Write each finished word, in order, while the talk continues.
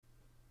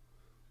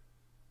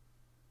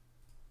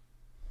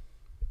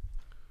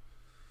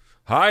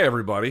Hi,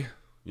 everybody.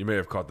 You may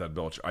have caught that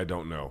belch. I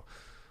don't know.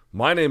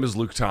 My name is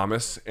Luke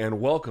Thomas, and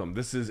welcome.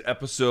 This is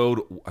episode,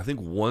 I think,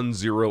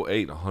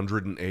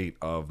 108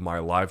 of my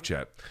live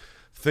chat.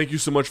 Thank you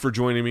so much for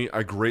joining me.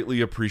 I greatly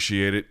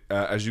appreciate it.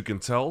 As you can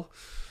tell,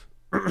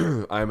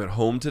 I am at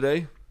home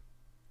today.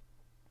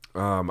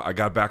 I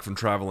got back from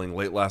traveling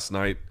late last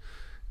night,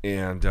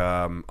 and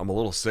I'm a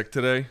little sick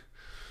today.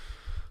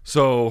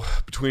 So,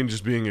 between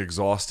just being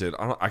exhausted,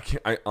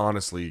 I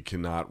honestly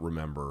cannot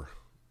remember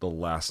the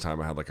last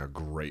time I had like a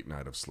great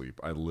night of sleep.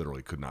 I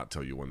literally could not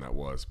tell you when that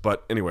was.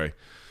 But anyway,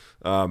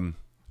 I'm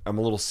a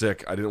little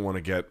sick. I didn't want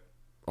to get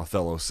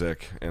Othello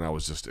sick, and I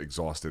was just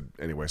exhausted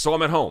anyway. So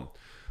I'm at home,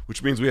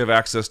 which means we have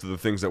access to the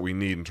things that we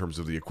need in terms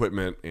of the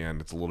equipment,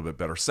 and it's a little bit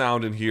better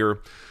sound in here,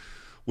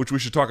 which we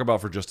should talk about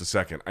for just a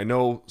second. I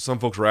know some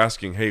folks were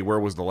asking, hey, where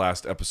was the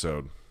last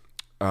episode?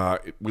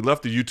 We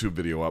left the YouTube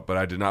video up, but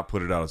I did not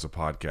put it out as a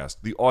podcast.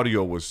 The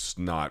audio was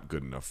not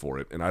good enough for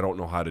it, and I don't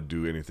know how to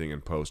do anything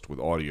in post with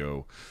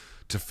audio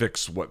to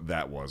fix what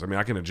that was. I mean,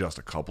 I can adjust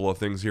a couple of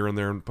things here and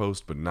there in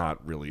post, but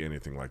not really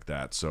anything like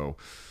that. So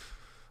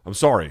I'm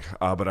sorry,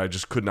 but I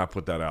just could not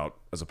put that out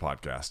as a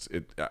podcast.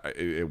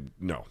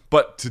 No.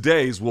 But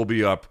today's will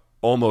be up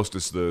almost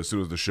as soon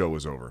as the show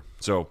is over.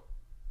 So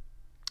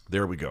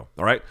there we go.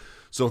 All right.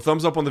 So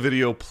thumbs up on the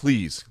video,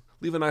 please.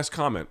 Leave a nice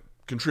comment.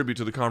 Contribute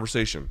to the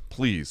conversation,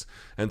 please,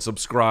 and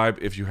subscribe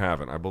if you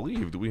haven't. I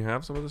believe, do we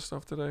have some of this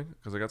stuff today?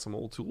 Because I got some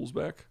old tools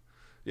back.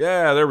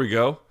 Yeah, there we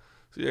go.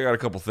 See, I got a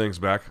couple things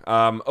back.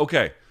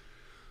 Okay,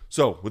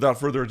 so without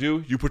further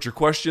ado, you put your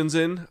questions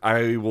in.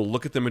 I will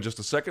look at them in just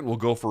a second. We'll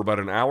go for about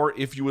an hour.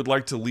 If you would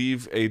like to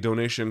leave a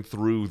donation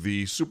through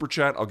the super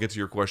chat, I'll get to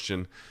your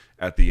question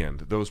at the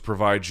end. Those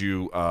provide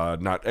you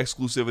not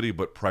exclusivity,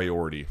 but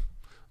priority,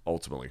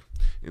 ultimately,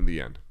 in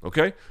the end.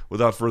 Okay?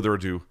 Without further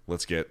ado,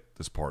 let's get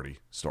this party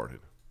started.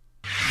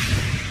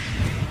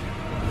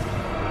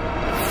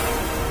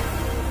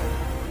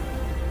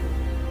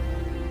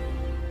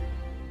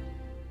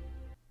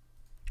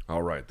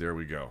 All right, there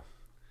we go.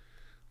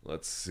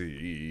 Let's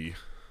see.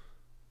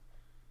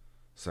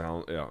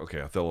 Yeah,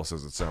 okay, Othello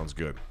says it sounds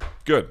good.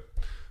 Good.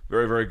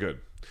 Very, very good.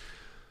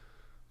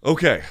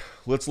 Okay,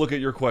 let's look at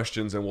your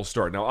questions and we'll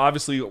start. Now,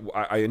 obviously,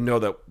 I know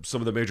that some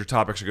of the major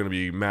topics are going to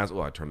be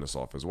I turned this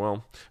off as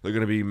well. They're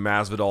going to be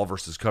Masvidal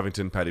versus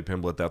Covington, Paddy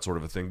Pimblett, that sort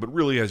of a thing. But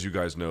really, as you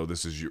guys know,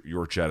 this is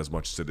your chat as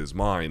much as it is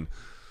mine.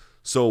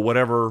 So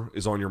whatever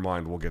is on your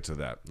mind, we'll get to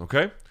that.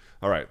 Okay?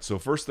 All right, so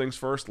first things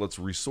first, let's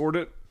resort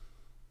it.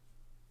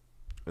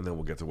 And then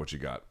we'll get to what you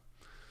got.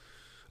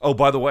 Oh,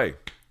 by the way,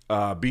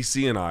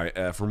 BC and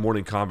I, for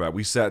Morning Combat,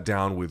 we sat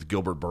down with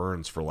Gilbert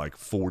Burns for like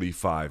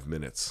 45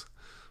 minutes.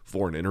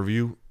 For an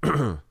interview.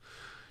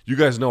 You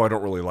guys know I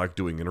don't really like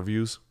doing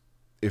interviews.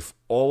 If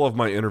all of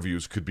my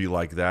interviews could be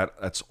like that,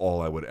 that's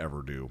all I would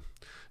ever do.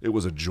 It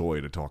was a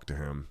joy to talk to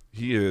him.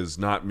 He is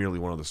not merely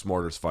one of the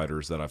smartest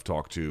fighters that I've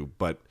talked to,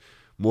 but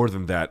more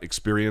than that,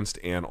 experienced,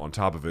 and on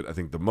top of it, I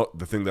think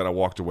the thing that I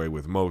walked away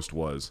with most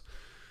was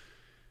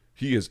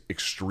he is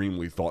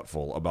extremely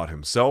thoughtful about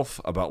himself,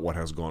 about what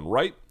has gone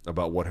right,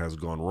 about what has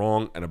gone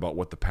wrong, and about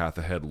what the path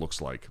ahead looks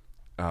like.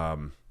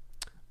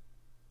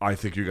 I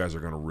think you guys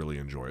are going to really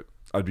enjoy it.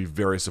 I'd be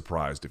very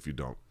surprised if you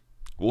don't.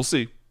 We'll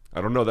see.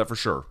 I don't know that for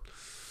sure.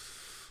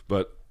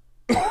 But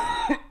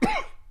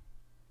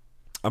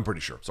I'm pretty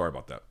sure. Sorry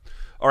about that.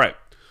 All right.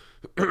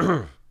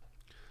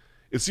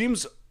 It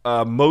seems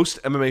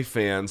most MMA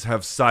fans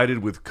have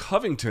sided with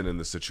Covington in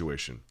this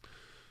situation.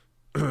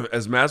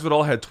 As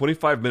Masvidal had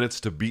 25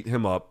 minutes to beat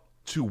him up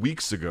 2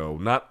 weeks ago,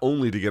 not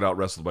only to get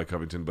out-wrestled by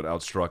Covington, but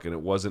outstruck, and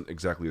it wasn't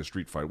exactly a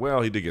street fight.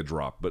 Well, he did get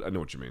dropped, but I know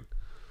what you mean.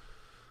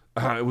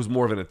 It was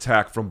more of an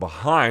attack from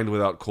behind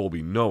without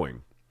Colby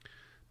knowing.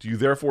 Do you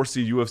therefore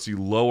see UFC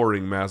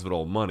lowering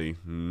Masvidal money?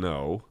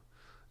 No.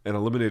 And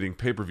eliminating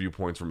pay-per-view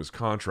points from his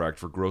contract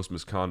for gross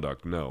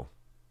misconduct? No.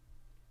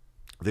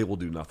 They will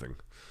do nothing.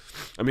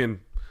 I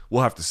mean,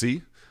 we'll have to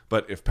see,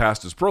 but if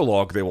past is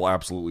prologue, they will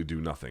absolutely do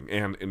nothing.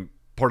 And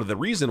part of the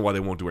reason why they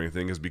won't do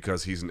anything is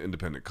because he's an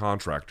independent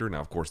contractor.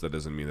 Now, of course, that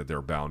doesn't mean that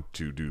they're bound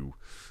to do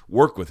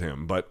work with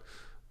him, but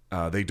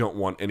they don't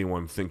want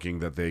anyone thinking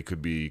that they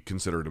could be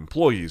considered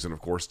employees. And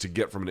of course, to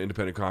get from an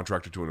independent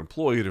contractor to an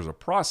employee, there's a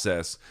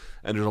process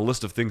and there's a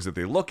list of things that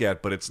they look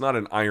at, but it's not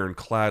an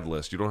ironclad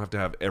list. You don't have to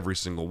have every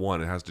single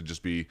one. It has to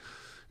just be,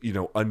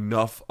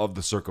 enough of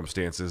the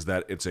circumstances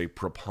that it's a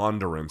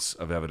preponderance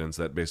of evidence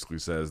that basically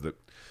says that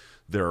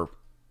they're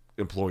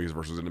employees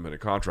versus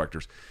independent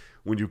contractors.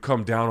 When you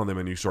come down on them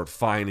and you start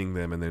fining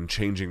them and then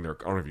changing I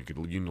don't know if you could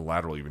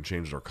unilaterally even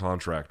change their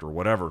contract or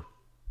whatever,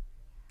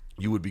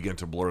 you would begin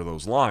to blur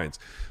those lines.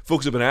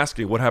 Folks have been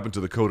asking, what happened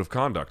to the code of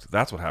conduct?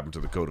 That's what happened to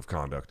the code of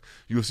conduct.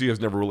 UFC has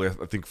never really,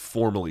 I think,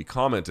 formally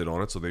commented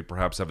on it, so they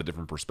perhaps have a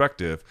different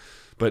perspective.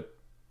 But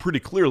pretty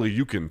clearly,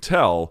 you can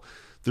tell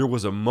there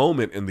was a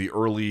moment in the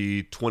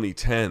early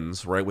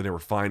 2010s, right, when they were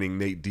fining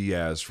Nate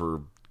Diaz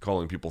for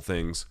calling people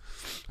things.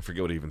 I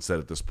forget what he even said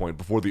at this point,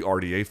 before the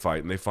RDA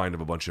fight, and they fined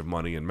him a bunch of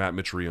money, and Matt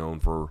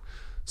Mitrione for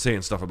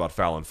saying stuff about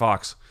Fallon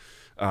Fox.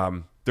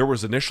 there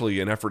was initially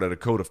an effort at a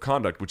code of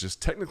conduct, which is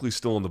technically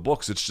still in the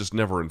books. It's just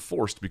never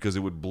enforced because it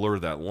would blur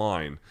that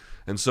line.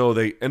 And so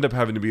they end up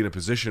having to be in a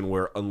position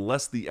where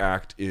unless the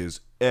act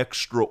is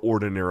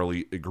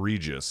extraordinarily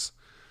egregious,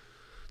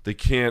 they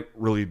can't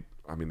really,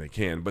 I mean, they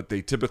can, but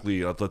they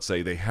typically, let's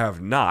say they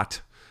have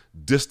not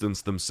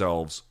distanced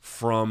themselves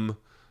from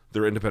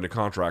their independent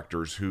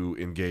contractors who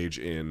engage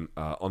in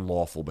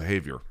unlawful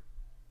behavior.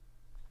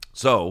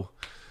 So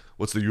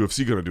what's the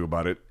UFC going to do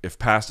about it? If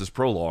past is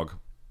prologue,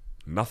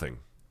 nothing.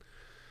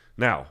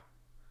 Now,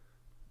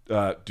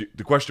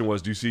 the question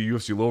was, do you see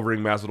UFC lowering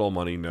Masvidal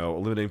money? No.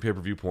 Eliminating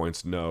pay-per-view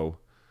points? No.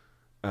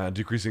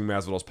 Decreasing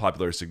Masvidal's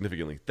popularity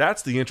significantly.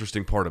 That's the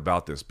interesting part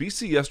about this.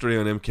 BC yesterday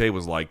on MK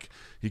was like,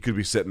 he could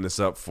be setting this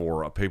up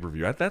for a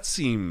pay-per-view. That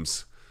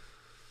seems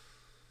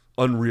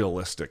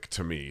unrealistic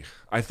to me.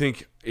 I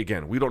think,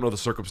 again, we don't know the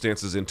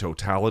circumstances in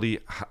totality.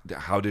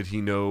 How did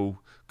he know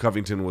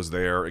Covington was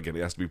there? Again,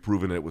 it has to be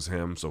proven it was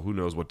him, so who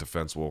knows what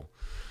defense will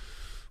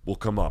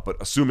come up.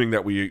 But assuming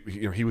that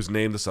he was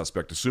named the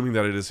suspect, assuming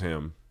that it is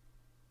him,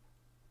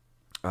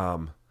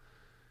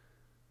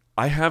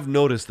 I have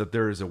noticed that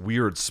there is a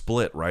weird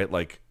split, right?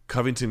 Like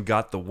Covington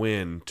got the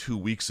win 2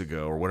 weeks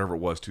ago or whatever it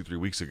was, 2-3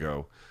 weeks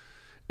ago,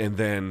 and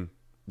then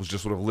was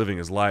just sort of living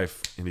his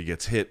life, and he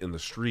gets hit in the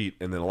street,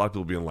 and then a lot of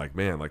people being like,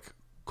 man, like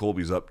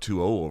Colby's up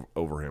 2-0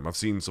 over him. I've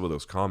seen some of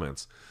those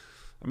comments.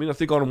 I mean, I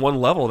think on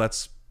one level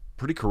that's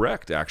pretty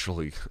correct,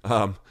 actually.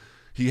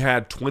 He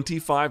had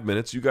 25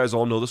 minutes. You guys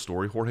all know the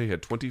story. Jorge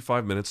had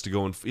 25 minutes to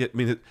go and I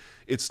mean,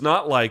 it's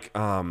not like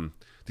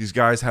these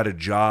guys had a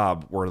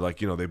job where, like,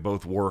 they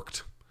both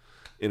worked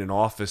in an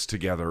office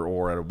together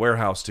or at a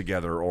warehouse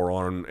together or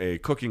on a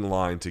cooking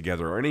line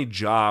together or any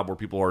job where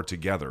people are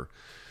together.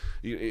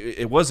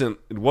 It's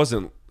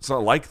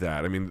not like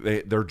that. I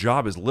mean, their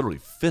job is literally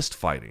fist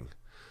fighting,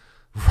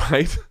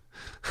 right?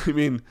 I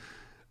mean,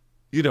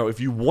 if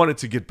you wanted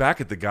to get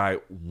back at the guy,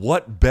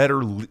 what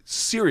better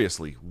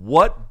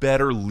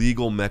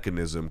legal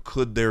mechanism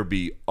could there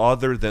be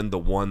other than the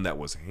one that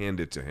was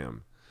handed to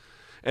him?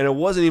 And it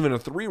wasn't even a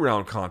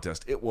 3-round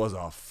contest. It was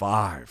a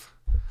 5.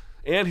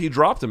 And he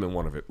dropped him in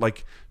one of it.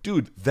 Like,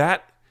 dude,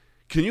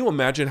 can you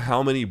imagine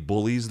how many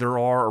bullies there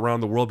are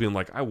around the world being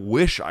like, I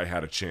wish I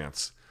had a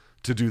chance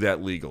to do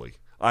that legally.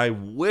 I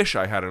wish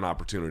I had an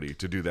opportunity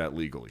to do that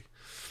legally.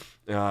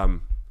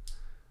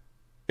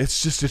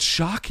 It's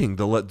shocking,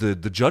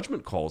 the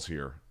judgment calls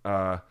here.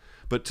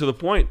 But to the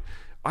point,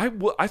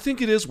 I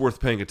think it is worth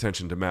paying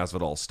attention to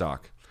Masvidal's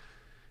stock.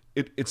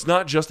 It's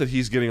not just that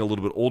he's getting a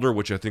little bit older,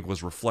 which I think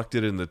was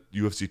reflected in the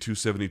UFC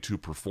 272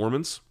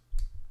 performance,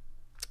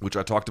 which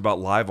I talked about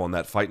live on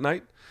that fight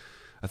night.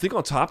 I think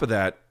on top of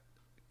that,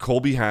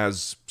 Colby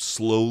has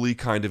slowly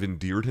kind of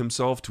endeared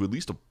himself to at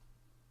least a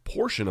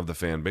portion of the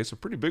fan base, a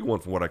pretty big one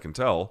from what I can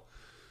tell.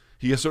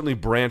 He has certainly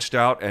branched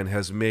out and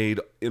has made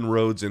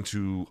inroads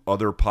into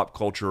other pop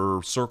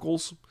culture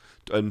circles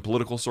and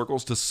political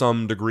circles to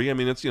some degree. I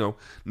mean, it's,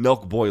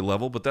 milk boy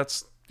level, but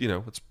that's,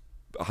 it's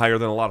higher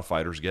than a lot of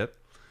fighters get.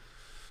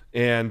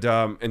 And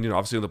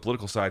obviously on the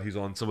political side, he's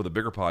on some of the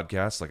bigger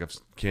podcasts, like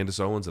Candace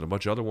Owens and a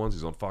bunch of other ones.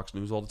 He's on Fox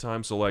News all the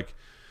time. So, like,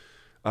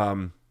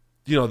 I'm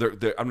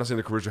not saying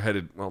the careers are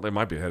headed, well, they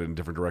might be headed in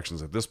different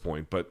directions at this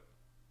point, but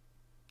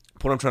the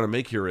point I'm trying to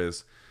make here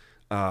is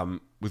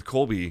with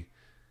Colby,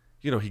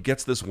 he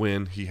gets this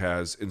win. He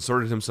has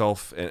inserted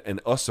himself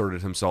and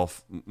asserted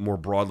himself more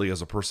broadly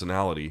as a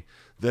personality.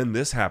 Then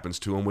this happens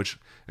to him, which,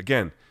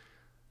 again,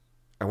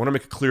 I want to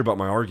make it clear about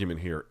my argument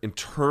here. In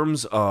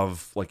terms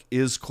of, like,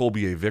 is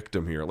Colby a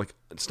victim here? Like,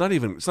 it's not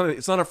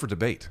up for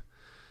debate.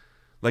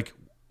 Like,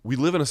 we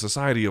live in a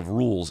society of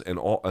rules and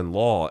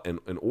law and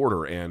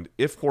order, and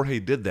if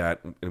Jorge did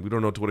that, and we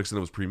don't know to what extent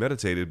it was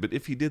premeditated, but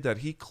if he did that,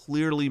 he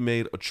clearly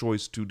made a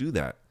choice to do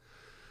that.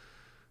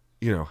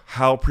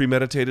 How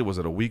premeditated? Was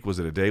it a week? Was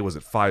it a day? Was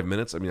it 5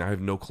 minutes? I mean, I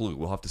have no clue.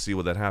 We'll have to see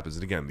what that happens.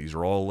 And again, these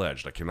are all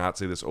alleged. I cannot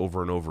say this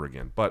over and over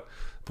again. But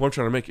the point I'm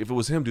trying to make, if it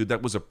was him, dude,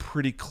 that was a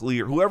pretty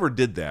clear, whoever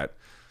did that,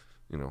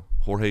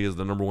 Jorge is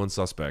the number one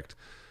suspect.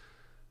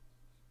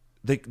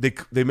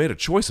 They made a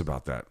choice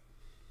about that.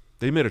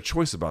 They made a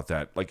choice about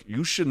that. Like,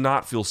 you should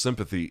not feel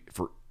sympathy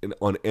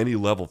on any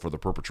level for the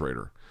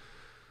perpetrator.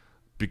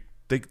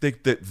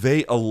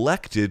 They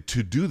elected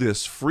to do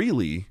this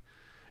freely.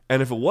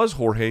 And if it was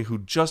Jorge, who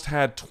just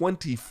had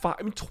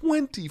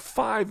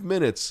 25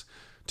 minutes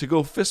to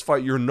go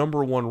fistfight your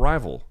number one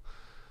rival,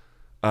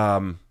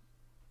 I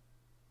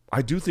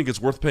do think it's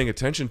worth paying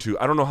attention to.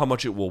 I don't know how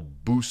much it will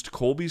boost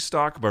Colby's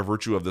stock by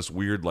virtue of this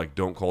weird, like,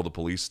 don't call the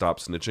police, stop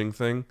snitching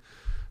thing.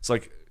 It's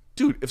like,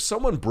 dude, if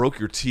someone broke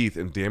your teeth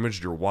and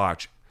damaged your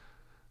watch,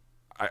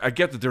 I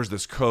get that there's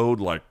this code,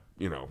 like,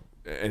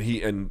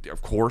 and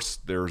of course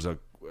there's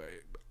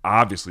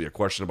obviously a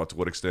question about to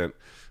what extent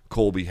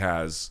Colby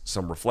has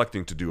some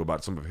reflecting to do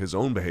about some of his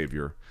own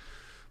behavior.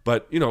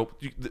 But,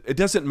 it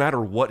doesn't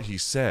matter what he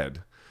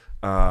said,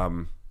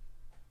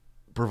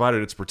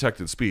 provided it's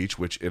protected speech,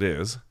 which it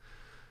is.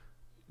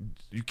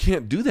 You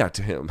can't do that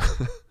to him.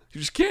 You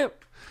just can't.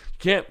 You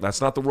can't.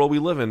 That's not the world we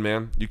live in,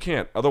 man. You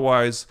can't.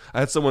 Otherwise, I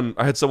had someone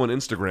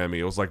Instagram me.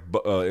 It was like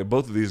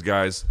both of these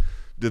guys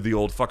did the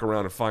old fuck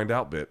around and find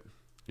out bit,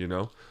 you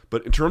know?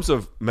 But in terms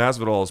of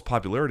Masvidal's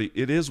popularity,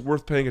 it is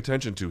worth paying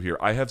attention to here.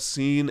 I have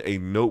seen a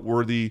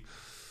noteworthy,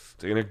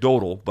 it's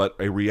anecdotal, but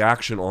a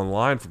reaction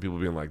online from people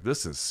being like,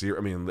 this is serious.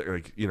 I mean,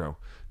 like, you know,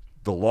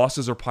 the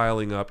losses are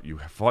piling up. You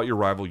fought your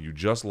rival. You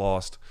just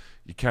lost.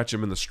 You catch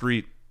him in the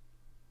street.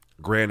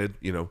 Granted,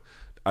 you know,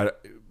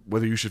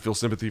 whether you should feel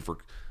sympathy for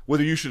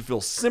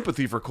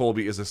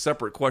Colby is a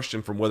separate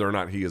question from whether or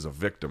not he is a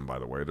victim, by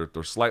the way.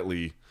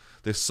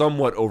 They're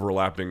somewhat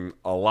overlapping,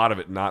 a lot of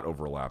it not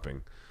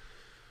overlapping.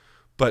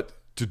 But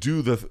to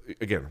do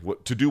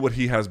what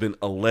he has been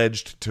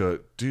alleged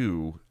to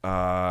do,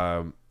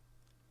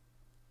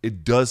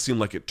 it does seem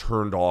like it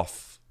turned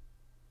off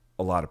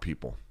a lot of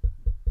people.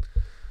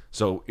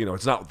 So, you know,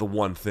 it's not the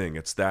one thing.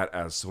 It's that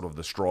as sort of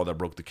the straw that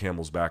broke the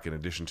camel's back in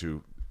addition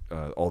to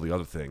all the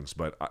other things.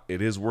 But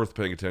it is worth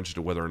paying attention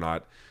to whether or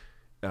not,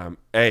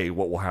 A,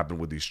 what will happen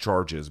with these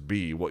charges,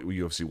 B, what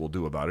UFC will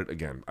do about it.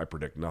 Again, I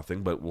predict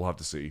nothing, but we'll have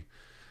to see.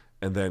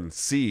 And then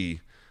C,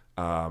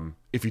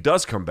 if he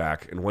does come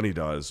back, and when he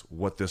does,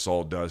 what this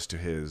all does to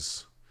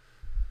his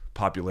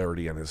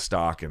popularity and his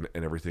stock and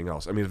everything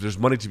else. I mean, if there's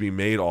money to be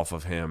made off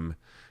of him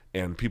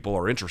and people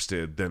are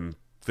interested, then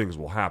things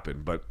will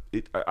happen. But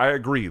I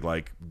agree.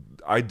 Like,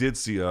 I did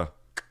see a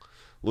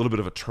little bit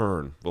of a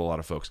turn with a lot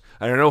of folks.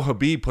 And I know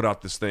Habib put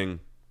out this thing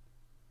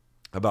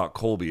about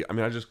Colby. I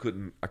mean,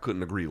 I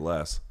couldn't agree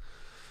less.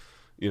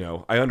 You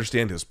know, I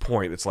understand his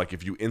point. It's like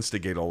if you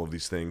instigate all of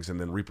these things and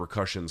then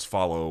repercussions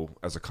follow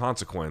as a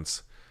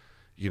consequence,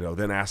 you know,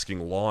 then asking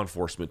law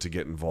enforcement to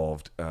get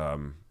involved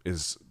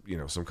is, you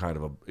know, some kind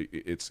of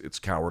it's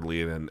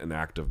cowardly and an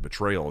act of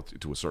betrayal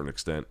to a certain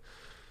extent.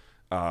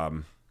 I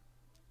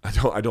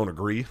don't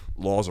agree.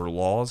 Laws are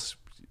laws.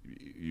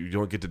 You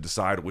don't get to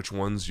decide which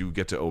ones you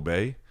get to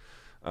obey.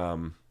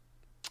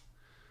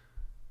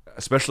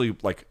 Especially,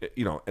 like,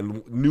 you know,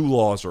 and new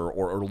laws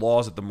or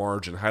laws at the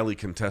margin, highly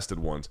contested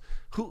ones.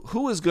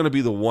 Who is going to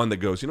be the one that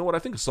goes, you know what, I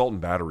think assault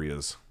and battery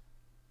is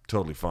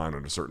totally fine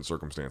under certain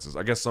circumstances.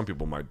 I guess some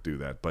people might do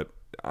that, but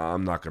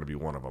I'm not going to be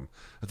one of them.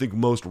 I think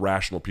most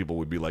rational people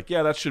would be like,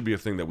 yeah, that should be a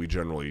thing that we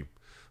generally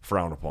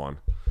frown upon.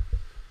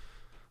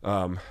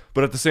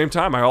 But at the same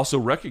time, I also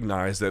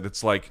recognize that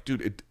it's like,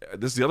 dude,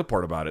 this is the other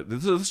part about it.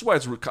 This is why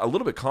it's a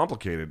little bit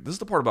complicated. This is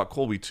the part about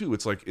Colby too.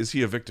 It's like, is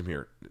he a victim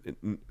here?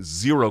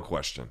 Zero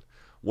question.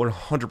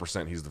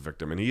 100% he's the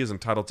victim, and he is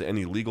entitled to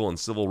any legal and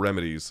civil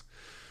remedies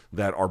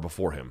that are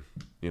before him.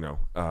 You know,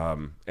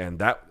 and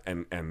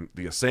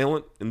the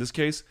assailant in this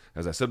case,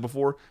 as I said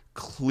before,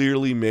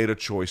 clearly made a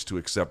choice to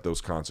accept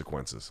those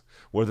consequences.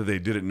 Whether they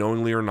did it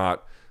knowingly or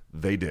not,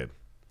 they did.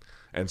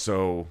 And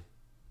so,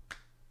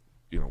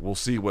 you know, we'll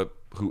see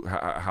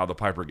how the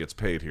piper gets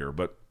paid here,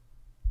 but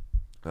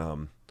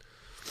I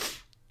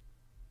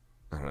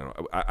don't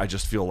know. I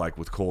just feel like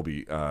with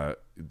Colby, the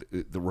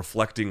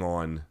reflecting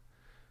on,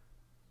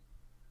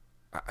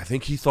 I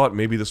think he thought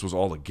maybe this was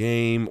all a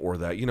game, or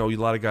that, you know, a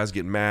lot of guys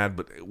get mad,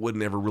 but it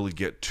wouldn't ever really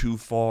get too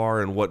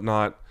far and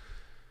whatnot.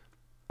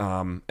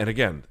 And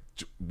again,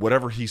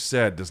 whatever he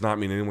said does not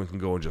mean anyone can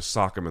go and just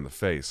sock him in the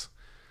face.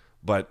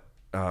 But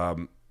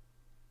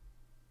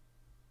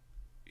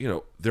you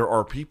know, there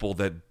are people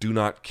that do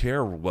not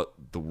care what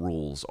the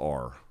rules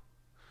are,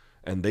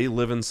 and they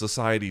live in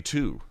society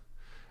too.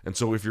 And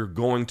so if you're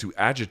going to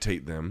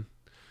agitate them,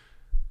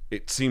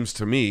 it seems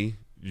to me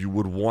you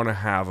would want to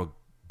have a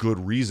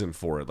good reason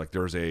for it. Like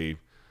there's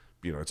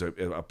it's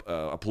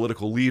a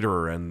political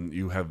leader, and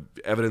you have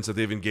evidence that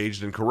they've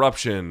engaged in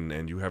corruption,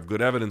 and you have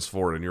good evidence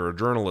for it, and you're a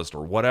journalist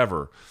or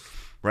whatever,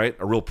 right?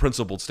 A real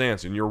principled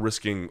stance, and you're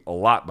risking a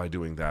lot by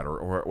doing that,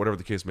 or whatever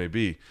the case may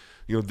be.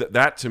 You know,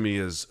 that to me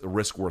is a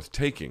risk worth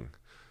taking,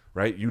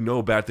 right? You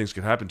know, bad things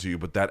could happen to you,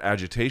 but that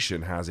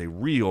agitation has a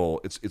real,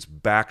 it's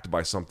backed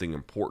by something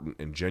important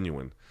and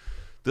genuine.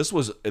 This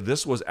was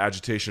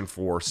agitation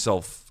for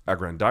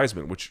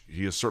self-aggrandizement, which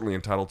he is certainly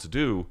entitled to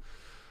do,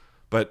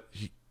 but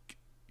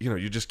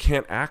you just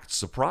can't act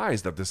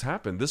surprised that this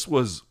happened.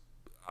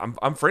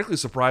 I'm frankly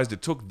surprised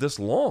it took this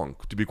long,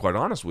 to be quite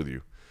honest with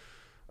you.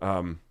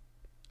 And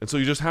so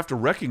you just have to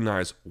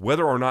recognize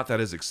whether or not that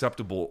is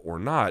acceptable or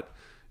not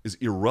is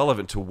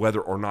irrelevant to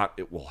whether or not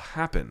it will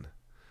happen.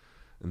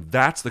 And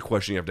that's the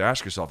question you have to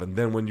ask yourself. And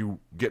then when you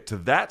get to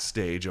that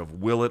stage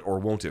of will it or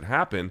won't it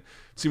happen,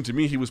 it seemed to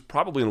me he was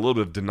probably in a little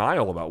bit of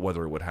denial about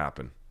whether it would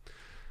happen.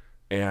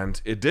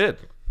 And it did.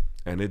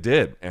 And it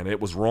did. And it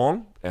was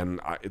wrong. And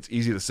it's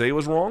easy to say it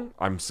was wrong.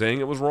 I'm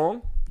saying it was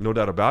wrong. No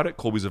doubt about it.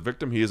 Colby's a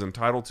victim. He is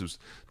entitled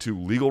to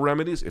legal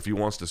remedies. If he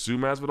wants to sue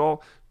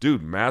Masvidal,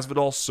 dude,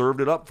 Masvidal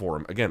served it up for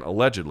him. Again,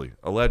 allegedly.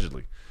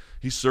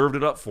 He served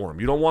it up for him.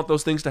 You don't want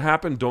those things to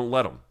happen? Don't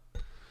let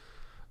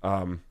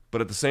them. But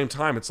at the same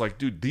time, it's like,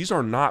 dude, these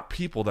are not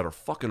people that are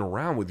fucking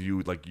around with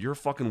you like you're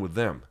fucking with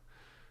them.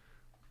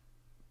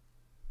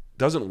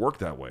 Doesn't work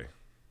that way.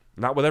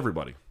 Not with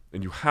everybody.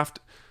 And you have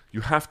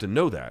to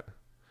know that.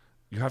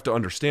 You have to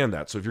understand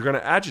that. So if you're going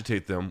to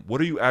agitate them, what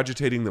are you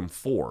agitating them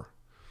for?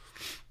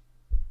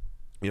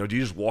 do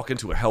you just walk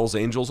into a Hell's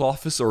Angels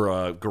office or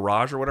a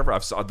garage or whatever?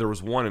 There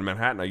was one in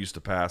Manhattan I used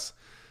to pass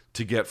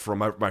to get from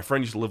my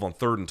friend used to live on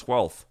 3rd and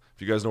 12th.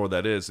 If you guys know where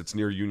that is, it's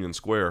near Union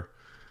Square.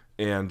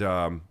 And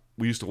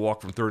we used to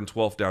walk from 3rd and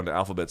 12th down to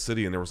Alphabet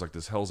City, and there was like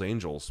this Hell's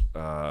Angels.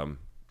 I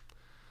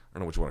don't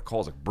know what you want to call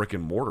it. It's like brick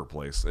and mortar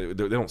place. They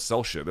don't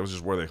sell shit. That was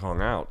just where they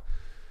hung out.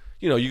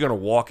 You're going to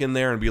walk in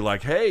there and be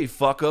like, hey,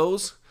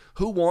 fuckos,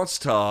 who wants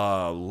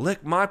to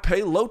lick my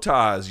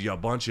pelotas, you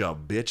bunch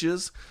of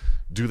bitches?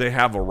 Do they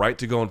have a right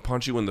to go and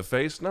punch you in the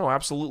face? No,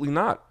 absolutely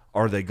not.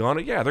 Are they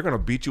gonna? Yeah, they're gonna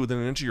beat you within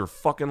an inch of your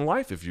fucking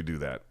life if you do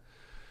that.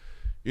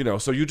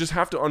 So you just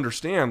have to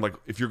understand, like,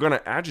 if you're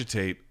gonna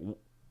agitate,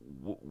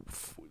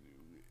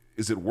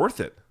 is it worth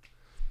it?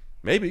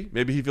 Maybe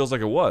he feels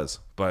like it was,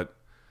 but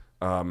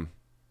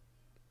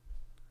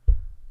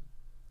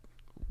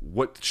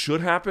what should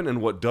happen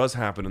and what does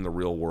happen in the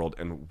real world,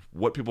 and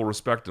what people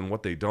respect and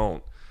what they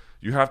don't,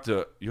 you have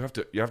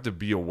to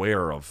be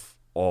aware of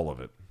all of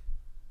it.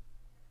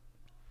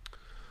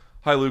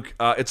 Hi, Luke.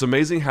 It's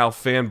amazing how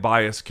fan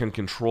bias can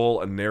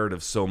control a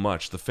narrative so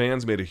much. The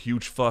fans made a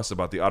huge fuss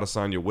about the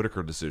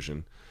Adesanya-Whittaker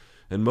decision,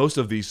 and most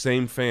of these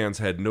same fans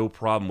had no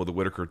problem with the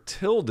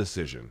Whittaker-Till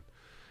decision.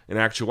 In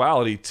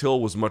actuality, Till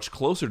was much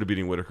closer to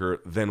beating Whittaker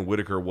than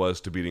Whittaker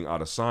was to beating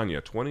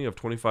Adesanya. 20 of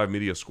 25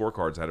 media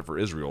scorecards had it for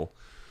Israel,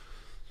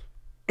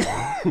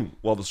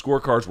 while the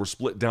scorecards were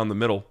split down the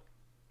middle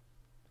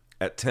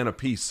at 10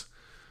 apiece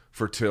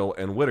for Till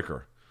and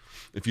Whittaker.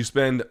 If you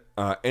spend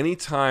any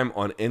time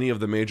on any of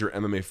the major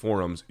MMA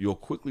forums, you'll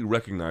quickly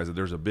recognize that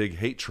there's a big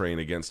hate train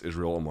against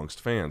Israel amongst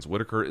fans.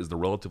 Whittaker is the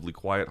relatively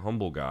quiet,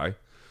 humble guy,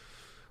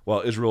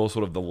 while Israel is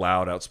sort of the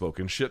loud,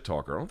 outspoken shit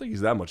talker. I don't think he's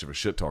that much of a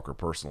shit talker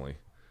personally.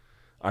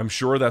 I'm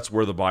sure that's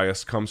where the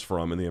bias comes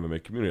from in the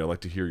MMA community. I'd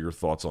like to hear your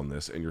thoughts on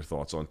this and your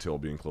thoughts on Till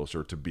being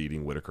closer to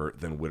beating Whittaker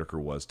than Whittaker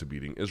was to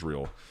beating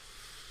Israel.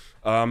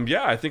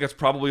 Yeah, I think that's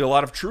probably a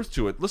lot of truth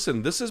to it.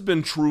 Listen, this has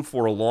been true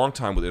for a long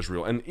time with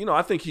Israel, and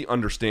I think he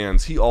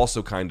understands. He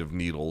also kind of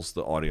needles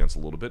the audience a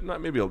little bit,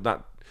 not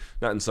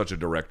in such a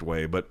direct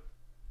way, but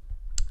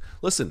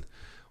listen,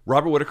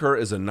 Robert Whittaker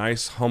is a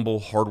nice, humble,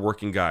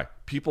 hardworking guy.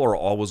 People are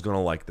always going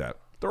to like that.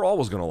 They're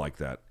always going to like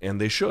that, and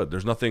they should.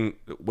 There's nothing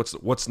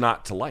what's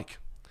not to like,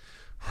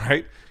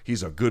 right?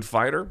 He's a good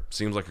fighter.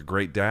 Seems like a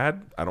great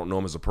dad. I don't know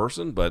him as a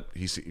person, but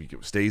he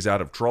stays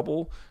out of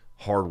trouble.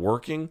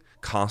 Hardworking,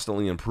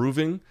 constantly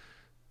improving,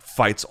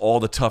 fights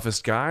all the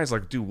toughest guys.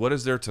 Like, dude, what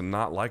is there to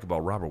not like about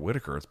Robert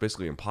Whittaker? It's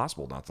basically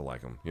impossible not to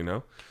like him,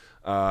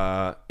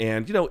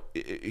 And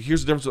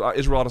here's the difference with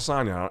Israel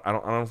Adesanya. I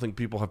don't think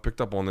people have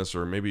picked up on this,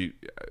 or maybe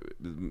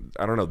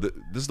I don't know. This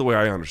is the way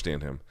I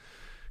understand him.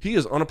 He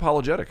is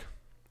unapologetic.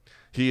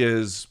 He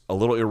is a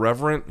little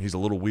irreverent. He's a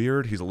little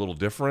weird. He's a little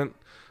different.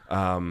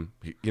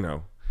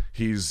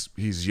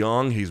 He's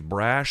young. He's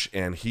brash,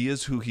 and he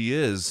is who he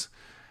is.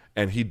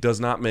 And he does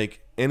not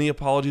make any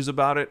apologies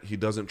about it. He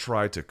doesn't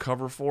try to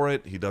cover for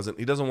it. He doesn't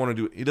want to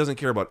do it. He doesn't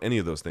care about any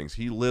of those things.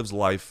 He lives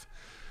life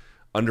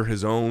under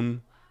his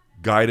own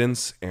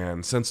guidance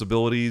and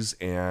sensibilities.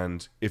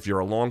 And if you're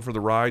along for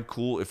the ride,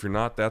 cool. If you're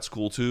not, that's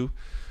cool too.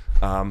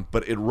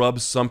 But it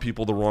rubs some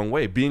people the wrong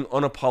way. Being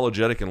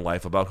unapologetic in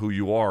life about who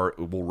you are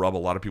will rub a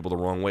lot of people the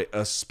wrong way,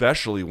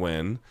 especially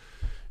when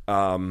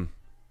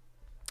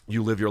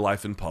you live your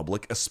life in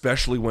public,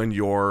 especially when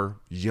you're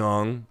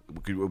young,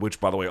 which,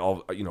 by the way,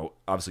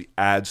 obviously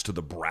adds to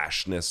the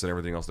brashness and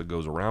everything else that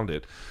goes around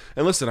it.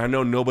 And listen, I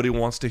know nobody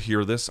wants to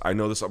hear this. I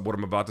know this, what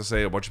I'm about to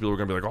say. A bunch of people are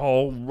going to be like,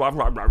 oh,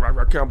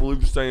 I can't believe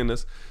you're saying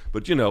this.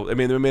 But, they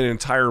made an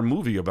entire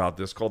movie about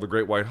this called The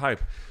Great White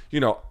Hype.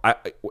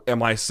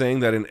 Am I saying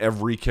that in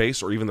every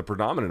case, or even the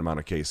predominant amount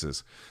of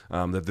cases,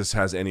 that this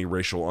has any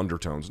racial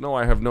undertones? No,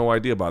 I have no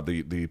idea about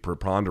the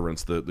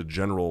preponderance, the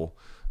general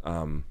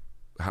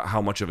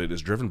how much of it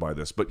is driven by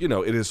this. But,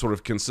 it is sort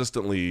of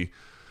consistently,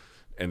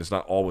 and it's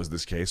not always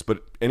this case,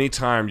 but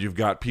anytime you've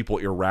got people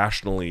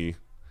irrationally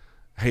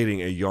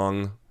hating a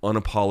young,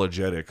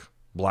 unapologetic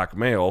black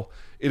male,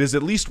 it is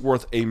at least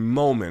worth a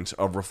moment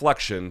of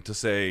reflection to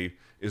say,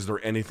 is there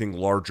anything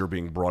larger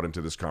being brought into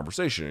this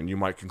conversation? And you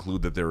might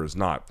conclude that there is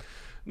not.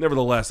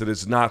 Nevertheless, it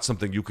is not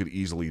something you could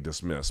easily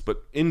dismiss.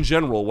 But in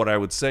general, what I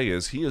would say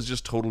is he is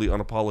just totally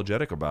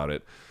unapologetic about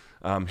it.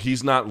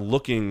 He's not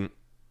looking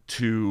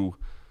to...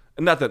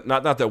 Not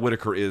that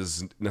Whittaker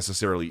is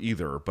necessarily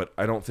either, but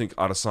I don't think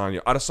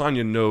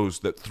Adesanya knows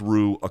that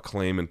through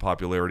acclaim and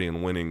popularity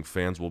and winning,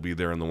 fans will be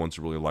there, and the ones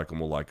who really like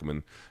him will like him,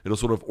 and it'll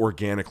sort of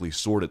organically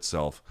sort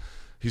itself.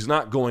 He's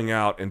not going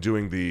out and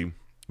doing the,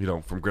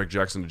 from Greg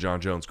Jackson to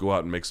John Jones, go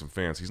out and make some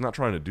fans. He's not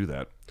trying to do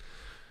that.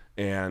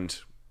 And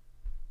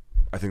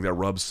I think that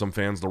rubs some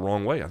fans the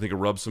wrong way. I think it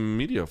rubs some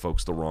media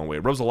folks the wrong way.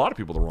 It rubs a lot of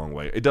people the wrong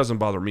way. It doesn't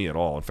bother me at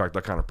all. In fact,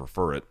 I kind of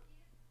prefer it.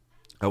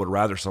 I would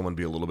rather someone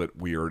be a little bit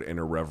weird and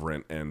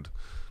irreverent and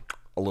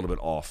a little bit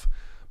off,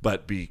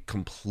 but be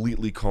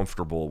completely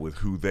comfortable with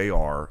who they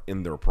are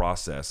in their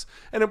process.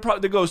 And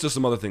it goes to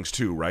some other things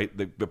too, right?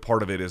 The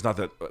part of it is not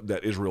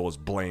that Israel is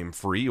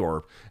blame-free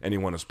or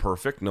anyone is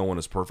perfect. No one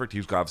is perfect.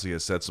 He obviously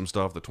has said some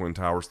stuff. The Twin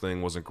Towers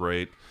thing wasn't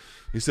great.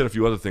 He said a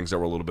few other things that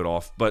were a little bit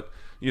off, but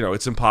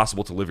it's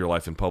impossible to live your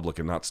life in public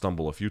and not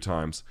stumble a few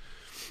times.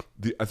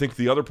 I think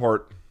the other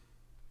part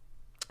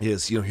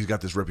is, he's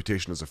got this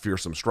reputation as a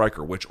fearsome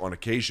striker, which on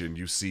occasion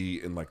you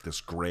see in like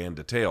this grand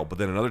detail. But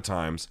then in other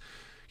times,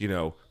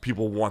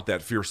 people want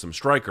that fearsome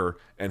striker,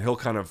 and he'll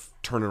kind of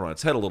turn it on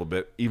its head a little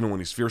bit. Even when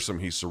he's fearsome,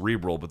 he's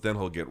cerebral, but then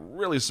he'll get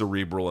really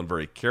cerebral and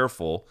very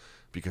careful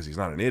because he's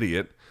not an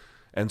idiot.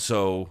 And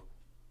so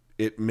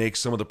it makes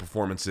some of the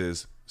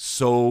performances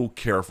so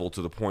careful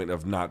to the point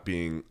of not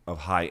being of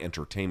high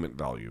entertainment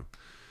value.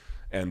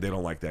 And they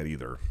don't like that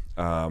either.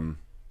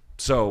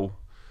 So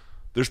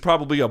there's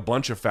probably a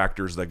bunch of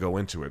factors that go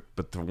into it,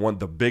 but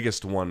the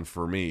biggest one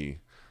for me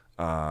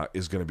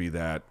is going to be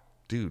that,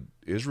 dude,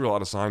 Israel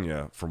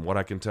Adesanya, from what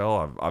I can tell,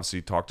 I've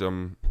obviously talked to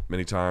him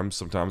many times,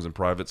 sometimes in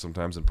private,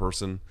 sometimes in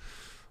person.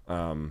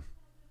 I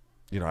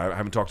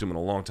haven't talked to him in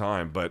a long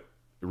time, but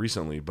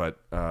recently,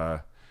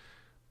 that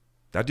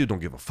dude don't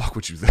give a fuck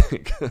what you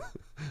think.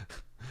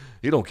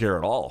 He don't care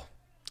at all.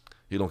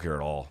 He don't care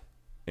at all,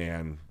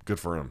 and good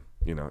for him.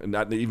 And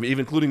not even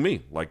including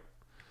me. Like,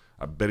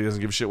 I bet he doesn't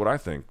give a shit what I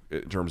think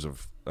in terms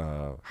of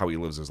how he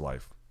lives his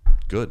life.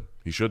 Good.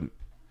 He shouldn't.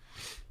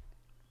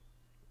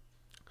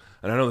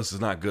 And I know this is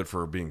not good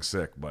for being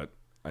sick, but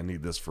I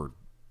need this for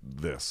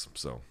this.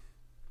 So.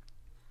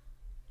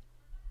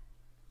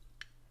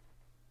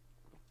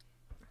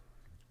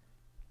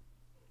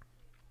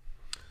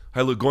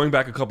 Hi, Luke. Going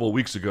back a couple of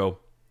weeks ago,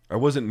 I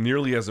wasn't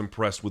nearly as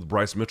impressed with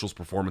Bryce Mitchell's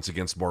performance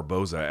against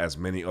Barboza as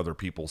many other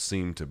people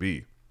seem to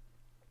be.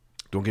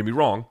 Don't get me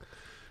wrong.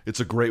 It's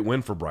a great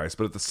win for Bryce,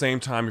 but at the same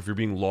time, if you're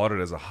being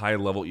lauded as a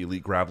high-level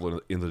elite grappler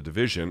in the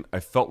division, I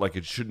felt like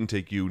it shouldn't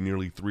take you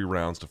nearly 3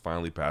 rounds to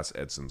finally pass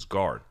Edson's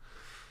guard.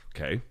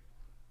 Okay.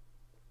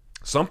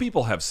 Some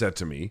people have said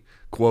to me,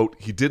 quote,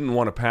 he didn't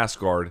want to pass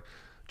guard,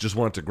 just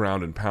wanted to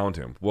ground and pound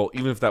him. Well,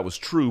 even if that was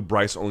true,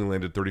 Bryce only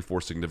landed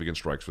 34 significant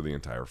strikes for the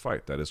entire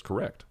fight. That is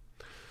correct.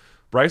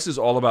 Bryce is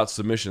all about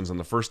submissions, and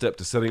the first step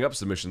to setting up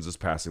submissions is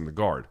passing the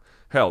guard.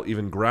 Hell,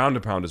 even ground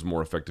and pound is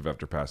more effective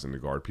after passing the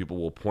guard. People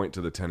will point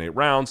to the 10-8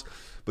 rounds,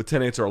 but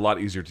 10-8s are a lot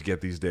easier to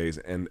get these days,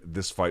 and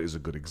this fight is a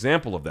good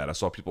example of that. I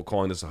saw people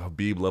calling this a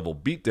Khabib-level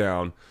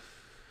beatdown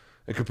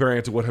and comparing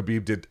it to what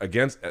Khabib did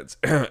against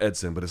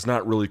Edson, but it's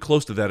not really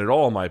close to that at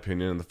all, in my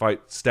opinion, and the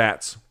fight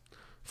stats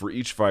for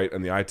each fight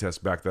and the eye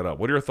test back that up.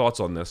 What are your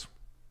thoughts on this?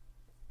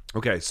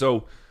 Okay,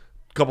 so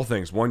couple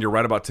things. One, you're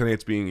right about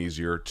 10-8s being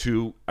easier.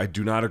 Two, I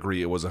do not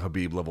agree it was a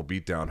Khabib-level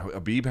beatdown.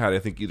 Khabib had, I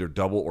think, either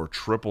double or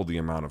triple the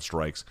amount of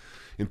strikes,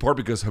 in part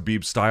because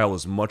Khabib's style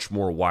is much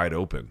more wide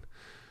open.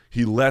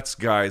 He lets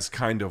guys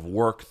kind of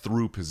work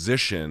through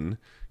position.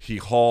 He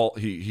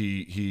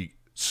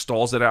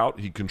stalls it out.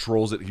 He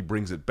controls it. He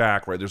brings it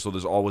back, right there. So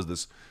there's always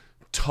this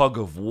tug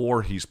of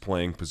war he's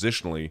playing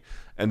positionally.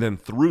 And then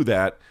through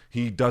that,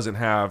 he doesn't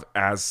have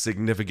as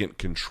significant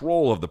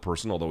control of the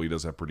person, although he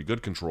does have pretty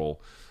good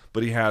control.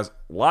 But he has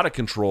a lot of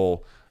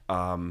control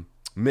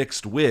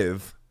mixed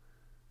with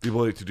the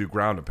ability to do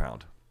ground and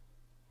pound.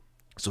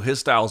 So his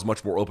style is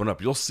much more open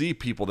up. You'll see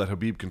people that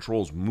Khabib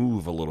controls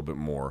move a little bit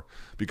more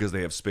because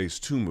they have space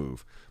to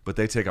move, but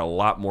they take a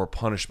lot more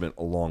punishment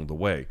along the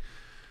way.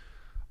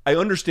 I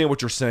understand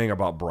what you're saying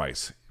about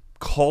Bryce.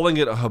 Calling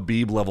it a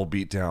Khabib-level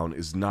beatdown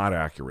is not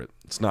accurate.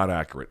 It's not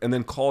accurate. And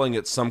then calling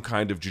it some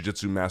kind of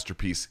jiu-jitsu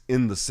masterpiece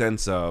in the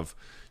sense of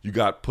you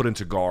got put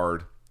into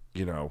guard,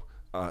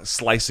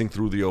 slicing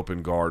through the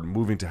open guard,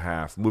 moving to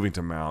half, moving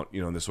to mount,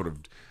 in this sort of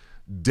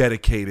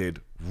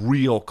dedicated,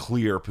 real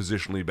clear,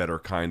 positionally better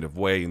kind of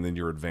way, and then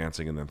you're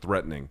advancing and then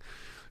threatening.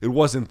 It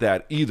wasn't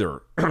that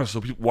either.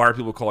 So why are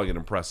people calling it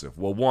impressive?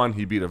 Well, one,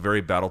 he beat a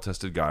very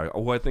battle-tested guy,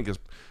 who I think is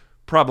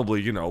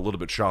probably, a little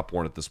bit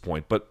shop-worn at this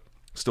point, but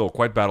still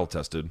quite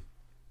battle-tested.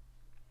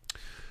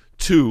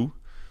 Two,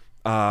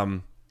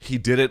 he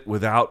did it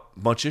without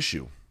much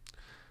issue.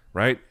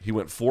 Right? He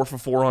went 4 for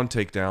 4 on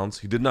takedowns.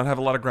 He did not have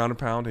a lot of ground and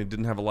pound. He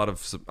didn't have a lot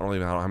of, I don't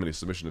even know how many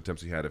submission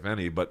attempts he had, if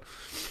any, but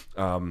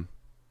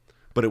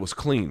it was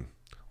clean.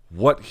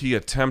 What he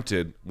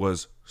attempted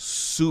was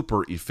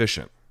super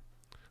efficient,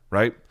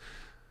 right?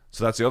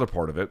 So that's the other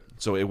part of it.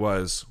 So it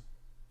was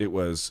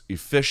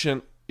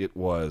efficient. It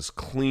was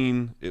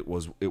clean. It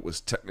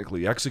was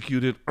technically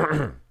executed.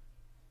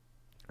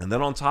 And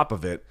then on top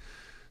of it,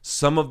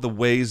 some of the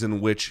ways in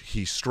which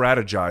he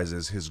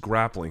strategizes his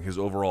grappling, his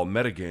overall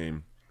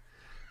metagame,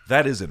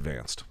 that is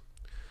advanced,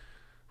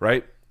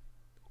 right?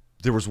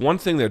 There was one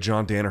thing that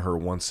John Danaher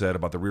once said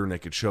about the rear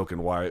naked choke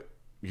and why,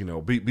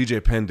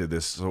 BJ Penn did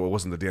this, so it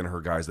wasn't the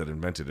Danaher guys that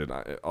invented it,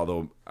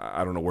 although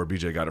I don't know where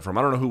BJ got it from.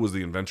 I don't know who was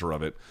the inventor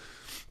of it.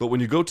 But when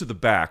you go to the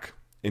back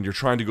and you're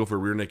trying to go for a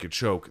rear naked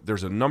choke,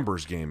 there's a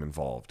numbers game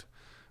involved,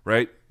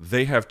 right?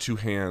 They have 2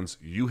 hands,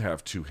 you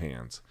have 2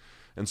 hands.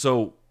 And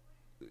so,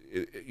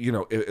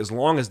 as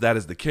long as that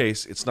is the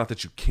case, it's not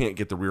that you can't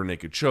get the rear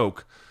naked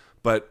choke,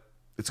 but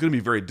it's going to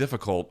be very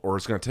difficult, or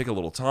it's going to take a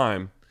little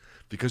time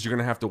because you're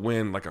going to have to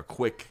win like a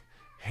quick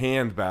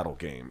hand battle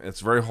game.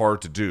 It's very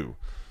hard to do.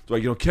 So,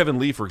 like, Kevin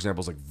Lee, for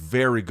example, is like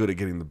very good at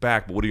getting the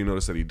back, but what do you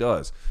notice that he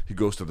does? He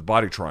goes to the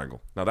body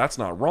triangle. Now, that's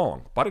not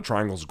wrong. Body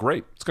triangle is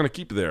great. It's going to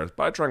keep you there.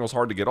 Body triangle is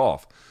hard to get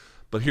off.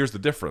 But here's the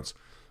difference.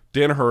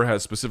 Danaher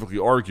has specifically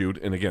argued,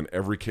 and again,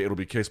 it'll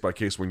be case by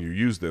case when you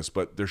use this,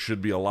 but there should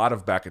be a lot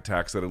of back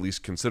attacks that at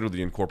least consider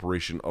the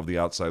incorporation of the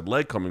outside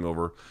leg coming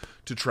over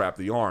to trap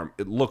the arm.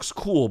 It looks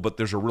cool, but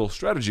there's a real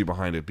strategy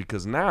behind it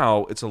because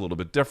now it's a little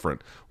bit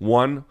different.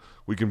 One,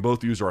 we can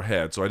both use our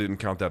head, so I didn't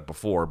count that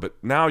before, but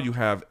now you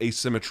have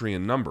asymmetry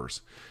in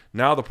numbers.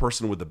 Now the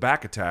person with the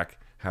back attack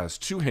has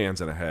two hands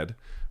and a head,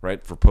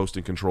 right, for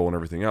posting control and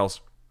everything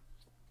else.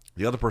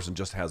 The other person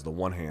just has the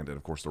one hand and,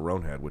 of course, their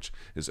own head, which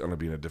is going to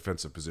be in a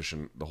defensive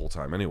position the whole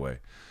time anyway.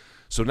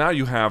 So now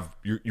you have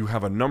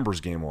a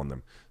numbers game on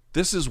them.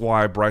 This is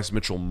why Bryce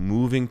Mitchell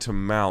moving to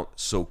mount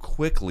so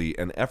quickly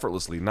and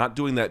effortlessly, not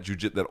doing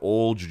that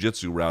old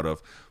jiu-jitsu route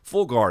of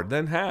full guard,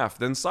 then half,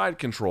 then side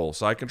control,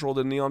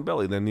 then knee on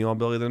belly,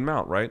 then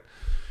mount, right?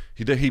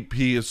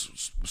 He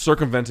is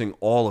circumventing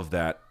all of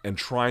that and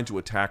trying to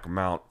attack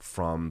mount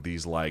from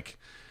these like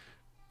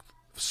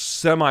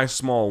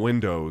semi-small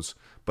windows,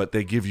 but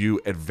they give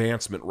you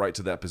advancement right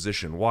to that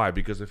position. Why?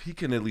 Because if he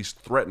can at least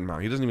threaten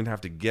mount, he doesn't even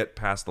have to get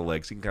past the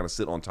legs. He can kind of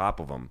sit on top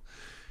of them.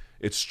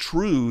 It's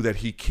true that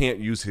he can't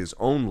use his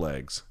own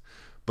legs,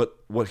 but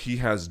what he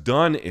has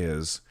done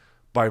is,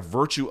 by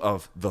virtue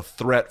of the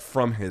threat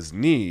from his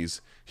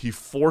knees, he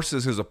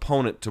forces his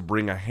opponent to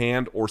bring a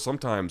hand or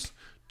sometimes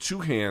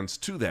two hands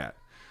to that.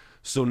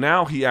 So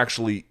now he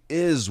actually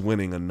is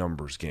winning a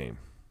numbers game,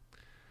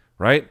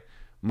 right?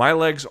 My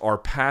legs are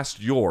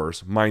past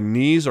yours. My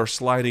knees are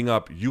sliding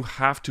up. You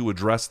have to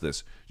address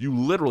this. You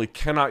literally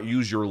cannot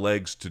use your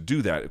legs to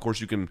do that. Of course,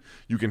 you can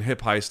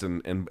hip heist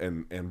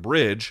and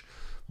bridge,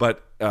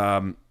 but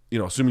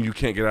assuming you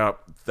can't get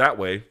out that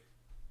way,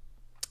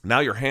 now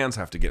your hands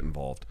have to get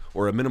involved,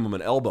 or a minimum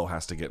an elbow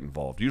has to get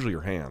involved. Usually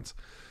your hands,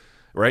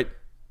 right?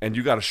 And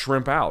you got to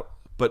shrimp out,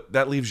 but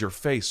that leaves your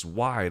face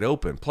wide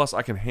open. Plus,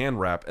 I can hand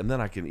wrap, and then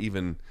I can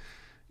even,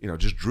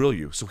 just drill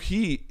you. So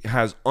he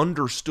has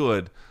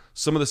understood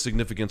some of the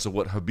significance of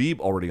what Khabib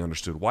already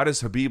understood. Why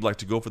does Khabib like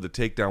to go for the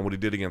takedown, what he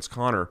did against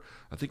Conor,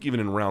 I think even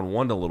in round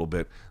one a little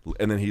bit,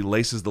 and then he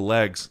laces the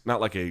legs, not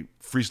like a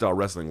freestyle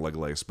wrestling leg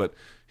lace, but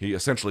he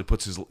essentially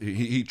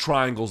he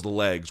triangles the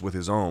legs with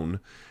his own,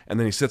 and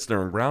then he sits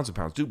there and grounds and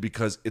pounds. Dude,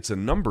 because it's a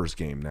numbers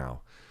game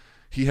now.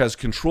 He has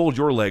controlled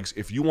your legs.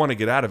 If you want to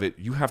get out of it,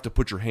 you have to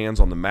put your hands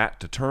on the mat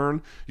to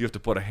turn. You have to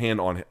put a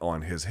hand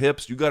on his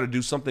hips. You got to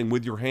do something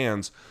with your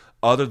hands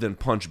other than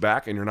punch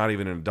back, and you're not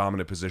even in a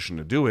dominant position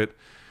to do it.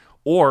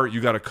 Or you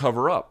got to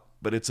cover up,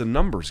 but it's a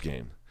numbers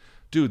game.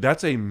 Dude,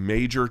 that's a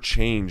major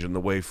change in the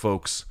way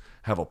folks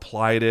have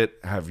applied it,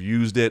 have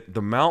used it.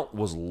 The mount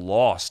was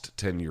lost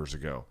 10 years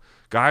ago.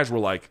 Guys were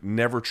like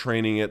never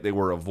training it. They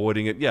were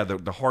avoiding it. Yeah, the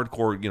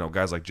hardcore,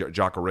 guys like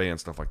Jacare and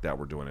stuff like that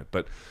were doing it.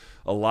 But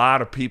a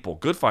lot of people,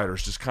 good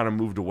fighters, just kind of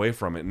moved away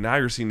from it. And now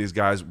you're seeing these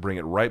guys bring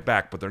it right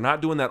back, but they're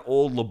not doing that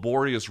old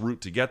laborious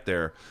route to get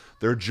there.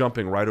 They're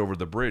jumping right over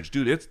the bridge.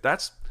 Dude,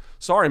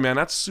 sorry, man,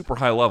 that's super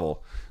high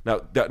level.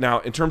 Now,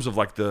 in terms of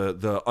like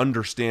the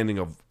understanding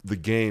of the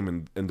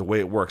game and the way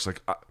it works,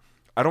 like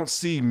I don't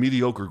see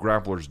mediocre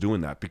grapplers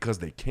doing that because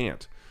they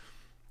can't.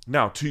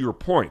 Now, to your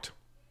point,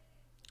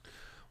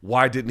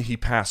 why didn't he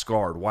pass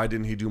guard? Why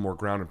didn't he do more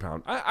ground and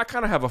pound? I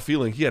kind of have a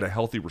feeling he had a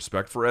healthy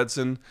respect for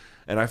Edson,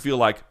 and I feel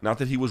like, not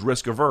that he was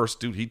risk averse,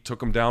 dude, he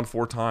took him down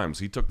 4 times.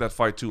 He took that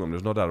fight to him.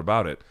 There's no doubt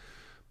about it.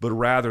 But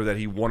rather that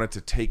he wanted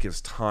to take his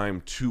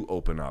time to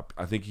open up.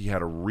 I think he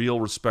had a real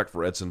respect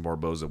for Edson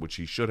Barboza, which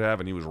he should have,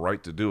 and he was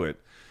right to do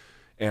it.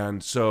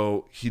 And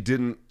so he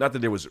didn't, not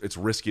that it's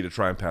risky to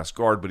try and pass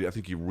guard, but I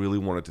think he really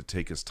wanted to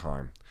take his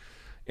time.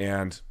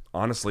 And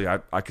honestly,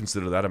 I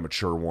consider that a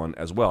mature one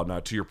as well. Now,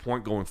 to your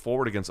point, going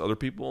forward against other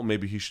people,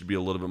 maybe he should be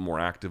a little bit more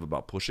active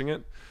about pushing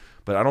it.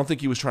 But I don't think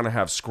he was trying to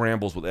have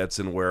scrambles with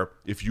Edson where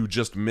if you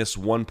just miss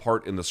one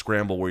part in the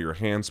scramble where your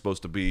hand's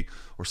supposed to be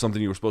or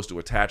something you were supposed to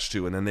attach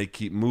to and then they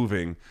keep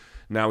moving,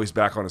 now he's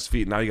back on his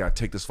feet. Now you got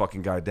to take this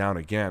fucking guy down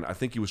again. I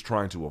think he was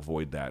trying to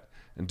avoid that.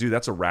 And, dude,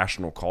 that's a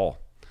rational call.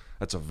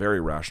 That's a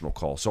very rational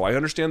call. So I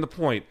understand the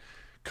point.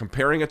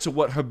 Comparing it to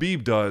what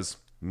Khabib does,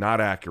 not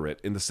accurate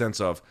in the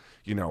sense of,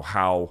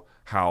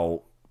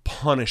 how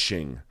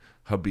punishing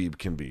Khabib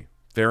can be.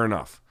 Fair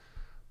enough.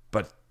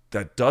 But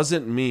that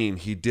doesn't mean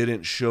he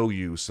didn't show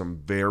you some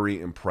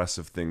very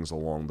impressive things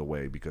along the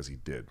way, because he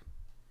did.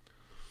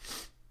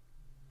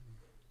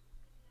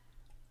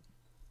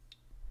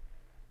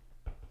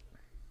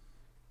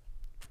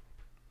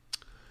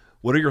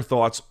 What are your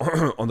thoughts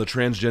on the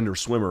transgender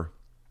swimmer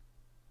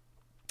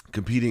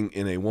competing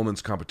in a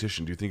women's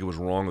competition? Do you think it was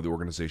wrong of the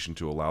organization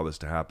to allow this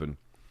to happen,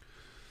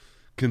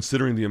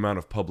 considering the amount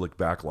of public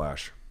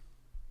backlash?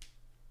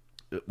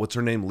 What's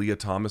her name? Leah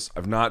Thomas.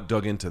 I've not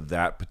dug into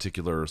that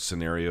particular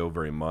scenario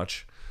very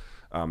much.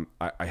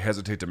 I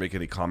hesitate to make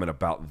any comment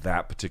about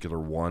that particular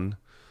one,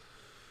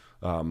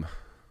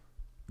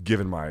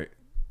 given my,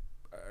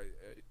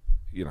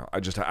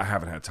 I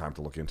haven't had time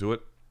to look into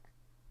it.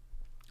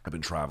 I've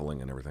been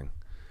traveling and everything.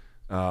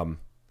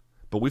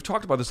 But But we've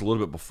talked about this a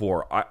little bit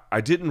before.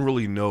 I didn't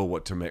really know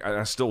what to make.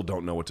 I still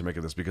don't know what to make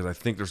of this because I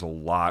think there's a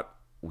lot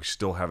we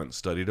still haven't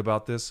studied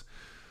about this.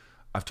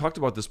 I've talked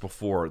about this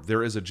before.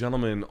 There is a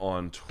gentleman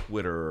on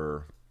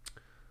Twitter.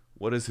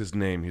 What is his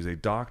name? He's a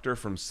doctor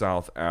from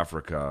South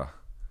Africa.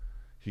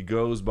 He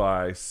goes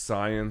by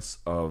Science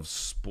of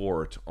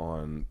Sport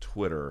on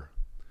Twitter.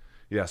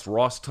 Yes,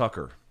 Ross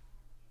Tucker.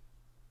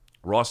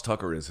 Ross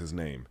Tucker is his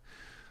name.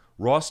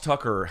 Ross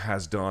Tucker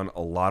has done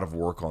a lot of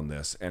work on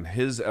this, and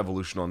his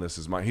evolution on this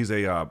is he's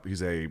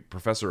a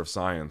professor of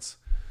science,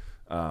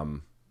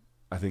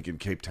 I think in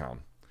Cape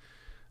Town,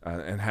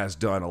 and has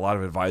done a lot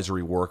of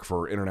advisory work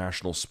for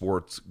international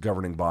sports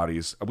governing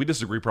bodies. We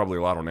disagree probably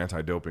a lot on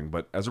anti-doping,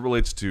 but as it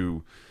relates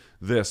to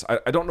this,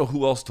 I don't know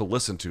who else to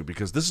listen to,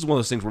 because this is one of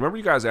those things. Remember,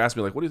 you guys asked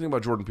me, like, what do you think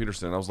about Jordan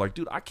Peterson? And I was like,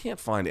 dude, I can't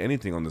find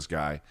anything on this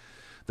guy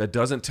that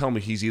doesn't tell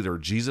me he's either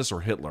Jesus or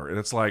Hitler. And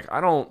it's like,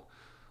 I don't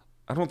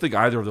think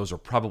either of those are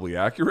probably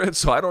accurate,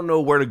 so I don't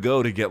know where to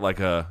go to get like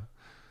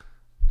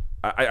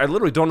I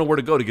literally don't know where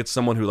to go to get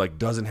someone who like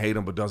doesn't hate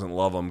him but doesn't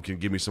love him, can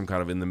give me some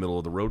kind of in the middle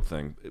of the road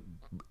thing.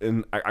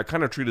 And I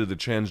kind of treated the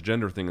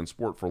transgender thing in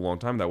sport for a long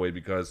time that way,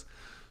 because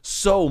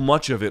so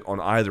much of it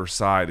on either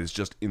side is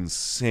just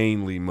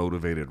insanely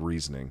motivated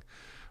reasoning,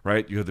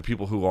 right? You have the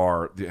people who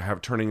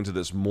have turning into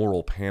this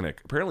moral panic.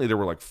 Apparently there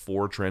were like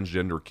 4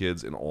 transgender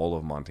kids in all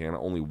of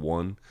Montana, only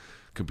 1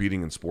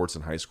 competing in sports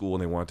in high school,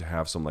 and they wanted to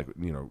have some like,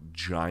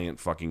 giant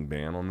fucking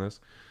ban on this.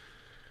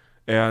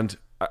 And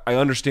I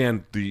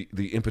understand the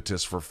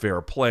impetus for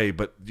fair play,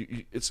 but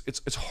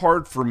it's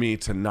hard for me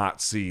to not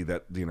see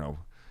that,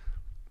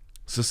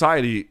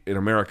 society in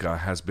America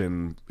has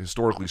been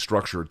historically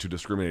structured to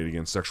discriminate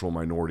against sexual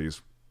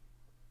minorities.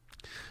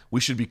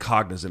 We should be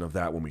cognizant of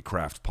that when we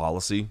craft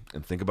policy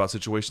and think about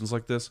situations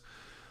like this.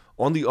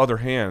 On the other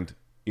hand,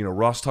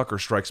 Ross Tucker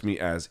strikes me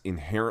as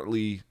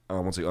inherently, I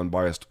won't say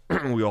unbiased,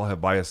 we all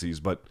have biases,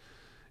 but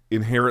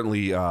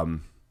inherently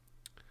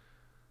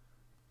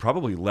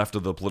probably left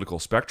of the political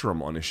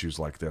spectrum on issues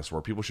like this,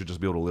 where people should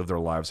just be able to live their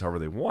lives however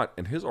they want.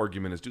 And his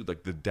argument is, dude,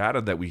 like the data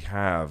that we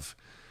have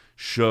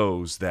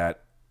shows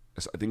that,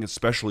 I think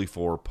especially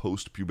for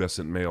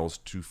post-pubescent males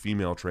to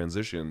female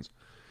transitions,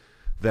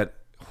 that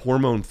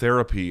hormone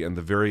therapy and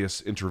the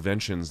various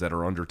interventions that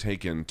are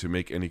undertaken to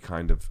make any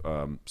kind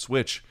of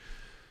switch,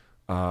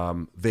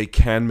 they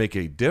can make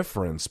a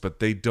difference, but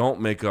they don't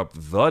make up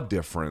the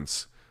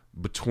difference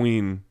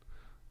between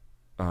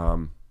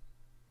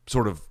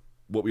sort of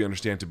what we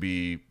understand to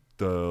be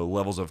the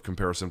levels of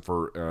comparison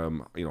for,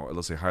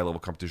 let's say high-level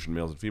competition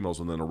males and females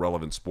within a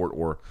relevant sport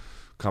or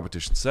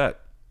competition set.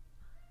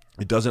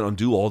 It doesn't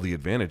undo all the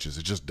advantages.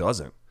 It just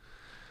doesn't.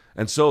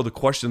 And so the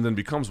question then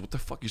becomes, what the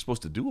fuck are you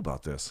supposed to do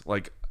about this?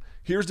 Like,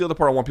 here's the other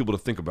part I want people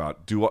to think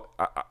about.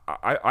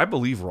 I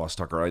believe Ross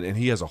Tucker, and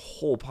he has a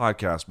whole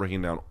podcast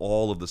breaking down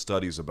all of the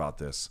studies about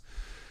this.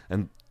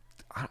 And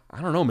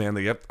I don't know, man.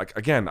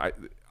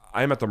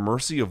 I'm at the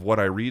mercy of what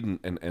I read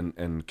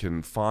and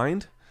can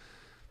find.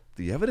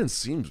 The evidence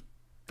seems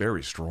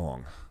very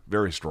strong,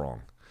 very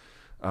strong.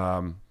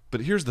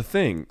 But here's the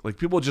thing. Like,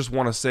 people just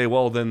want to say,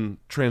 well, then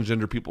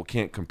transgender people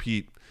can't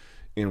compete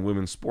in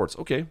women's sports.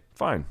 Okay,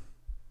 fine.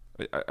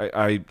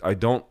 I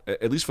don't,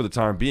 at least for the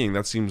time being,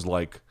 that seems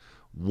like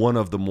one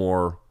of the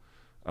more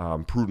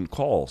prudent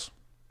calls.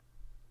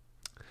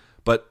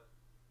 But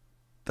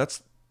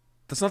that's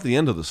not the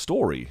end of the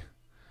story.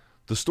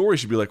 The story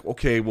should be like,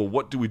 okay, well,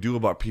 what do we do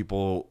about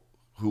people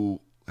who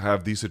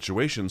have these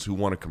situations who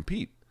want to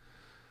compete?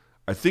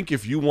 I think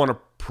if you want to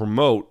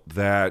promote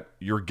that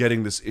you're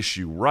getting this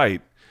issue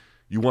right,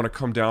 you want to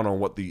come down on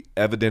what the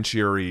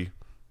evidentiary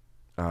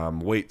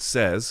weight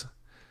says,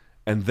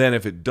 and then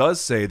if it does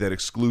say that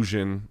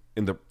exclusion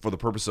for the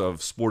purpose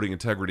of sporting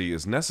integrity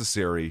is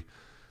necessary,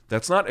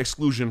 that's not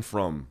exclusion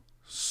from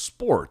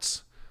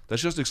sports.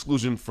 That's just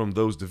exclusion from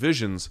those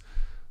divisions.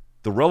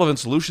 The relevant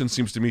solution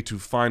seems to me to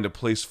find a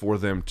place for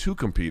them to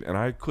compete, and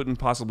I couldn't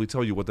possibly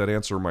tell you what that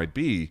answer might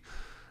be.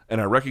 And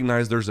I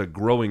recognize there's a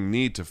growing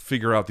need to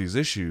figure out these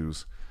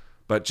issues,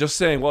 but just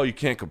saying, well, you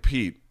can't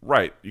compete,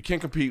 right? You can't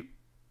compete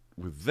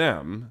with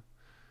them,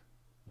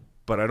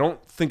 but I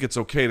don't think it's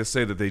okay to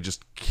say that they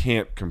just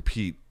can't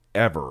compete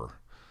ever.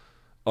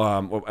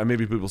 Well,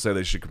 maybe people say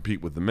they should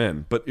compete with the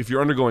men, but if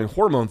you're undergoing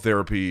hormone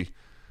therapy,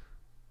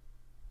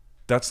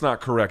 that's not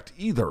correct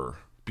either,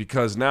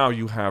 because now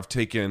you have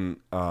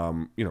taken,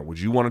 would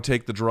you want to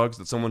take the drugs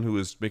that someone who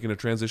is making a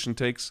transition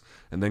takes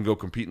and then go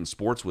compete in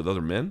sports with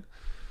other men?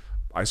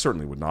 I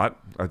certainly would not.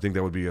 I think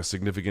that would be a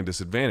significant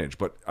disadvantage,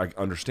 but I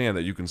understand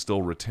that you can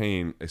still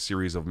retain a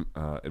series of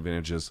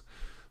advantages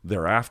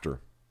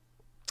thereafter.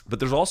 But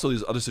there's also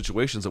these other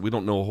situations that we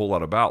don't know a whole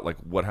lot about, like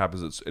what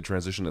happens at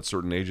transition at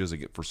certain ages,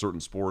 for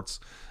certain sports,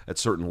 at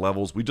certain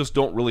levels. We just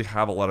don't really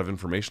have a lot of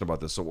information about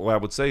this. So what I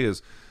would say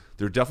is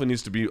there definitely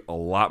needs to be a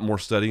lot more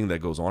studying that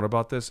goes on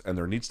about this, and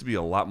there needs to be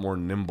a lot more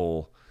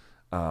nimble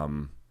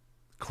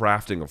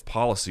crafting of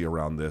policy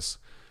around this,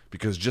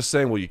 because just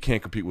saying, well, you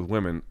can't compete with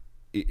women,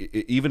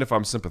 even if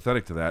I'm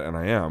sympathetic to that, and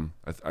I am,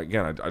 I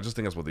just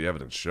think that's what the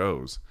evidence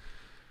shows.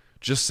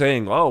 just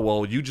saying, oh,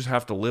 well, you just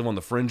have to live on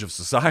the fringe of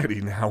society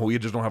now. We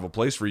just don't have a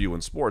place for you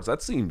in sports.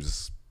 That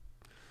seems,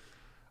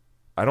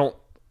 I don't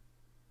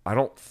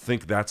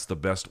think that's the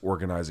best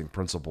organizing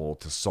principle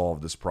to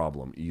solve this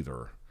problem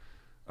either.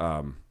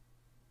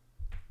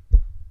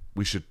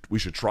 We should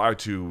try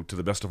to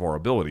the best of our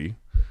ability,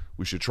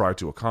 we should try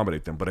to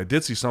accommodate them. But I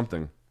did see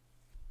something.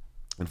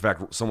 In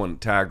fact, someone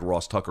tagged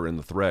Ross Tucker in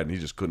the thread, and he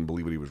just couldn't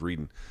believe what he was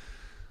reading.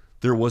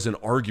 There was an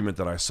argument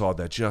that I saw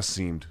that just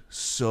seemed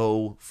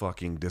so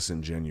fucking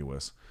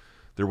disingenuous.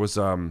 There was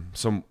some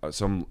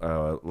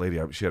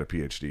lady, she had a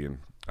PhD, and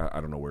I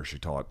don't know where she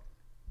taught.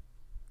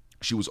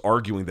 She was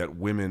arguing that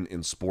women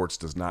in sports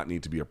does not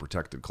need to be a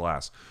protected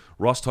class.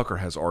 Ross Tucker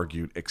has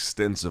argued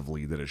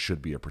extensively that it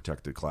should be a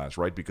protected class,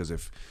 right? Because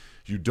if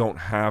you don't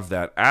have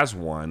that as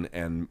one,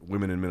 and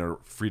women and men are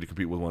free to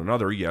compete with one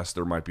another, yes,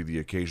 there might be the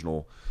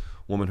occasional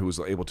woman who is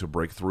able to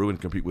break through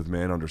and compete with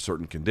men under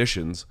certain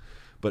conditions.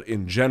 But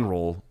in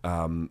general,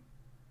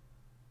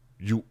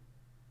 you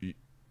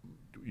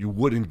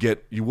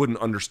wouldn't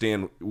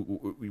understand.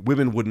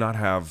 Women would not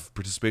have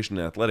participation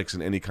in athletics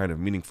in any kind of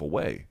meaningful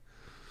way.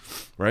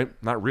 Right?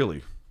 Not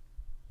really.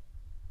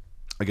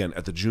 Again,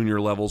 at the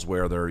junior levels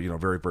where they're,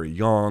 very, very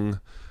young.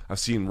 I've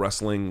seen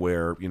wrestling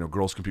where,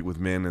 girls compete with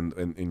men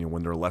and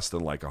when they're less than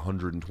like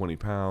 120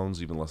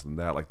 pounds, even less than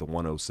that, like the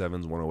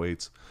 107s,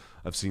 108s.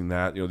 I've seen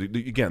that.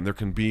 Again, there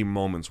can be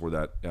moments where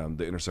that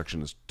the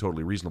intersection is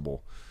totally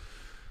reasonable.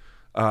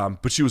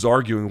 But she was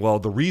arguing, well,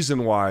 the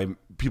reason why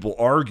people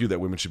argue that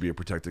women should be a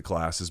protected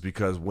class is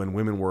because when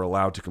women were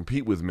allowed to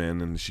compete with men,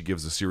 and she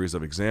gives a series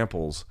of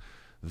examples,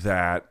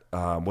 that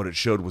what it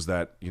showed was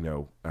that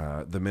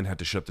the men had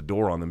to shut the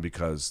door on them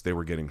because they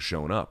were getting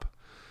shown up.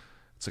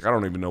 It's like, I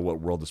don't even know what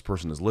world this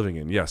person is living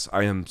in. Yes,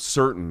 I am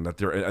certain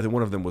that I think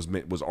one of them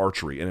was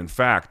archery, and in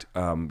fact,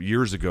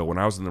 years ago when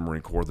I was in the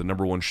Marine Corps, the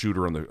number one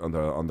shooter on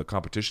the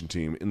competition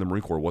team in the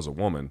Marine Corps was a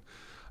woman.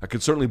 I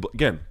can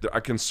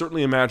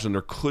certainly imagine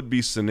there could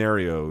be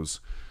scenarios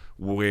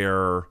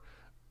where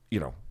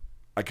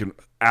I can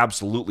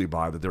absolutely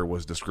buy that there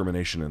was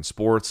discrimination in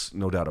sports,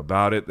 no doubt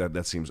about it.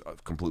 That seems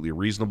completely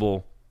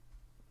reasonable.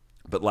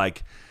 But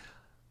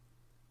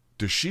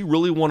does she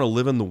really want to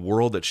live in the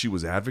world that she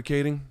was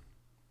advocating,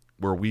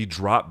 where we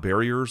drop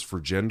barriers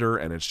for gender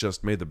and it's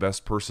just made the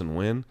best person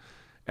win,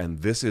 and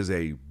this is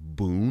a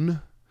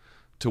boon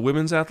to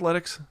women's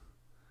athletics?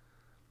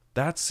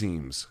 That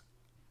seems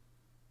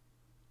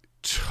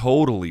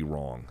totally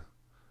wrong.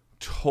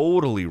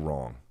 Totally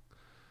wrong.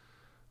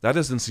 That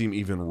doesn't seem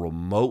even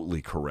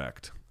remotely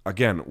correct.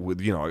 Again,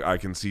 I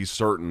can see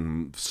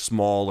certain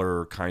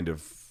smaller kind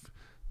of,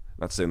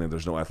 not saying that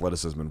there's no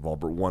athleticism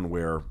involved, but one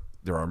where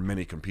there are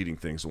many competing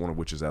things, one of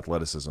which is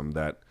athleticism,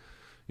 that,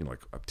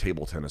 like a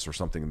table tennis or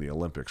something in the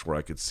Olympics, where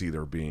I could see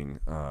there being,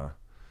 a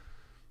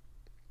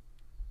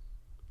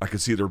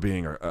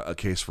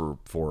case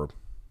for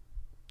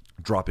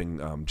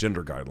dropping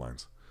gender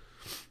guidelines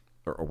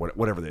or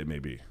whatever they may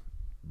be.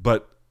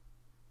 But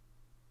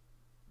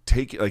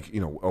we're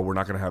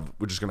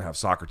just going to have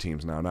soccer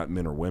teams now, not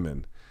men or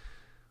women,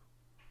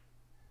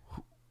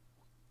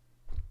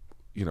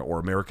 or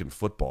American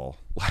football.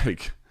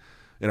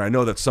 And I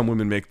know that some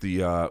women make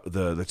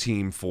the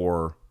team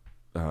for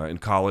in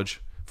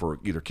college for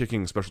either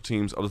kicking, special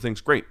teams, other things.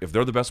 Great. If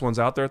they're the best ones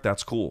out there,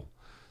 that's cool.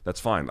 That's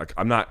fine.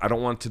 I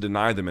don't want to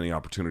deny them any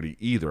opportunity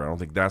either. I don't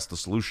think that's the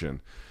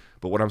solution.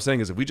 But what I'm saying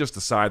is, if we just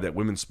decide that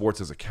women's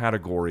sports as a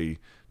category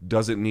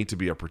doesn't need to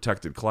be a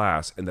protected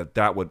class, and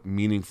that would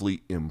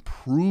meaningfully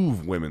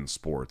improve women's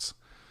sports,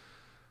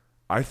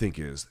 I think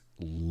is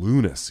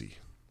lunacy.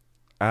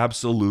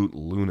 Absolute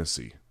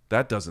lunacy.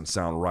 That doesn't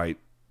sound right.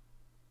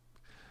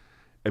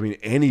 I mean,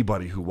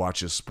 anybody who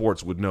watches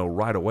sports would know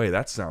right away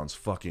that sounds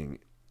fucking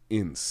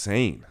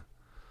insane.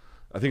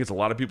 I think it's a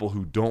lot of people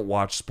who don't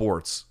watch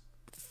sports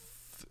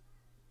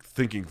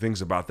thinking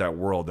things about that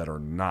world that are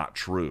not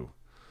true.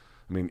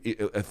 I mean,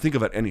 think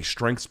about any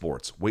strength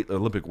sports,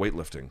 Olympic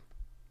weightlifting,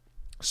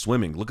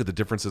 swimming. Look at the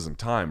differences in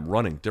time.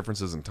 Running,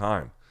 differences in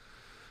time.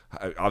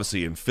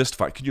 Obviously, in fist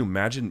fight, can you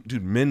imagine,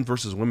 dude, men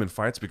versus women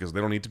fights because they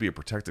don't need to be a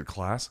protected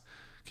class?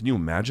 Can you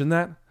imagine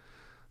that?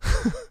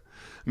 I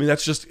mean,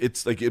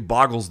 it's like, it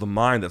boggles the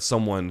mind that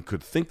someone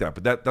could think that.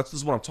 But that's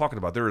just what I'm talking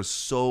about. There is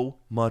so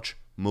much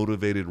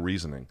motivated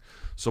reasoning.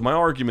 So my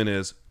argument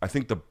is, I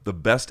think the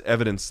best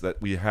evidence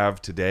that we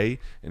have today,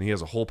 and he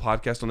has a whole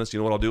podcast on this. You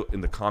know what I'll do?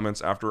 In the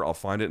comments after, I'll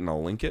find it and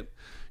I'll link it.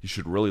 You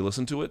should really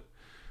listen to it.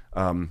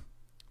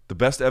 The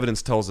best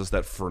evidence tells us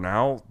that for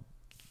now,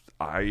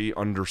 I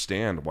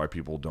understand why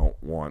people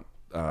don't want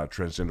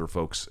transgender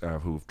folks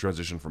who've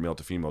transitioned from male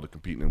to female to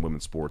compete in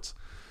women's sports.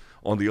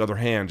 On the other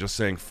hand, just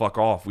saying, fuck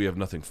off, we have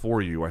nothing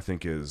for you, I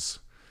think is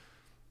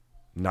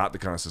not the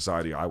kind of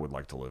society I would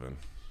like to live in.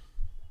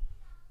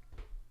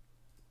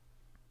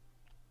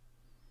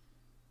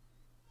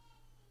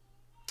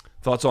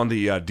 Thoughts on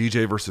the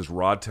DJ versus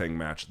Rodtang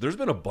match? There's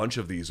been a bunch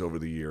of these over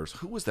the years.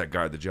 Who was that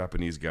guy, the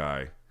Japanese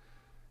guy?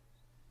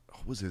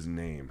 What was his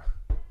name?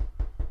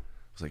 It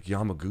was like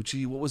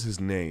Yamaguchi? What was his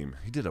name?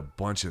 He did a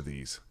bunch of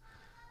these.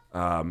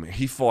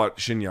 He fought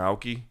Shinya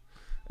Aoki,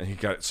 and he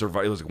got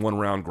survived. It was like 1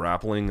 round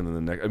grappling, and then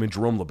the next. I mean,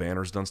 Jerome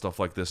LeBanner's done stuff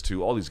like this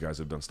too. All these guys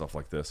have done stuff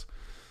like this.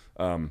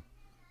 They're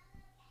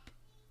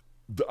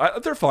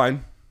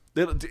fine.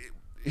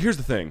 Here's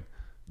the thing: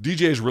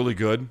 DJ is really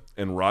good,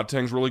 and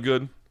Rodtang's really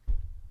good.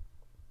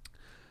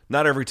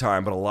 Not every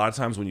time, but a lot of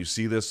times when you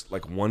see this,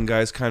 like one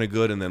guy's kind of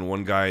good, and then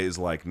one guy is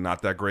like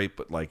not that great,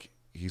 but like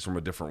he's from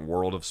a different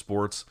world of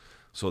sports,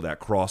 so that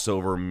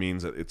crossover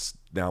means that it's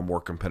now more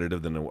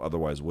competitive than it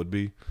otherwise would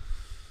be.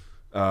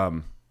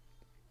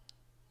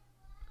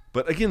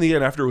 But again, the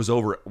end after it was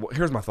over,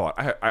 here's my thought.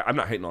 I'm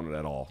not hating on it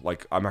at all.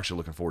 Like, I'm actually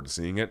looking forward to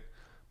seeing it,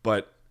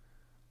 but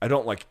I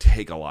don't like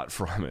take a lot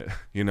from it,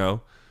 you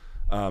know?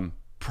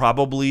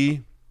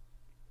 Probably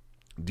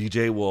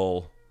DJ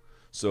will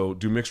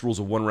do mixed rules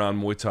of 1 round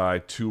Muay Thai,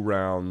 2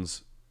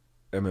 rounds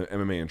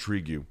MMA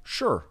intrigue you.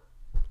 Sure,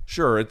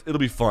 it'll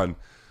be fun,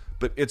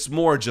 but it's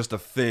more just a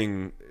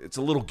thing. It's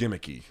a little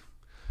gimmicky,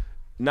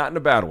 not in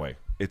a bad way.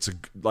 It's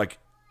like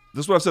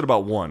this is what I've said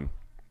about one.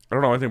 I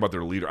don't know anything about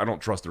their leader. I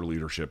don't trust their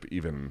leadership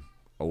even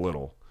a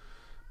little.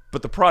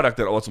 But the product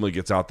that ultimately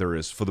gets out there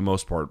is, for the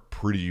most part,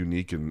 pretty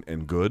unique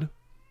and good.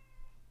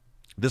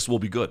 This will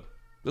be good.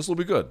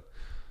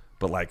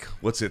 But like,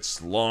 what's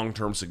its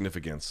long-term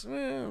significance?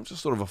 It's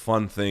just sort of a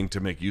fun thing to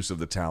make use of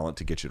the talent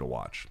to get you to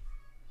watch.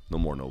 No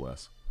more, no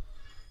less.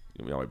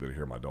 You might be able to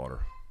hear my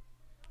daughter.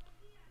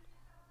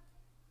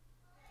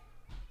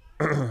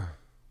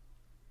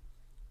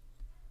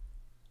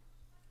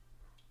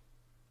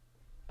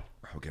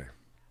 Okay.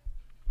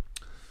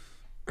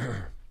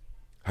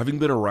 Having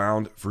been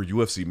around for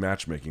UFC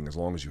matchmaking as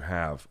long as you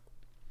have,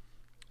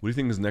 what do you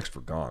think is next for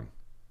Gane?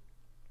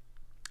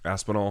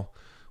 Aspinall,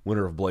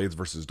 winner of Blades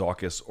versus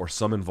Dawkins, or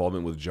some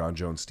involvement with John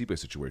Jones-Stipe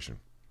situation?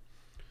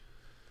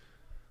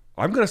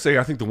 I'm going to say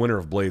I think the winner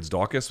of Blades,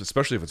 Dawkins,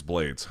 especially if it's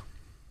Blades.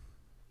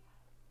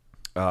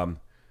 Gane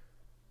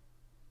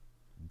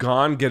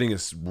getting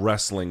his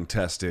wrestling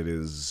tested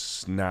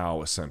is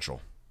now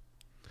essential.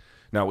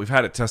 Now, we've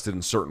had it tested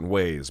in certain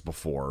ways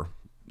before.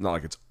 Not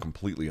like it's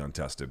completely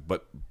untested,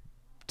 but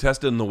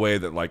tested in the way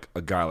that like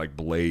a guy like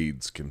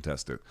Blades can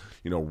test it.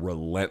 You know,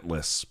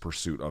 relentless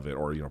pursuit of it,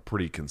 or, you know,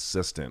 pretty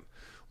consistent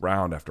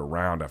round after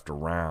round after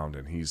round,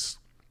 and he's,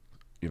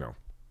 you know,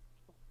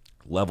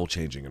 level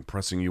changing and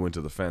pressing you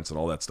into the fence and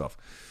all that stuff.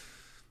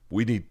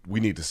 We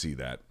need to see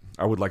that.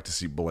 I would like to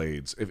see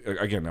Blades.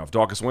 If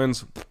Dawkins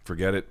wins,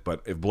 forget it.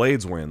 But if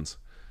Blades wins,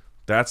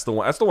 that's the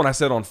one. That's the one I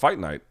said on Fight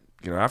Night.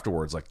 You know,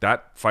 afterwards, like,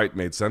 that fight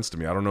made sense to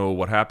me. I don't know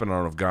what happened. I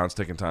don't know if Gane's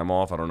taking time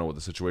off. I don't know what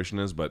the situation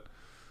is, but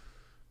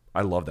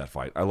I love that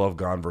fight. I love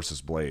Gane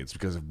versus Blades,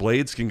 because if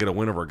Blades can get a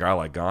win over a guy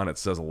like Gane, it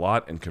says a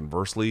lot. And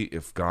conversely,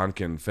 if Gane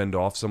can fend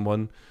off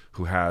someone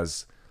who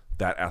has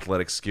that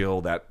athletic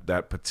skill,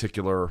 that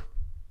particular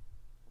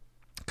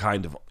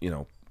kind of, you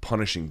know,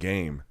 punishing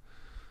game,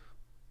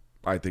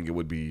 I think it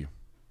would be,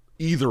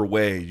 either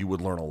way, you would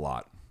learn a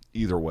lot.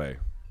 Either way.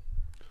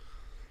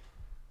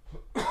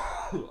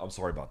 I'm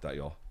sorry about that,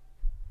 y'all.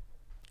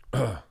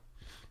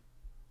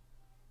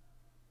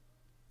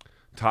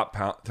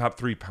 Top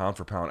 3 pound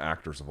for pound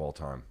actors of all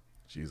time.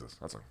 Jesus,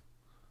 that's a.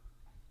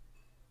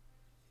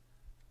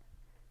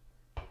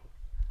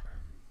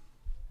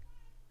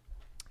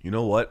 You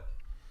know what?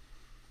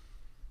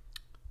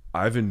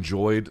 I've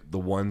enjoyed the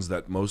ones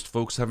that most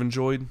folks have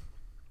enjoyed.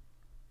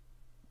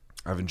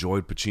 I've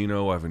enjoyed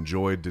Pacino. I've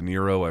enjoyed De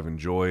Niro. I've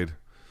enjoyed.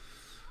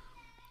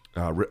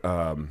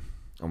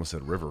 Almost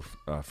said River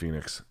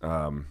Phoenix.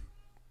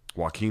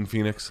 Joaquin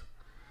Phoenix.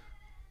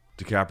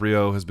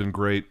 DiCaprio has been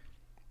great.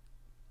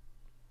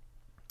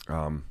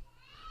 Meryl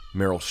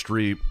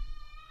Streep.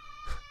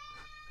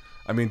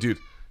 I mean, dude,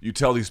 you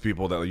tell these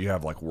people that you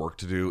have like work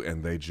to do,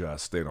 and they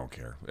don't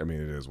care. I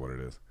mean, it is what it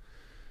is.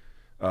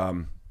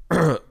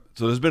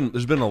 So there's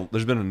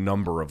been a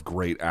number of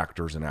great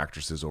actors and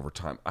actresses over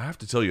time. I have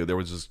to tell you,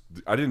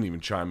 I didn't even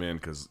chime in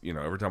because, you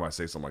know, every time I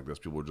say something like this,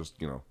 people would just,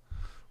 you know,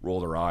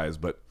 roll their eyes.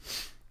 But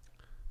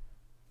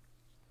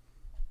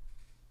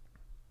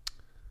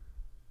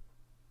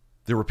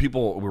there were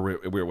people,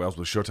 I was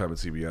with Showtime at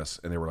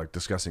CBS, and they were like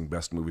discussing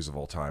best movies of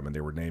all time, and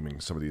they were naming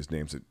some of these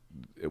names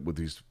with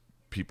these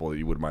people that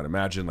you might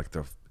imagine, like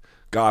the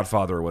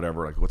Godfather or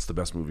whatever. Like, what's the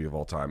best movie of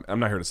all time? I'm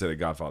not here to say that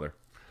Godfather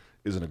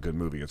isn't a good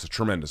movie. It's a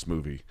tremendous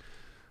movie.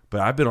 But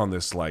I've been on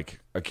this like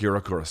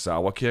Akira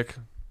Kurosawa kick.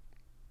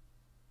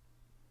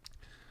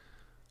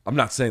 I'm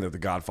not saying that The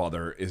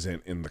Godfather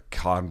isn't in the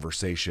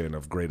conversation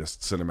of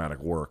greatest cinematic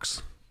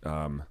works.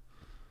 But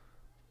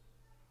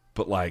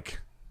like,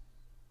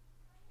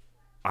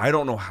 I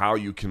don't know how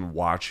you can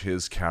watch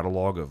his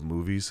catalog of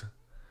movies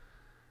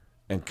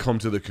and come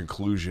to the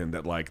conclusion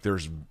that like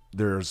there's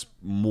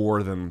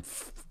more than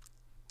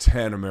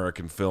 10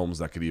 American films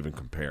that could even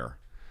compare.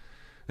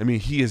 I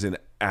mean, he is an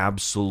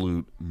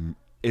absolute,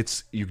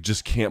 you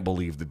just can't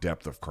believe the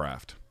depth of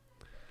craft.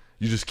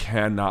 You just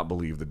cannot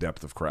believe the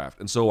depth of craft.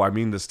 And so I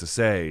mean this to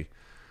say,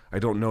 I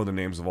don't know the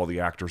names of all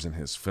the actors in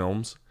his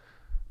films,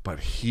 but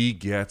he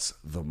gets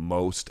the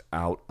most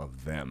out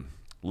of them.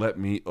 Let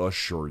me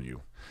assure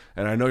you.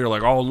 And I know you're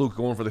like, oh, Luke,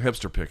 going for the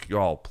hipster pick.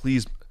 Y'all,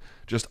 please,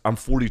 I'm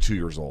 42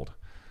 years old.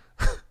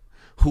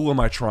 who am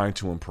I trying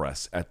to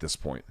impress at this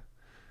point?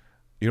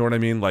 You know what I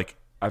mean? Like,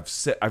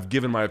 I've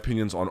given my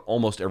opinions on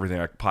almost everything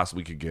I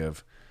possibly could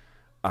give.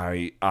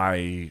 I'm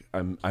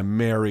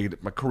married.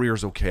 My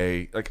career's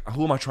okay. Like,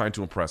 who am I trying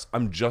to impress?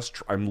 I'm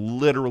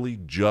literally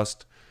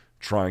just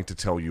trying to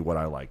tell you what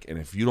I like. And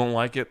if you don't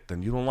like it,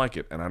 then you don't like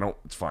it. And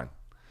it's fine.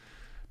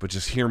 But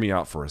just hear me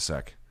out for a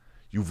sec.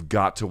 You've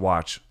got to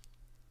watch.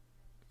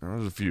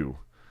 There's a few.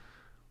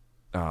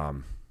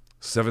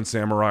 Seven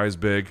Samurai is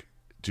big.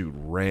 Dude,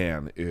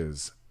 Ran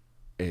is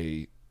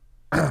a...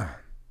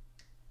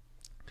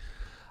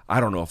 I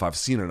don't know if I've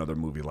seen another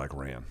movie like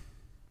Ran.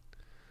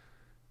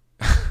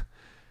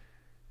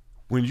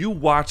 When you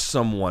watch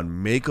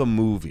someone make a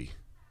movie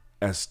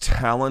as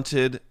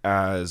talented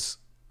as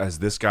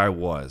this guy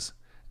was,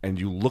 and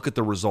you look at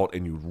the result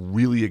and you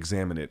really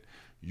examine it,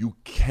 you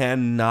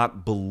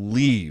cannot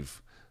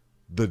believe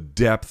the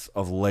depth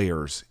of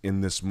layers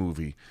in this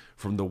movie,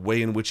 from the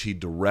way in which he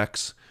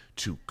directs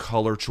to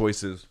color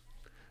choices,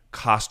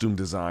 costume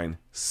design,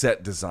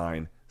 set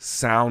design,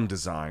 sound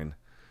design.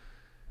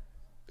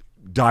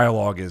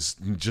 Dialogue is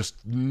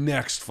just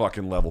next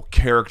fucking level.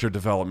 Character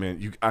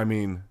development.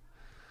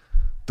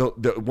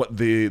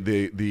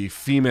 The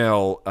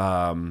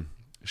female,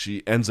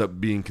 she ends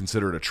up being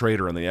considered a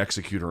traitor, and they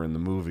execute her in the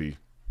movie.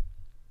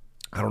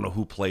 I don't know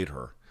who played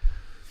her.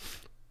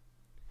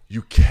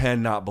 You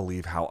cannot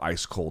believe how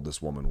ice cold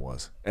this woman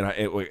was, and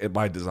it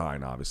by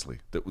design, obviously.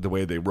 The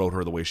way they wrote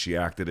her, the way she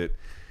acted it,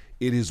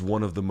 it is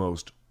one of the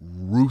most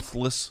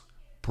ruthless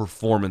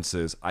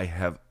performances I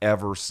have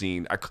ever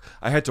seen.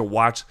 I had to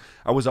watch.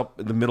 I was up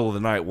in the middle of the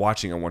night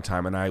watching it one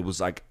time, and I was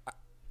like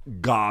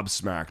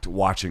gobsmacked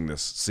watching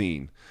this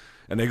scene.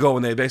 And they go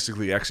and they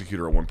basically execute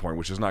her at one point,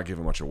 which is not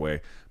giving much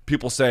away.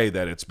 People say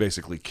that it's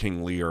basically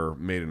King Lear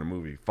made in a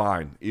movie.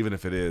 Fine, even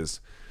if it is,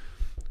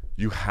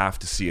 you have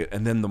to see it.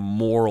 And then the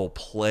moral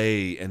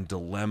play and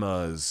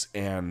dilemmas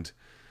and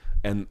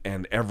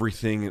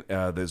everything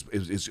that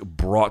is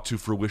brought to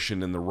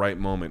fruition in the right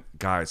moment.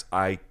 Guys,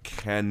 I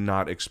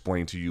cannot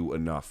explain to you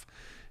enough.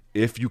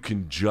 If you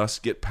can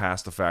just get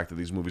past the fact that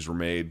these movies were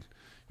made,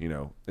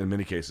 in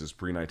many cases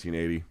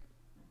pre-1980.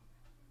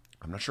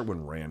 I'm not sure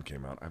when Ran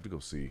came out. I have to go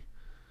see.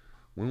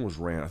 When was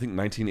Ran? I think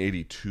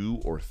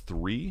 1982 or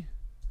 3.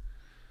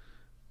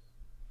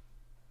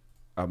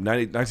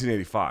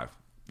 1985.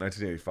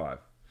 1985.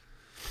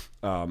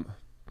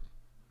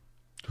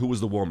 Who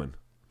was the woman?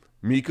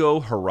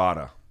 Miko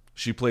Harada.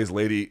 She plays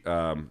Lady,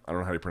 I don't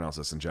know how to pronounce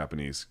this in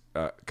Japanese.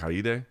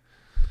 Kaide?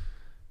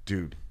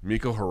 Dude,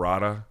 Miko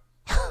Harada.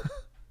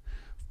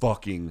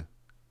 Fucking.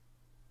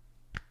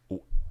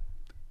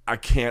 I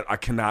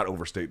cannot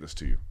overstate this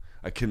to you.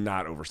 I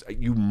cannot overstate.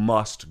 You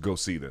must go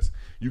see this.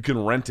 You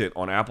can rent it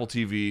on Apple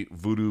TV,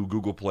 Vudu,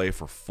 Google Play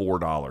for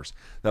 $4.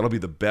 That'll be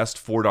the best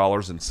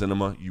 $4 in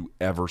cinema you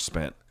ever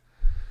spent.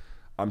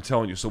 I'm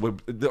telling you. So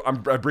I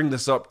bring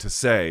this up to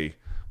say,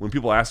 when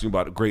people ask me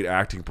about great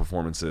acting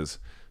performances,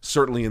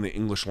 certainly in the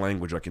English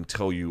language, I can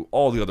tell you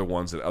all the other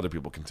ones that other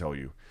people can tell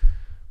you.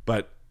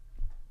 But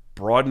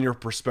broaden your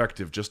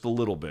perspective just a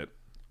little bit,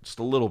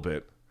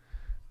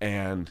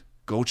 and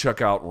go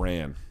check out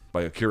Ran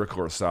by Akira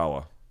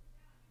Kurosawa.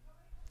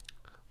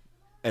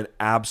 An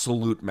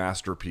absolute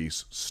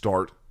masterpiece,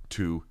 start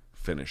to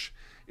finish.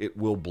 It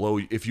will blow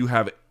you. If you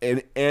have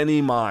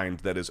any mind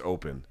that is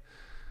open,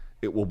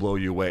 it will blow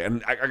you away.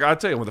 And I gotta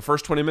tell you, with the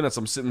first 20 minutes,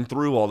 I'm sitting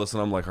through all this,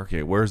 and I'm like,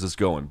 okay, where's this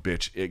going?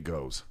 Bitch, it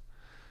goes.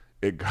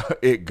 It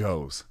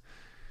goes.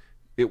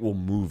 It will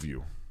move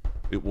you.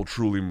 It will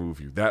truly move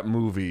you. That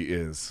movie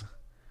is...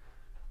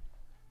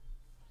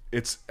 I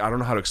don't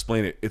know how to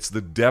explain it. It's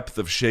the depth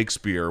of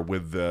Shakespeare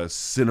with the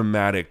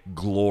cinematic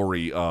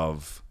glory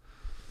of...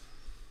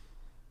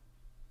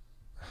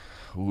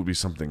 Who would be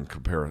something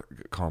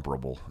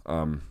comparable?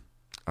 I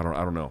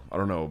don't know. I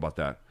don't know about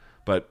that.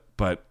 But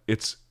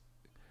it's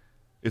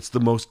the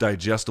most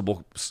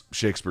digestible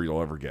Shakespeare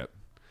you'll ever get.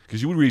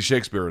 Because you would read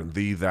Shakespeare and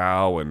thee,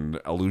 thou,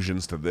 and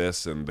allusions to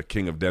this, and the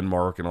King of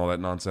Denmark, and all that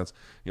nonsense.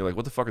 You're like,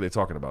 what the fuck are they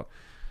talking about?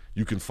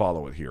 You can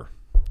follow it here.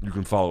 You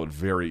can follow it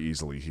very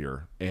easily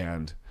here.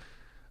 And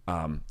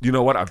you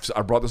know what?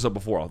 I brought this up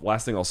before.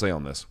 Last thing I'll say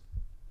on this.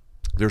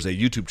 There's a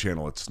YouTube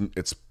channel.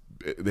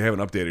 They haven't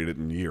updated it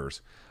in years.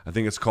 I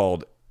think it's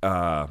called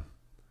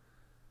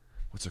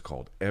what's it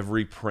called?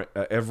 Every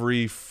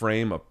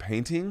frame a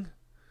painting.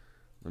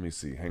 Let me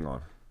see. Hang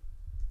on.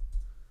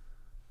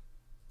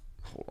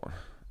 Hold on.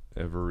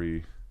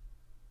 Every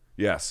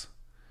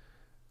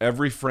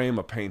frame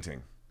a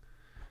painting.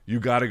 You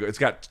gotta go. It's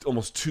got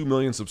almost 2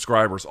 million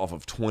subscribers off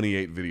of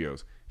 28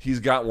 videos. He's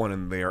got one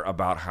in there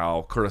about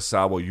how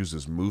Kurosawa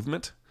uses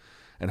movement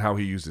and how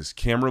he uses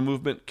camera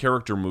movement,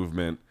 character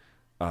movement,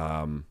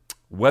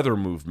 weather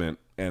movement,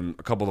 and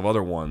a couple of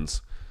other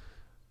ones,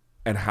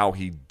 and how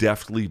he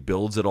deftly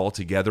builds it all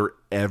together.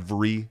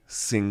 Every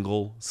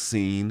single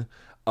scene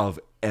of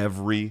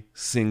every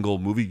single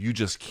movie. You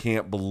just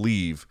can't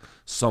believe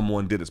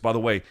someone did this. By the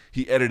way,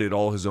 he edited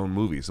all his own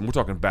movies, and we're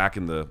talking back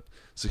in the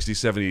 60s,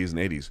 70s, and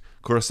 80s.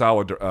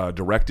 Kurosawa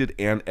directed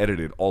and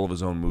edited all of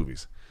his own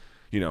movies.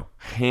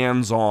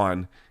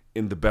 Hands-on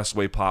in the best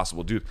way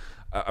possible. Dude,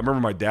 I remember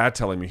my dad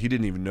telling me he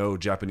didn't even know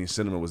Japanese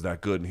cinema was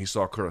that good, and he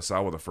saw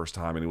Kurosawa the first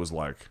time, and he was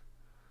like,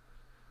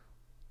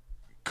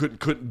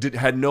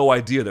 had no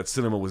idea that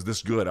cinema was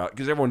this good,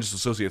 because everyone just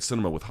associates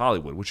cinema with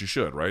Hollywood, which you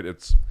should, right?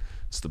 It's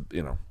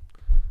the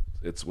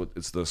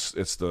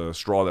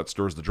straw that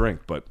stirs the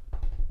drink. But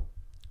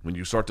when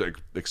you start to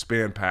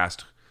expand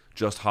past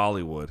just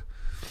Hollywood,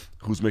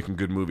 who's making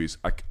good movies?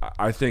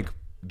 I think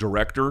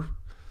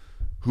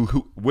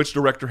which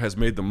director has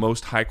made the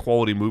most high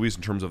quality movies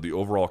in terms of the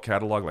overall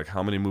catalog? Like,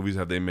 how many movies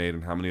have they made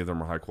and how many of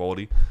them are high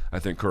quality? I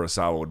think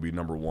Kurosawa would be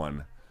number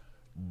one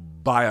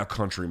by a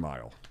country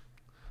mile.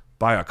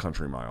 By a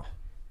country mile.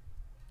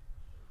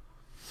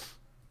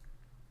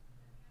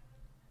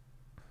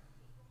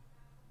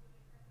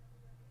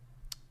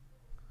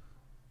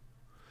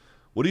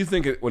 What do you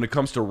think when it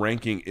comes to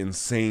ranking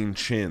insane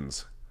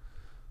chins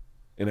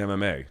in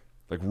MMA?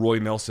 Like, Roy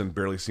Nelson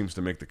barely seems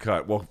to make the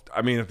cut. Well,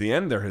 I mean, at the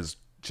end there, his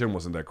chin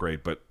wasn't that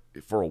great, but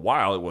for a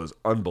while it was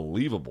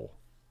unbelievable.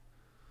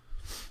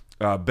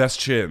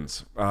 Best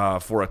chins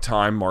for a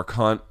time: Mark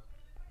Hunt,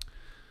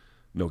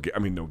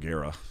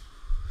 Nogueira.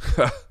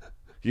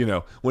 You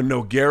know, when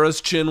Nogueira's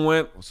chin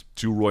went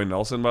to Roy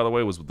Nelson, by the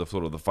way, was the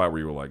sort of the fight where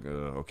you were like,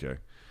 okay.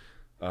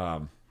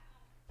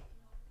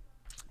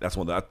 That's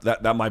one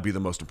that might be the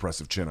most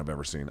impressive chin I've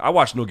ever seen. I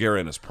watched Nogueira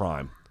in his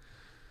prime.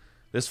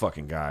 This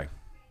fucking guy,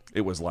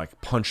 it was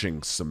like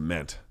punching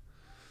cement.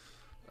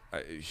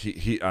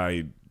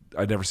 I'd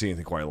never seen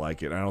anything quite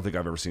like it. I don't think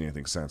I've ever seen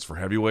anything since. For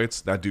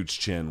heavyweights, that dude's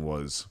chin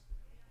was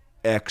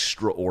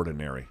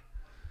extraordinary.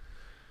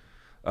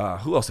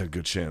 Who else had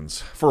good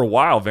chins? For a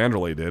while,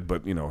 Vanderlei did,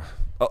 but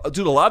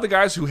dude, a lot of the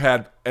guys who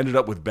had ended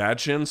up with bad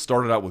chins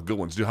started out with good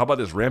ones. Dude, how about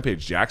this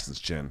Rampage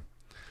Jackson's chin?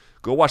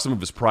 Go watch some of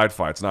his Pride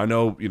fights. Now, I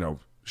know,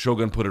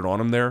 Shogun put it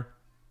on him there.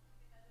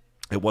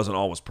 It wasn't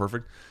always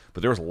perfect,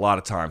 but there was a lot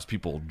of times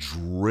people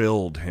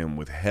drilled him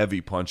with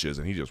heavy punches,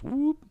 and he just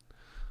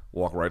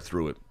walk right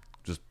through it.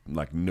 Just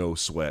like no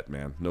sweat,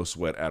 man. No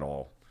sweat at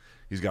all.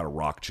 He's got a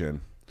rock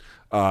chin.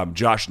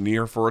 Josh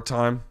Neer for a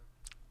time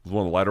was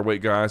one of the lighter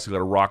weight guys who got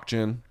a rock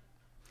chin.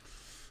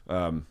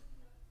 You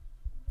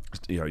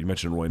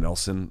mentioned Roy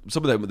Nelson.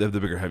 Some of the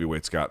bigger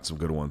heavyweights got some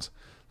good ones.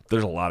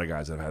 There's a lot of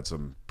guys that have had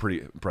some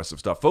pretty impressive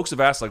stuff. Folks have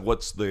asked, like,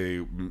 what's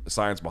the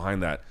science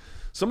behind that?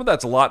 Some of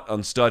that's a lot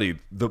unstudied.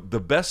 The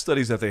best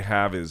studies that they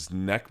have is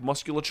neck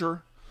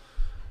musculature.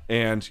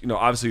 And,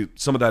 obviously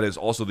some of that is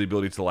also the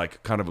ability to,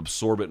 like, kind of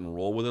absorb it and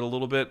roll with it a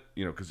little bit.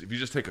 Because if you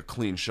just take a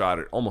clean shot,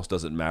 it almost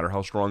doesn't matter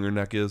how strong your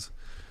neck is,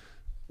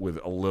 with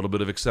a little bit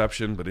of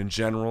exception. But in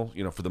general,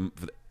 for the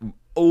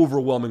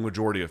overwhelming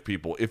majority of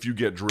people, if you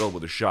get drilled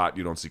with a shot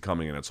you don't see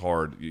coming and it's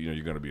hard,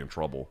 you're going to be in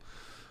trouble.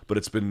 But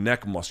it's been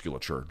neck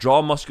musculature,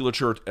 jaw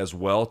musculature as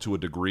well to a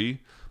degree.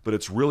 But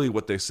it's really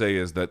what they say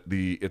is that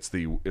it's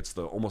the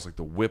almost like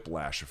the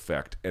whiplash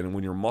effect. And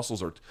when your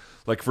muscles are,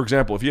 like, for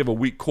example, if you have a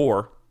weak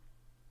core,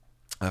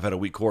 I've had a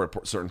weak core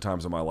at certain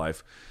times in my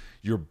life,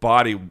 your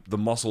body, the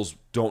muscles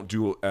don't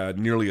do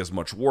nearly as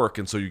much work,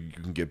 and so you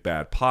can get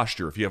bad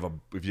posture. If you have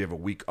a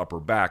weak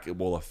upper back, it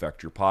will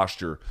affect your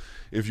posture.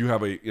 If you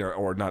have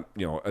not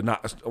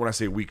when I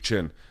say weak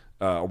chin,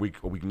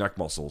 weak neck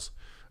muscles.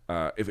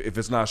 If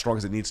it's not as strong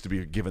as it needs to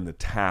be given the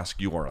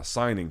task you are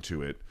assigning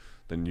to it,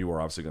 then you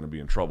are obviously going to be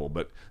in trouble.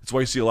 But that's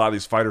why you see a lot of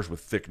these fighters with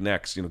thick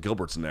necks.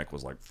 Gilbert's neck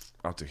was like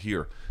out to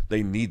here.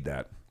 They need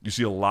that. You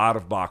see a lot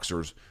of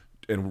boxers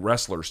and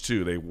wrestlers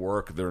too. They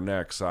work their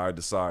neck side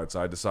to side,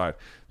 side to side.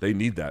 They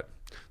need that.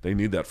 They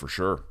need that for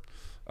sure.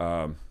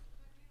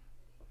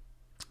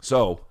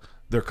 So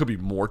there could be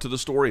more to the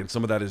story, and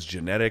some of that is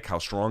genetic, how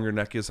strong your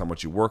neck is, how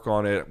much you work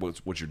on it,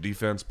 what's your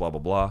defense, blah, blah,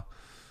 blah.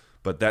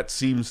 But that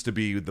seems to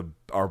be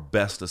our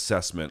best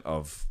assessment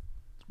of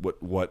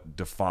what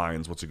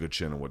defines what's a good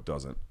chin and what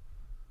doesn't.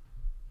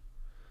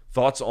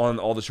 Thoughts on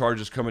all the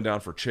charges coming down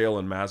for Chael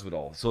and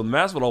Masvidal? So the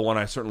Masvidal one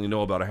I certainly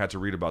know about. I had to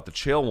read about. The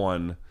Chael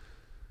one,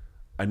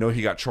 I know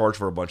he got charged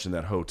for a bunch in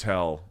that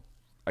hotel.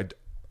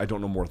 I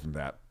don't know more than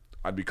that.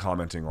 I'd be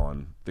commenting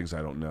on things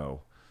I don't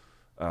know.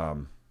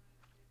 Not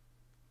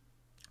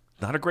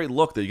a great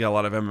look that you got a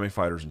lot of MMA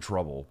fighters in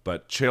trouble.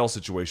 But Chael's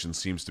situation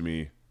seems to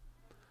me,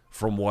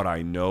 from what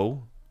I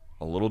know,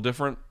 a little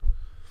different.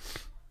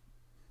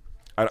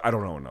 I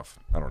don't know enough.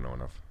 I don't know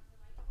enough.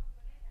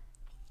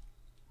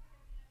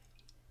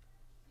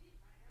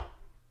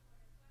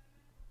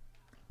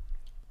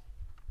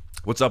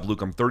 What's up,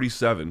 Luke? I'm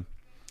 37.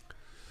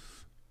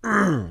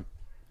 God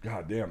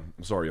damn.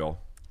 I'm sorry, y'all.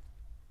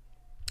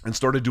 And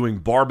started doing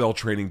barbell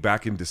training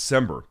back in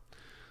December.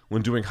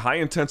 When doing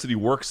high-intensity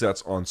work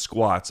sets on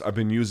squats, I've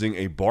been using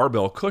a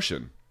barbell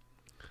cushion.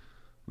 I'm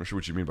not sure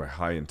what you mean by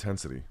high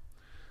intensity.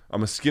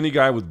 I'm a skinny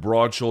guy with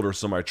broad shoulders,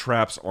 so my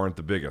traps aren't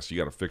the biggest. You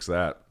got to fix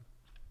that.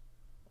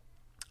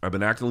 I've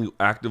been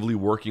actively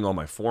working on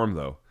my form,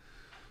 though.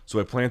 So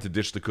I plan to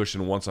ditch the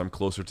cushion once I'm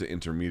closer to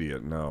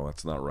intermediate. No,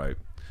 that's not right.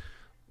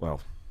 Well,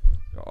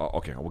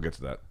 okay, we'll get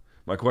to that.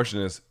 My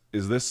question is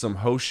this some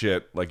ho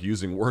shit like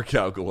using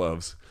workout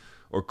gloves,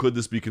 or could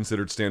this be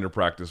considered standard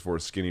practice for a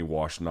skinny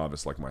washed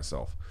novice like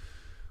myself?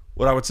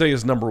 What I would say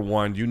is, number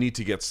one, you need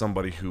to get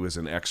somebody who is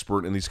an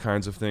expert in these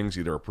kinds of things,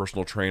 either a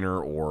personal trainer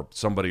or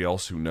somebody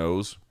else who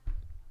knows,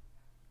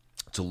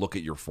 to look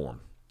at your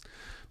form.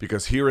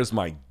 Because here is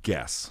my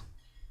guess.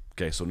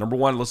 Okay, so number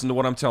one, listen to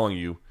what I'm telling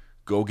you.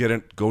 Go get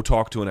it. Go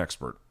talk to an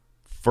expert.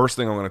 First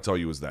thing I'm going to tell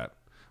you is that.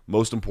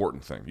 Most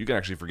important thing. You can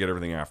actually forget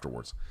everything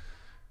afterwards.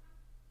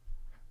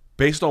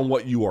 Based on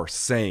what you are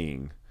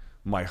saying,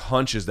 my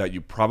hunch is that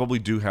you probably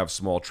do have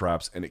small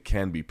traps and it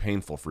can be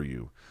painful for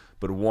you.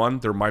 But one,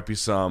 there might be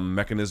some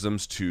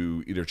mechanisms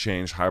to either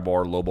change high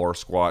bar, low bar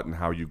squat and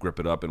how you grip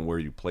it up and where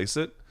you place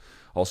it.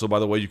 Also, by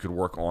the way, you could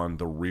work on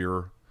the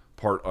rear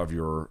part of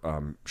your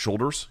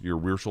shoulders. Your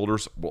rear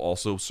shoulders will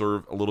also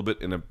serve a little bit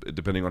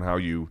depending on how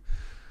you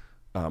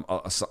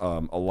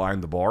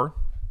align the bar.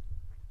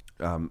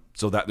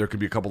 So that there could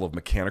be a couple of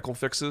mechanical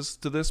fixes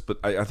to this, but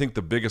I think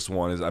the biggest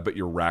one is I bet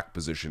your rack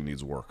position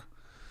needs work,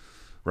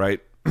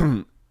 right?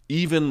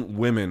 Even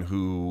women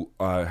who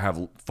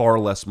have far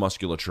less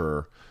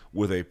musculature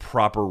with a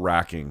proper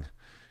racking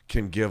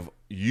can give,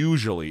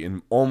 usually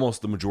in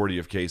almost the majority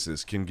of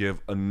cases, can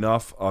give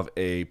enough of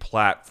a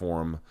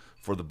platform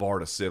for the bar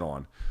to sit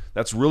on.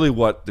 That's really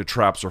what the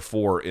traps are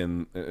for,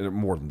 in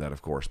more than that,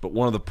 of course. But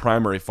one of the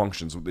primary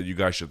functions that you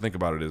guys should think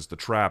about it is the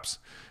traps.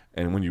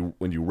 And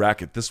when you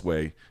rack it this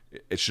way,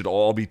 it should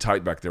all be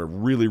tight back there,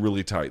 really,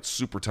 really tight,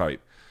 super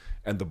tight.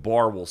 And the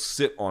bar will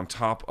sit on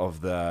top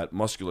of that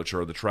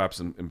musculature, the traps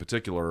in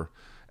particular,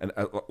 and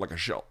like a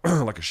shelf,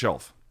 like a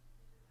shelf.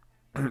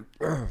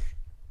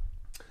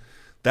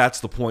 That's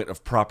the point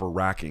of proper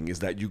racking, is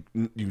that you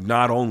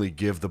not only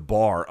give the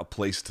bar a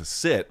place to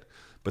sit,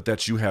 but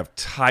that you have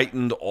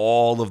tightened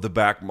all of the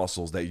back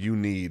muscles that you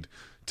need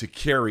to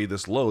carry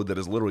this load that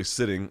is literally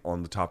sitting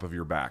on the top of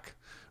your back,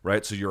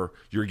 right? So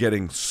you're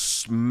getting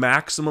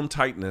maximum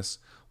tightness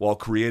while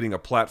creating a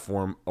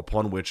platform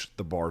upon which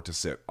the bar to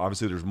sit.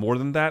 Obviously, there's more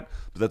than that,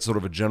 but that's sort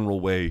of a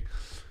general way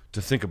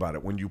to think about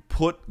it. When you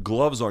put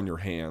gloves on your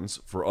hands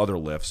for other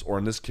lifts, or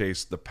in this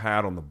case, the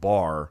pad on the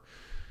bar,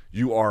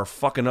 you are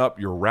fucking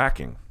up your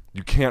racking.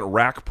 You can't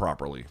rack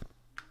properly.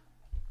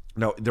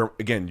 Now,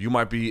 again, you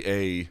might be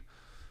a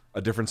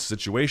different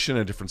situation,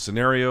 a different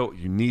scenario.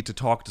 You need to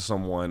talk to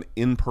someone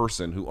in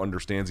person who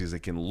understands these. They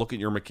can look at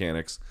your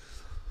mechanics.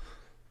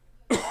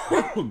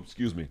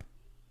 Excuse me.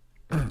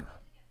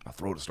 My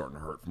throat is starting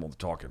to hurt from all the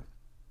talking.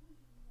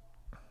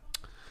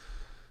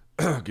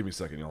 Give me a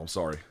second, y'all. I'm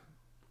sorry.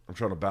 I'm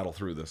trying to battle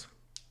through this.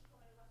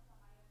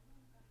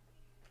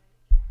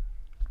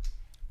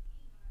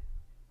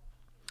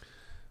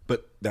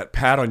 But that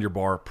pad on your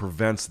bar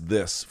prevents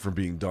this from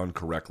being done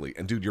correctly.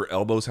 And dude, your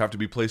elbows have to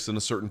be placed in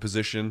a certain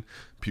position.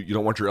 You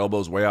don't want your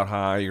elbows way out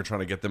high. You're trying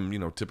to get them,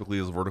 typically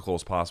as vertical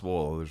as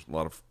possible. There's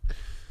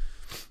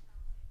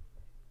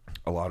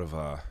a lot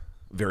of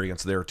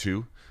variance there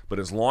too. But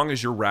as long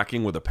as you're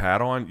racking with a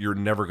pad on, you're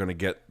never going to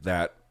get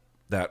that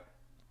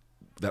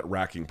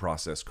racking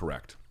process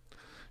correct.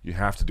 You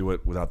have to do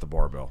it without the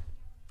barbell.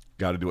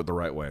 Got to do it the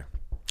right way.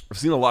 I've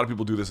seen a lot of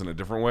people do this in a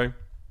different way.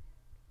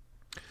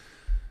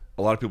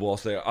 A lot of people will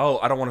say, oh,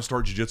 I don't want to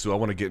start jiu-jitsu. I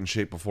want to get in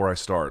shape before I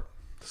start.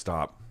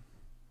 Stop.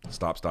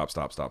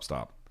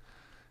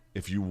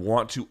 If you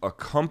want to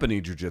accompany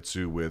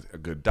jiu-jitsu with a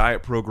good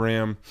diet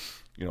program,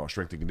 a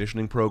strength and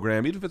conditioning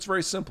program, even if it's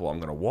very simple, I'm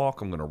going to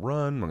walk, I'm going to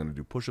run, I'm going to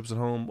do push-ups at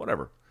home,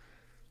 whatever.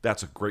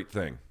 That's a great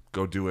thing.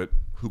 Go do it.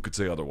 Who could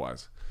say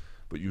otherwise?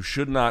 But you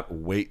should not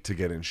wait to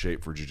get in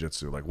shape for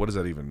jiu-jitsu. Like, what does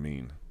that even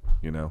mean?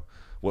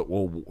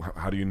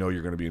 How do you know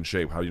you're going to be in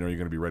shape? How do you know you're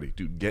going to be ready?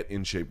 Dude, get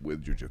in shape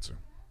with jiu-jitsu.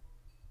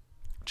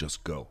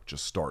 Just go.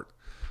 Just start.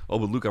 Oh,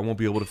 but Luke, I won't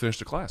be able to finish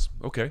the class.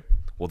 Okay.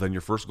 Well, then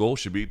your first goal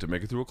should be to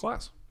make it through a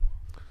class.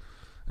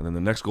 And then the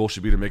next goal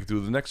should be to make it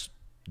through the next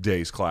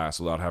day's class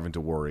without having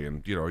to worry.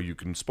 And, you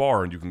can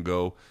spar and you can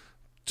go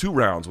 2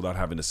 rounds without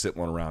having to sit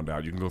 1 round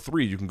out. You can go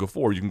 3, you can go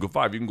 4, you can go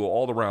 5, you can go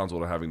all the rounds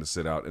without having to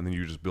sit out. And then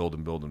you just build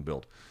and build and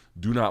build.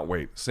 Do not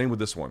wait. Same with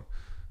this one.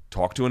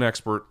 Talk to an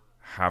expert.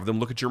 Have them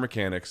look at your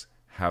mechanics.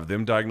 Have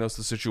them diagnose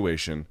the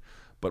situation.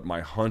 But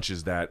my hunch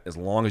is that as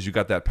long as you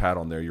got that pad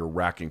on there, your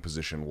racking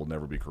position will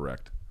never be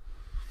correct.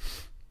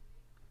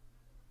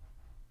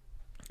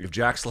 If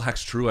Jack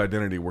Slack's true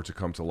identity were to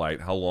come to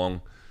light, how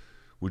long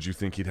would you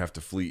think he'd have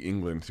to flee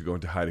England to go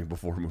into hiding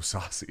before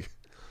Mousasi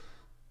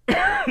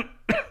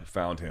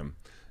found him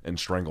and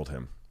strangled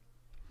him?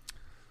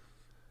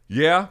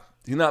 Yeah,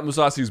 he's not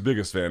Mousasi's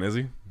biggest fan, is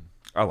he?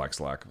 I like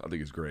Slack. I think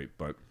he's great,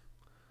 but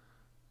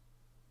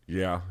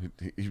yeah,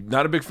 he's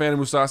not a big fan of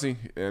Mousasi,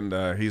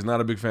 and he's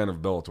not a big fan of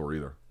Bellator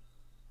either.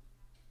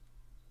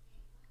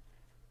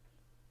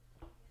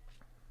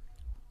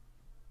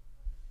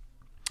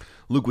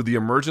 Luke, with the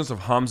emergence of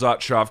Khamzat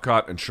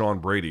Shavkat and Sean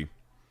Brady,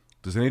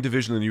 does any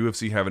division in the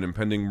UFC have an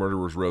impending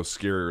murderer's row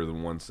scarier than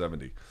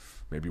 170?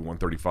 Maybe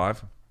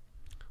 135?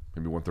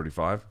 Maybe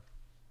 135?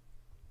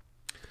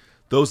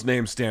 Those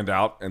names stand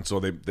out, and so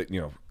they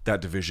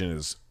that division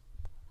has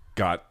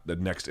got the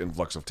next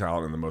influx of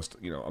talent in the most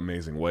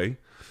amazing way.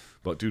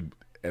 But dude,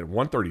 at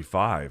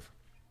 135,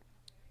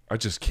 I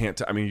just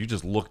can't. You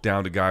just look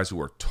down to guys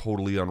who are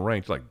totally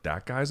unranked. Like,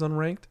 that guy's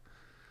unranked.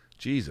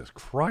 Jesus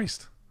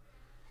Christ.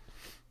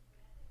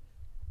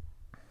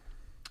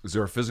 Is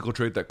there a physical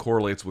trait that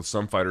correlates with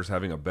some fighters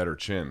having a better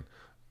chin?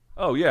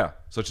 Oh, yeah,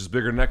 such as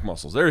bigger neck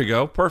muscles. There you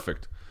go.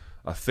 Perfect.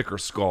 A thicker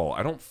skull.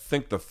 I don't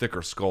think the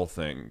thicker skull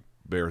thing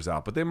bears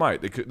out, but they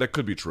might. That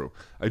could be true.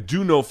 I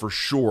do know for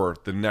sure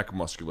the neck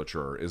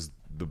musculature is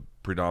the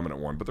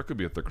predominant one, but there could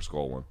be a thicker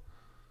skull one.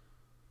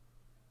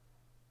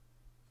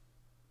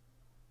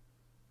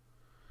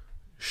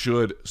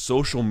 Should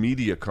social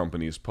media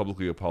companies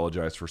publicly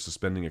apologize for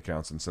suspending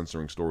accounts and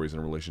censoring stories in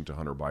relation to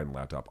Hunter Biden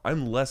laptop?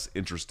 I'm less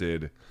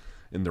interested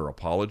in their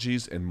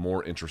apologies and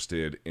more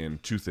interested in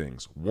two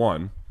things.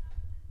 One,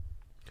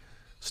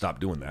 stop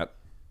doing that.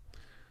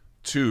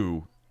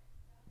 Two,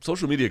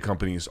 social media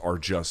companies are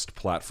just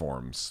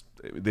platforms.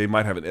 They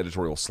might have an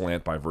editorial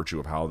slant by virtue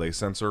of how they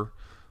censor,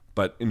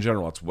 but in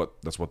general,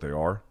 that's what they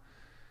are.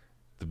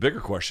 The bigger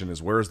question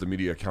is, where is the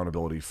media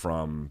accountability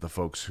from the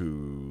folks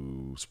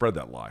who spread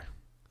that lie?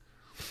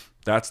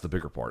 That's the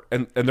bigger part.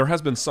 And there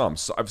has been some.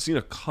 So I've seen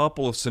a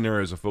couple of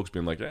scenarios of folks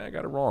being like, I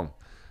got it wrong.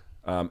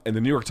 And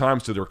the New York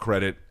Times, to their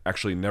credit,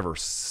 actually never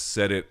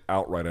said it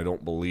outright, I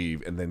don't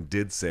believe, and then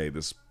did say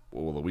this a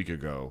week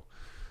ago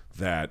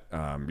that,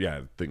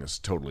 the thing is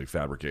totally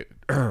fabricated.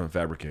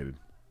 Fabricated.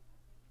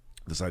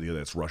 This idea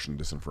that it's Russian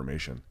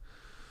disinformation.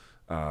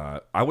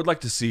 I would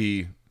like to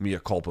see mea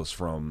culpas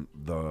from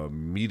the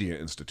media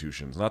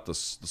institutions, not the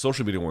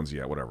social media ones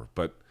yet, whatever,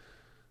 but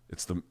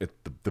it's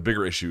the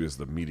bigger issue is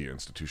the media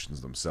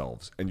institutions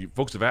themselves. And you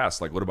folks have asked,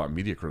 like, what about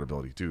media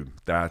credibility? Dude,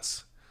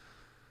 that's...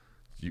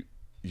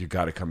 You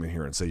got to come in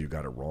here and say you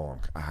got it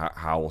wrong.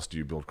 How else do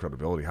you build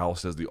credibility? How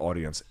else does the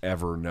audience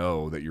ever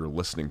know that you're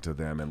listening to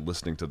them and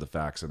listening to the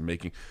facts and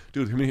making...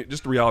 Dude, I mean,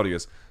 just the reality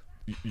is,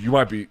 you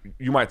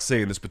might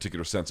say in this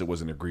particular sense it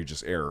was an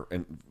egregious error,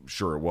 and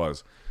sure it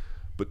was.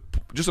 But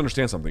just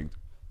understand something.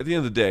 At the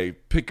end of the day,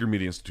 pick your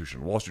media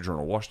institution, Wall Street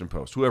Journal, Washington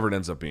Post, whoever it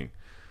ends up being.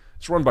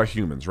 It's run by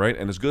humans, right?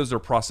 And as good as their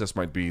process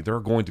might be, there are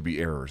going to be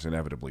errors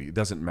inevitably. It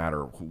doesn't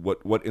matter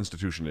what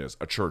institution it is,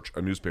 a church,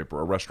 a newspaper,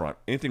 a restaurant,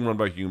 anything run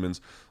by humans.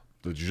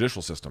 The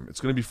judicial system, it's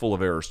going to be full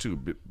of errors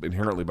too,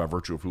 inherently by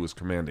virtue of who is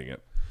commanding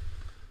it.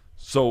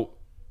 So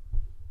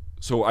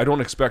I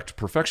don't expect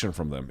perfection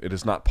from them. It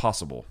is not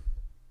possible.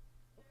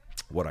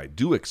 What I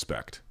do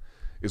expect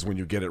is when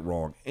you get it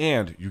wrong,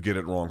 and you get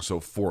it wrong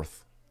so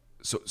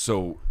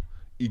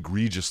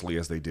egregiously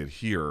as they did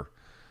here,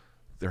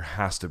 there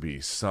has to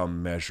be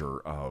some measure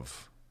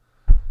of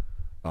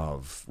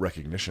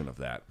recognition of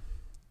that.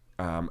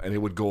 And it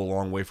would go a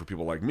long way for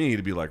people like me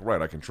to be like,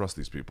 right, I can trust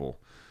these people.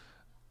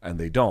 And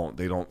they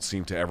don't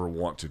seem to ever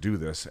want to do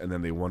this, and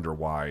then they wonder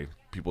why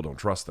people don't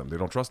trust them. They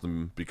don't trust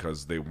them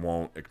because they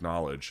won't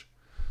acknowledge,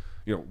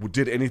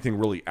 did anything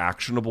really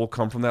actionable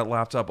come from that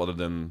laptop other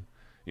than,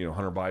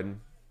 Hunter Biden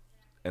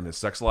and his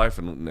sex life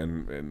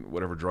and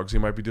whatever drugs he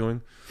might be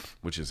doing,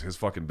 which is his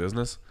fucking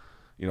business.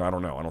 I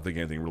don't know. I don't think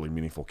anything really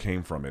meaningful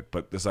came from it.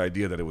 But this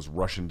idea that it was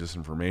Russian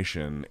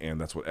disinformation,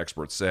 and that's what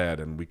experts said,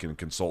 and we can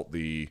consult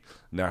the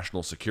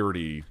national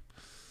security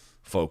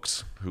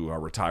folks who are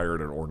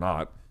retired or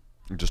not,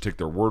 and just take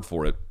their word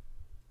for it,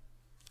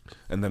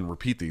 and then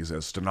repeat these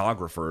as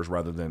stenographers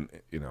rather than,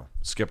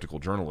 skeptical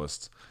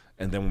journalists,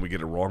 and then when we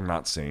get it wrong,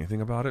 not say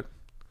anything about it.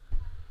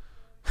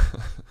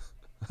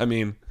 I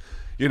mean,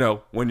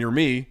 when you're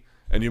me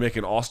and you make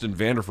an Austin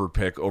Vanderford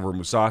pick over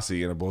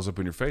Musasi and it blows up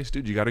in your face,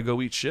 dude, you got to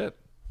go eat shit.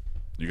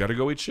 You got to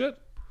go eat shit.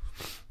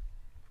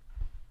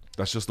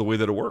 That's just the way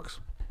that it works.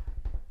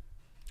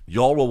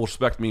 Y'all will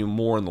respect me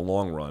more in the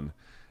long run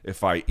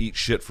if I eat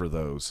shit for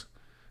those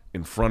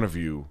in front of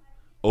you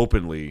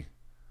openly,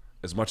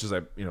 as much as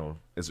I,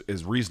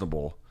 is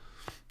reasonable,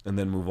 and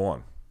then move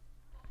on.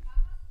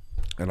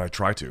 And I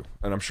try to.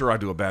 And I'm sure I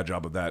do a bad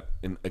job of that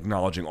in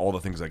acknowledging all the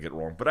things I get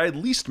wrong. But I at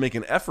least make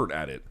an effort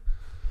at it.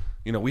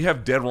 We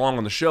have dead wrong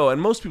on the show,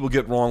 and most people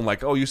get wrong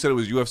like, oh, you said it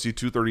was UFC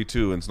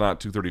 232 and it's not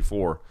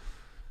 234.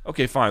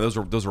 Okay, fine.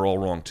 Those are all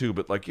wrong too.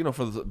 But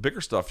for the bigger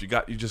stuff,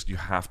 you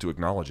have to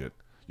acknowledge it.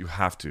 You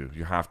have to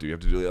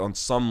do it on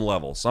some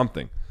level,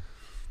 something.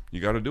 You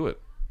got to do it.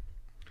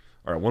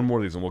 All right, one more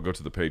of these and we'll go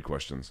to the paid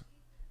questions.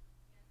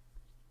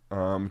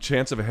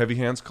 Chance of a Heavy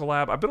Hands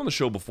collab. I've been on the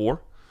show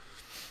before.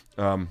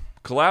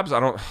 Collabs,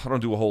 I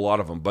don't do a whole lot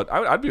of them, but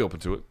I'd be open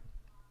to it.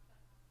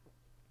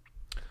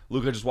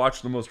 Luke, I just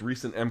watched the most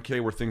recent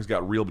MK where things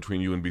got real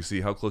between you and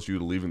BC. How close are you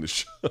to leaving the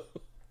show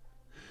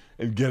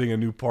and getting a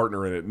new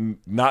partner in it?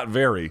 Not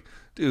very.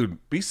 Dude,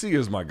 BC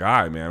is my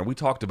guy, man. We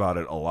talked about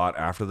it a lot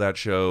after that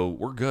show.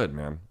 We're good,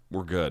 man.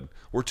 We're good.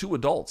 We're two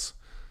adults.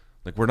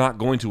 We're not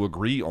going to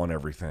agree on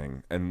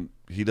everything. And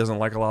he doesn't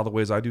like a lot of the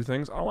ways I do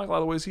things. I don't like a lot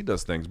of the ways he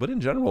does things. But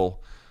in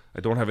general, I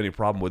don't have any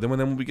problem with him. And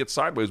then when we get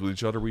sideways with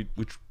each other, we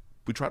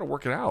try to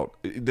work it out.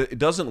 It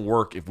doesn't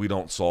work if we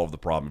don't solve the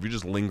problem. If you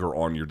just linger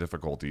on your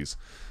difficulties,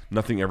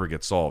 nothing ever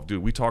gets solved.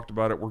 Dude, we talked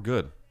about it. We're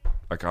good.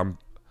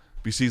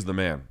 BC's the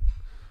man.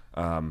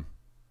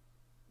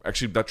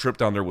 Actually, that trip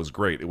down there was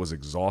great. It was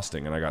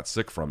exhausting, and I got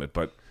sick from it.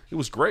 But it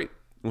was great.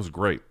 It was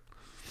great.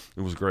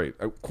 It was great.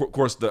 Of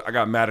course, I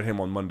got mad at him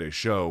on Monday's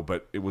show,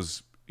 but it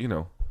was,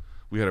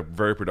 we had a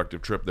very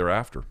productive trip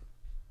thereafter.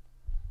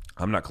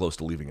 I'm not close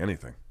to leaving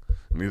anything.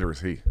 Neither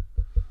is he.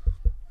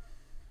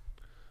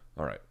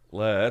 All right,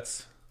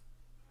 let's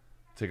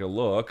take a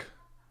look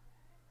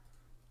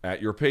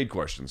at your paid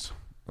questions.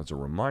 That's a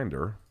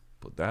reminder.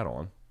 Put that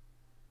on.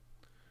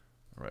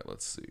 All right,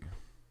 let's see.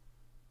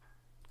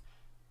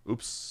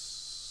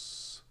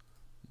 Oops.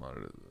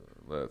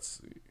 Let's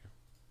see.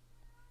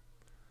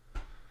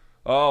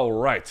 All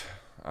right.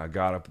 I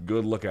got a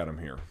good look at him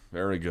here.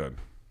 Very good.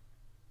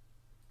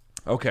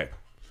 Okay.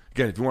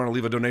 Again, if you want to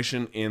leave a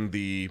donation in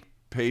the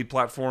paid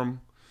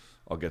platform,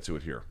 I'll get to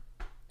it here.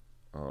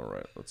 All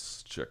right.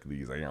 Let's check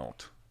these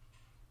out.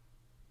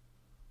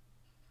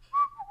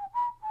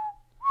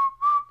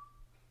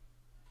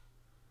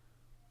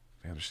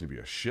 Man, there should be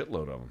a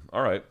shitload of them.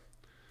 All right.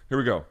 Here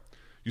we go.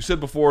 You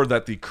said before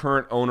that the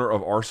current owner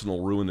of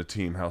Arsenal ruined the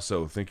team. How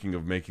so? Thinking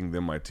of making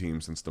them my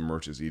team since the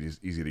merch is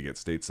easy to get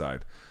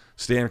stateside.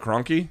 Stan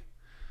Kroenke?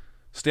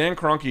 Stan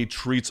Kroenke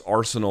treats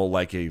Arsenal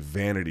like a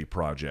vanity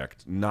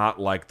project, not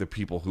like the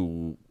people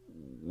who,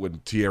 when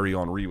Thierry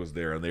Henry was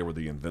there, they were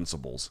the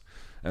Invincibles.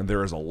 And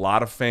there is a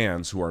lot of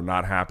fans who are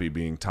not happy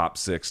being top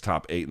 6,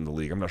 top 8 in the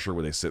league. I'm not sure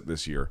where they sit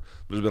this year.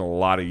 There's been a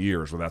lot of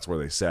years where that's where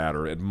they sat,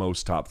 or at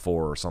most top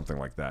 4 or something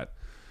like that.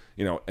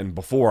 You know, and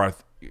before,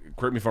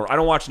 correct me if I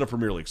don't watch the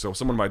Premier League, so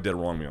someone might dead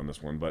wrong me on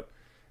this one, but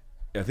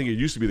I think it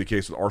used to be the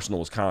case with Arsenal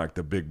was kind of like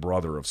the big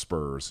brother of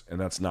Spurs, and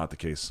that's not the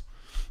case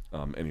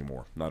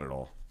anymore. Not at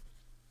all.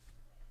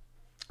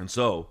 And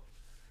so,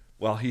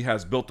 while he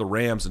has built the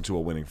Rams into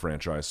a winning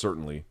franchise,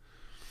 certainly,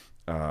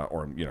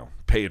 or, you know,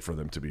 paid for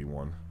them to be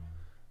one,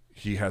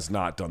 he has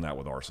not done that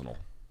with Arsenal.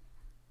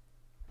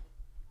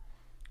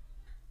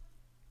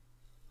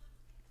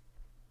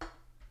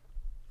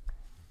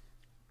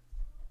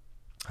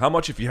 How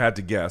much, if you had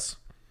to guess,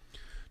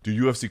 do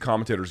UFC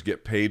commentators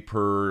get paid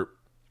per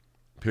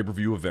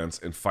pay-per-view events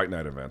and fight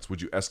night events?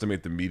 Would you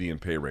estimate the median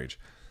pay range?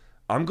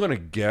 I'm going to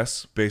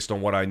guess based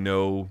on what I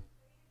know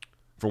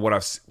from what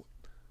I've seen.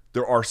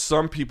 There are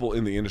some people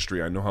in the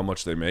industry, I know how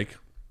much they make.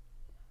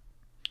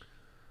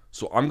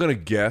 So I'm going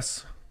to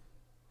guess.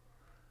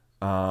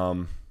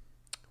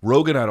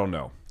 Rogan, I don't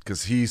know,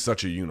 because he's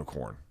such a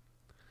unicorn.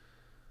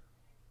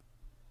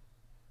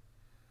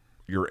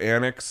 Your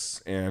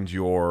Annex and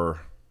your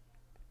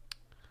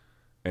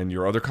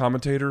other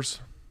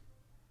commentators,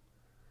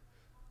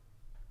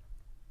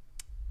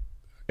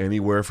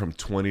 anywhere from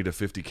 20 to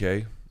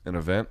 50K an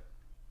event,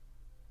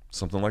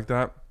 something like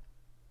that.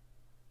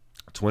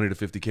 20 to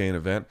 50K an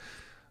event.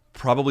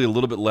 Probably a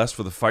little bit less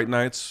for the fight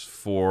nights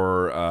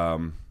for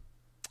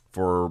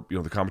you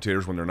know, the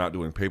commentators when they're not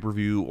doing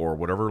pay-per-view or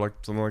whatever, like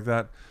something like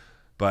that.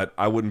 But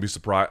I wouldn't be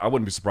surprised. I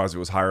wouldn't be surprised if it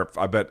was higher.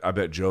 I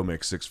bet Joe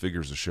makes 6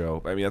 figures a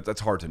show. I mean,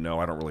 that's hard to know.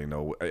 I don't really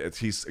know.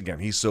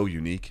 He's so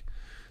unique.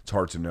 It's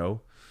hard to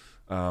know.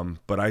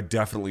 But I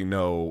definitely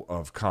know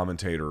of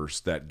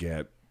commentators that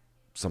get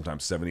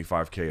sometimes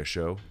 75K a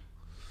show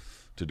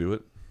to do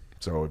it.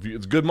 So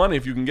it's good money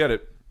if you can get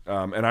it.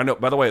 And I know,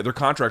 by the way, their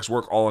contracts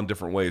work all in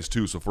different ways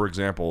too. So for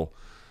example,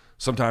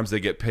 sometimes they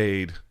get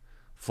paid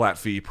flat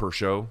fee per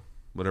show,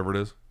 whatever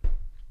it is.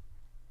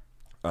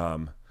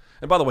 And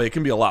by the way, it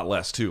can be a lot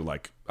less too.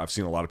 Like I've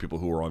seen a lot of people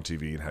who were on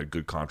TV and had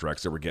good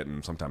contracts. They were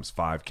getting sometimes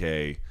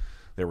 5K.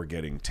 They were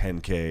getting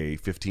 10K,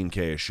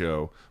 15K a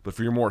show. But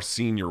for your more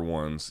senior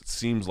ones, it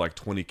seems like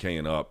 20K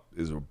and up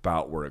is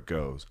about where it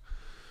goes.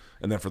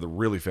 And then for the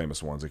really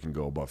famous ones, it can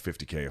go above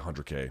 50K,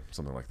 100K,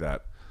 something like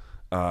that.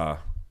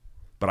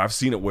 But I've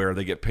seen it where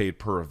they get paid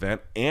per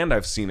event, and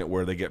I've seen it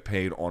where they get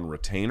paid on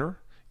retainer,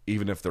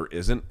 even if there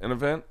isn't an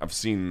event. I've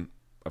seen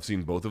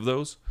both of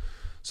those.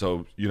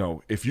 So, you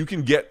know, if you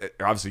can get,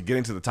 obviously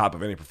getting to the top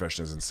of any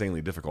profession is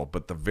insanely difficult,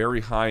 but the very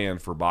high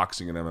end for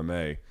boxing and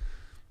MMA,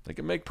 they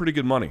can make pretty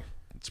good money.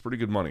 It's pretty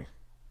good money.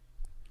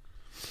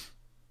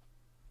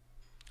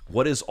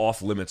 What is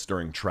off limits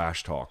during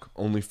trash talk?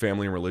 Only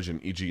family and religion,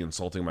 e.g.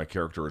 insulting my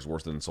character is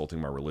worse than insulting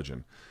my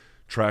religion.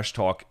 Trash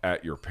talk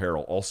at your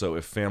peril. Also,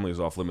 if family is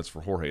off limits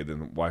for Jorge,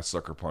 then why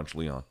sucker punch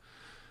Leon?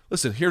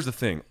 Listen, here's the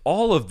thing.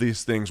 All of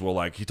these things will,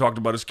 like, he talked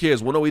about his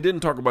kids. Well, no, he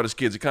didn't talk about his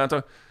kids. He kind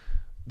of talked.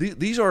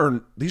 These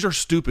are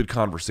stupid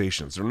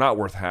conversations. They're not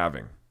worth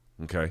having,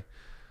 okay?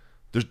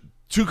 There's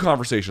 2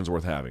 conversations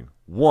worth having.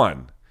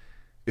 One,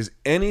 is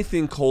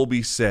anything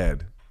Colby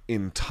said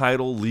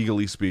entitled,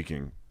 legally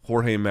speaking,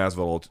 Jorge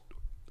Masvidal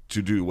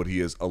to do what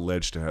he is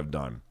alleged to have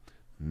done?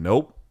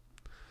 Nope.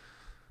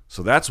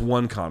 So that's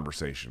one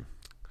conversation.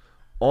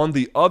 On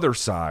the other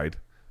side,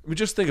 I mean,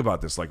 just think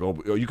about this. Like,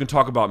 oh, you can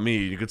talk about me.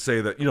 You could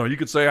say that, you know, you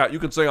could say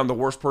I'm the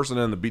worst person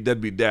and the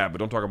deadbeat dad, but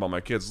don't talk about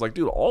my kids. It's like,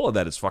 dude, all of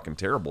that is fucking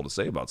terrible to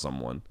say about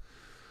someone.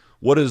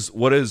 What is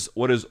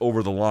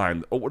over the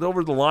line? What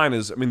over the line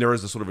is, I mean, there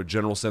is a sort of a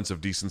general sense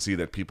of decency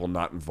that people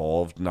not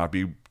involved not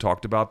be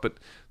talked about, but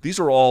these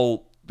are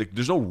all,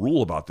 there's no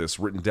rule about this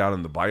written down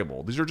in the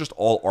Bible. These are just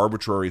all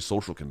arbitrary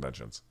social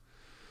conventions.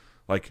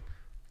 Like,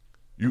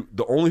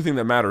 the only thing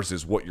that matters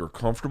is what you're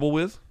comfortable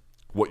with,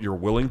 what you're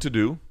willing to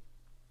do,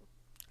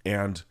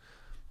 and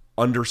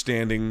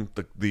understanding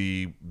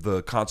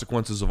the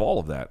consequences of all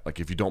of that. Like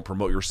if you don't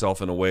promote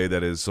yourself in a way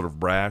that is sort of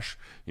brash,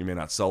 you may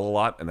not sell a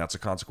lot, and that's a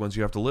consequence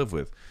you have to live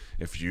with.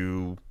 If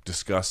you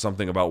discuss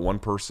something about one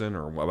person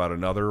or about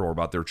another or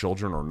about their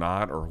children or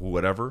not or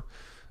whatever,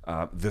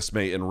 this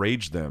may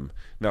enrage them.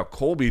 Now,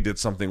 Colby did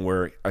something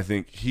where I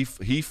think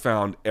he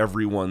found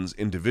everyone's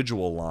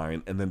individual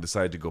line and then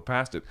decided to go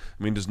past it.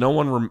 I mean, does no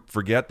one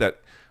forget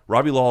that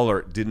Robbie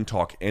Lawler didn't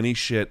talk any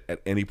shit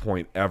at any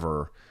point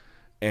ever,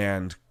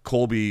 and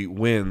Colby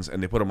wins,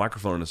 and they put a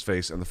microphone in his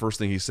face, and the first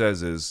thing he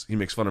says is he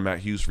makes fun of Matt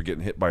Hughes for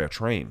getting hit by a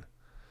train.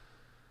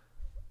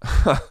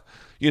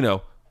 You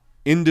know,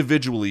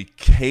 individually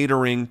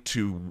catering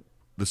to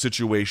the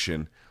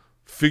situation,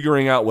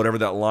 figuring out whatever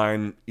that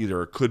line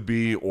either could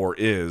be or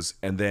is,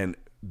 and then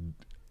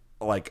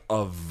like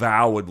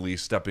avowedly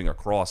stepping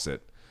across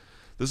it.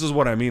 This is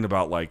what I mean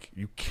about, like,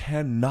 you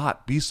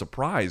cannot be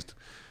surprised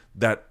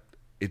that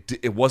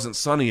it wasn't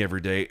sunny every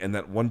day and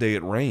that one day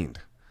it rained.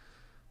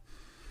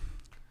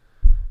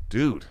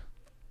 Dude,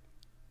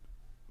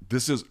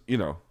 this is, you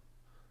know,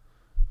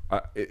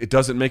 it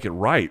doesn't make it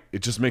right.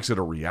 It just makes it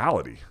a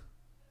reality.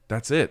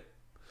 That's it.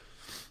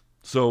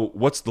 So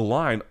what's the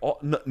line?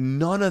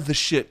 None of the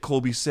shit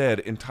Colby said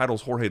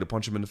entitles Jorge to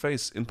punch him in the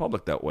face in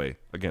public that way.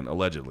 Again,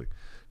 allegedly.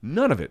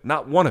 None of it.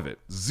 Not one of it.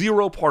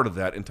 Zero part of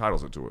that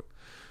entitles it to it.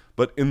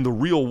 But in the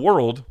real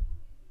world,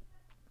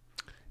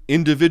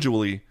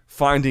 individually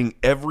finding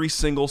every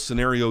single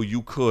scenario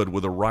you could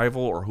with a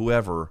rival or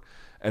whoever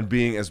and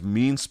being as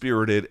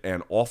mean-spirited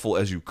and awful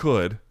as you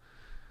could,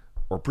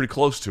 or pretty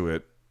close to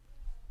it,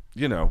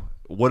 you know,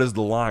 what is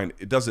the line?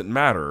 It doesn't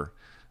matter.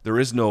 There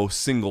is no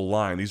single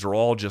line. These are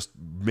all just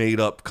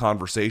made-up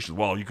conversations.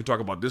 Well, you can talk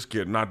about this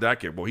kid, not that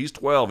kid. Well, he's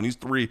 12 and he's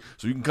 3,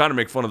 so you can kind of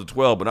make fun of the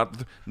 12, but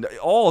not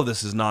all of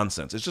this is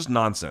nonsense. It's just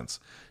nonsense.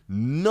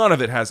 None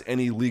of it has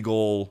any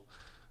legal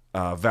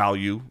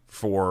value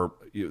for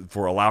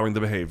allowing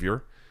the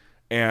behavior.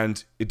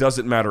 And it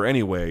doesn't matter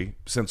anyway,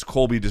 since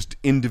Colby just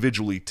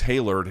individually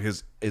tailored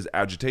his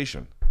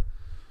agitation.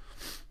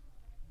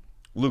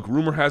 Luke,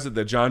 rumor has it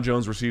that John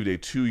Jones received a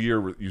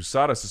 2-year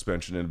USADA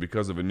suspension, and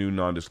because of a new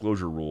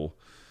non-disclosure rule,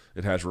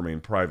 it has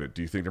remained private.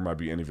 Do you think there might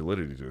be any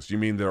validity to this? You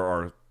mean there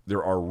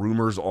are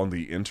rumors on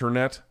the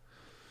internet,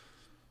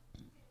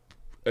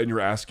 and you're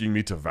asking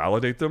me to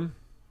validate them?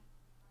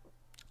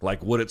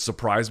 Like, would it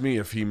surprise me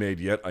if he made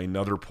yet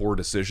another poor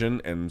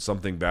decision and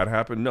something bad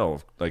happened?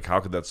 No. Like, how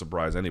could that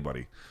surprise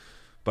anybody?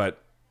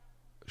 But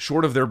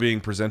short of there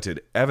being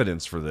presented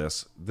evidence for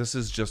this, this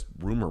is just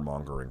rumor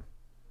mongering.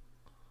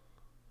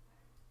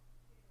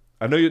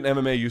 I know in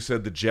MMA you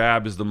said the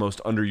jab is the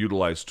most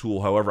underutilized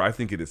tool. However, I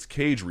think it is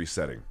cage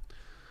resetting.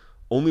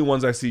 Only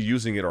ones I see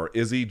using it are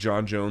Izzy,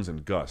 John Jones,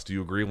 and Gus. Do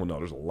you agree? Well, no,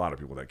 there's a lot of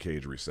people that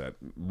cage reset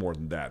more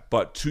than that.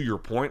 But to your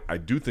point, I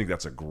do think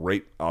that's a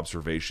great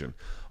observation.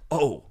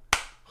 Oh,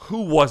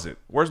 who was it?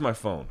 Where's my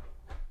phone?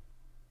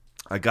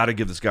 I got to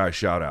give this guy a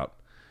shout out.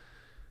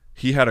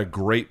 He had a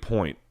great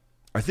point.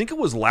 I think it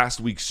was last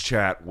week's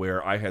chat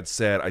where I had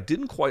said I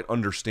didn't quite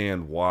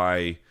understand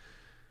why,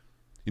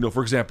 you know,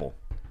 for example,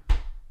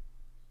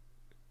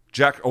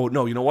 oh,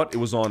 no, you know what? It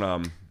was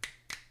on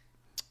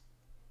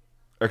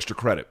Extra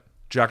Credit.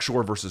 Jack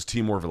Shore versus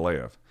Timur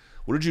Valiev.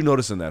 What did you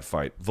notice in that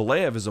fight?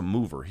 Valiev is a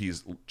mover.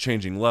 He's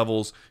changing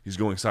levels. He's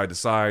going side to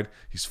side.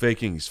 He's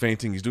faking. He's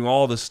feinting. He's doing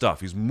all this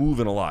stuff. He's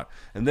moving a lot.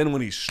 And then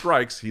when he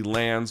strikes, he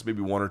lands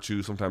maybe 1 or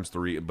 2, sometimes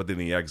 3, but then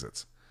he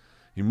exits.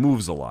 He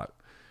moves a lot.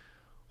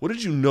 What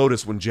did you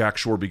notice when Jack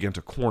Shore began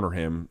to corner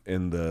him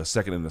in the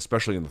second and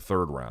especially in the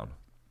third round?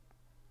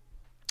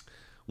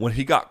 When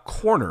he got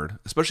cornered,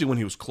 especially when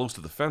he was close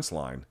to the fence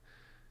line,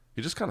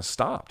 he just kind of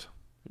stopped.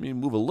 I mean,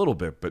 he moved a little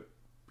bit, but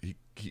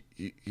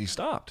he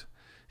stopped.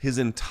 His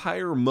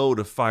entire mode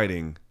of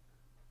fighting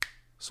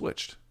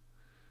switched.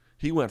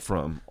 He went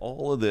from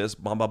all of this,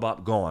 bop, bop,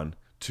 bop, gone,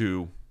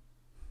 to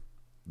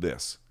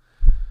this.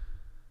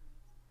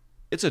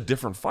 It's a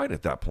different fight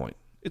at that point.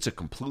 It's a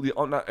completely,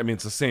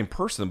 it's the same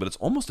person, but it's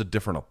almost a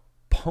different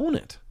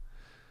opponent.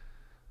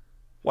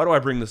 Why do I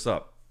bring this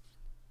up?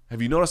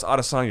 Have you noticed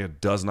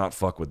Adesanya does not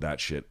fuck with that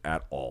shit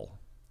at all?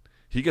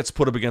 He gets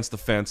put up against the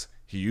fence.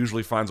 He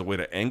usually finds a way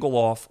to angle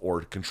off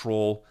or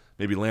control,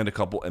 maybe land a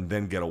couple, and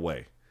then get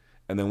away.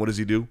 And then what does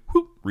he do?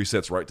 Whoop,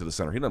 resets right to the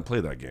center. He doesn't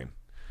play that game.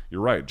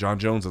 You're right. John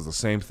Jones does the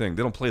same thing.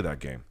 They don't play that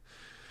game.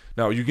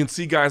 Now, you can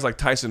see guys like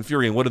Tyson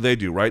Fury, and what do they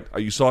do, right?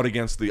 You saw it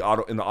against in the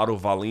Otto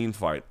Wallin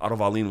fight. Otto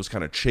Wallin was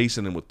kind of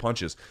chasing him with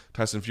punches.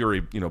 Tyson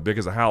Fury, big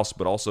as a house,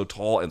 but also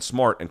tall and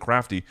smart and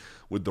crafty.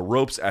 With the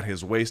ropes at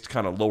his waist,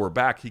 kind of lower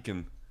back, he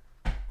can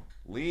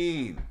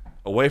lean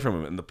away from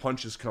him, and the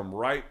punches come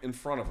right in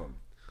front of him.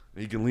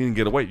 And he can lean and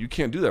get away. You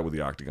can't do that with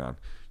the octagon.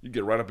 You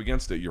get right up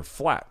against it, you're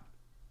flat.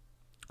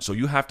 So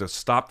you have to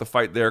stop the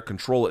fight there,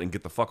 control it, and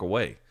get the fuck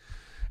away.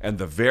 And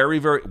the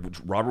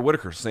Robert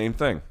Whittaker, same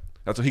thing.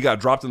 That's what he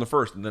got dropped in the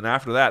first. And then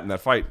after that, in that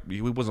fight,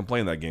 he wasn't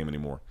playing that game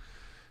anymore.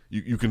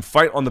 You can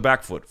fight on the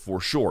back foot, for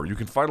sure. You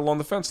can fight along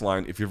the fence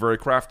line if you're very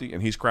crafty,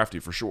 and he's crafty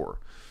for sure.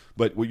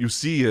 But what you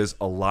see is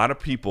a lot of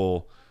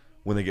people,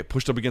 when they get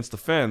pushed up against the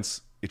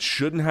fence, It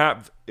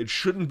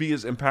shouldn't be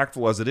as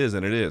impactful as it is,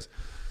 and it is.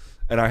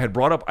 And I had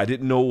brought up, I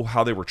didn't know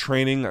how they were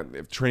training,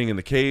 if training in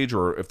the cage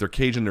or if their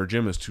cage in their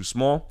gym is too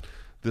small.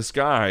 This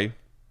guy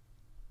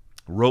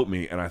wrote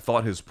me, and I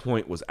thought his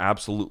point was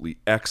absolutely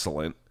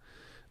excellent.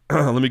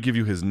 Let me give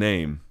you his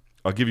name.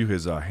 I'll give you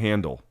his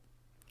handle.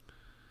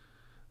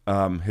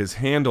 His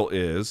handle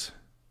is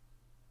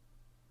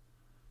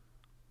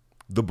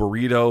the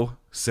Burrito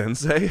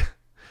Sensei.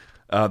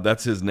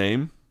 That's his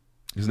name.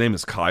 His name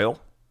is Kyle.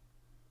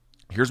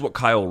 Here's what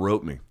Kyle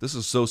wrote me. This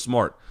is so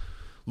smart.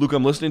 Luke,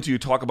 I'm listening to you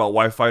talk about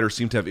why fighters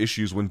seem to have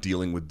issues when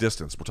dealing with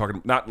distance. We're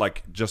talking not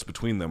like just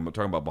between them, we're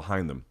talking about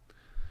behind them.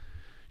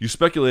 You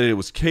speculated it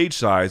was cage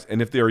size,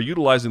 and if they are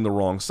utilizing the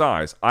wrong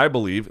size, I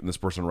believe, and this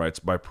person writes,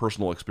 by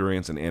personal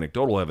experience and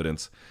anecdotal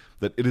evidence,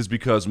 that it is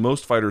because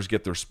most fighters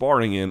get their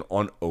sparring in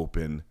on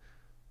open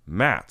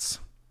mats.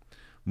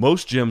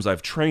 Most gyms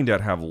I've trained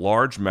at have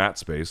large mat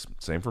space,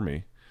 same for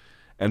me,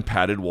 and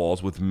padded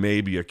walls with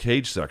maybe a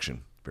cage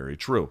section. Very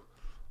true.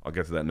 I'll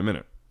get to that in a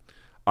minute.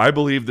 I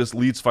believe this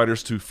leads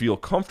fighters to feel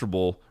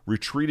comfortable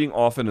retreating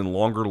often in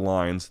longer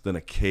lines than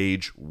a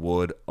cage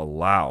would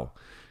allow.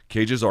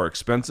 Cages are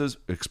expensive,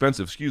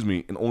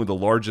 and only the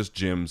largest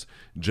gyms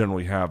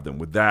generally have them.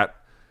 With that,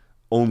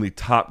 only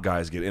top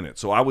guys get in it.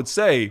 So I would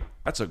say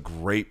that's a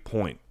great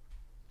point.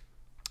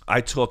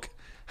 I took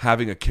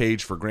having a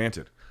cage for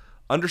granted.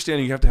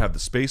 Understanding you have to have the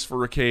space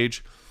for a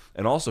cage.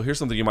 And also, here's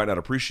something you might not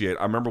appreciate.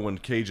 I remember when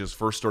cages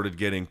first started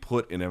getting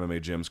put in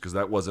MMA gyms, because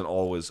that wasn't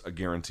always a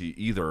guarantee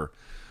either.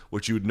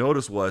 What you would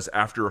notice was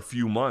after a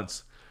few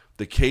months,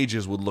 the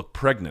cages would look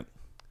pregnant,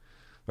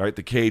 right?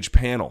 The cage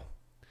panel.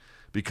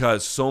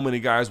 Because so many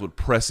guys would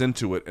press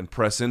into it and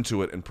press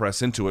into it and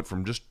press into it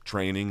from just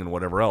training and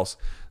whatever else,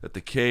 that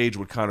the cage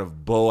would kind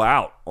of bow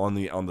out on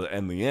the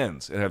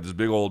ends and have this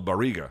big old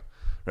barriga,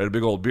 right? A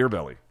big old beer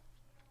belly.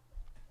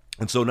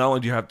 And so not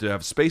only do you have to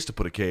have space to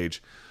put a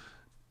cage,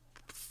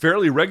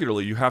 fairly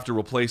regularly you have to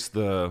replace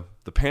the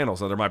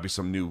panels. Now there might be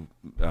some new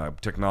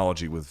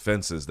technology with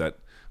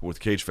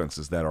cage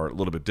fences that are a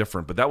little bit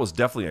different, but that was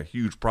definitely a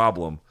huge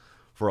problem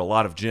for a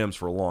lot of gyms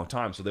for a long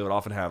time. So they would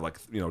often have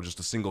just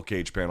a single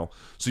cage panel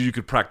so you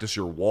could practice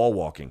your wall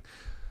walking.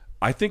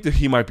 I think that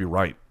he might be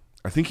right.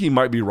 I think he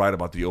might be right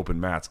about the open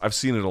mats. I've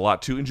seen it a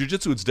lot too. In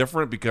jiu-jitsu, it's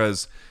different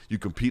because you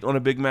compete on a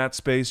big mat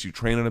space, you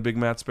train on a big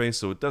mat space,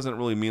 so it doesn't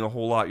really mean a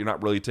whole lot. You're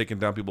not really taking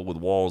down people with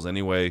walls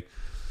anyway.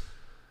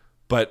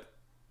 But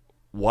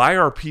why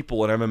are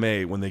people in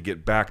MMA, when they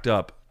get backed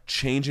up,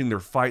 changing their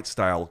fight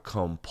style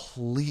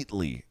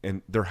completely?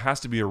 And there has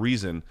to be a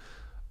reason.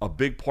 A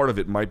big part of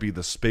it might be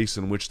the space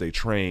in which they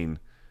train,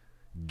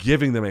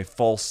 giving them a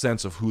false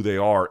sense of who they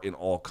are in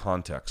all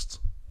contexts.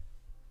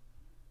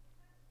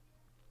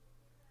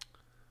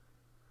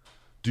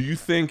 Do you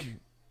think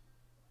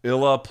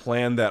Illa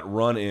planned that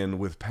run-in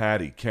with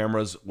Paddy?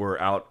 Cameras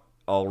were out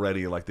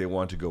already, like they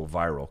wanted to go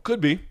viral. Could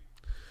be.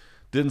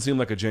 Didn't seem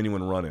like a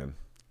genuine run-in.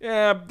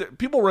 Yeah,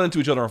 people run into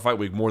each other on Fight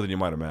Week more than you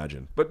might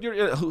imagine. But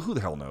who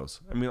the hell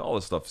knows? I mean, all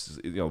this stuff,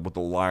 what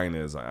the line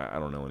is, I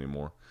don't know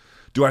anymore.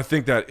 Do I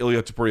think that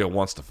Ilia Topuria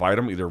wants to fight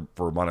him, either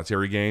for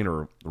monetary gain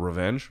or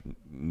revenge?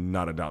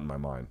 Not a doubt in my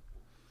mind.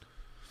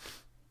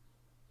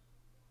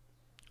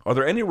 Are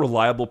there any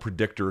reliable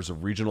predictors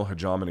of regional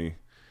hegemony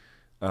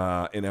in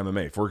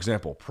MMA? For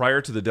example,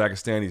 prior to the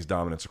Dagestani's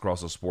dominance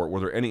across the sport,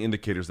 were there any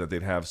indicators that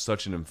they'd have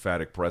such an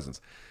emphatic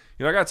presence?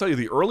 I got to tell you,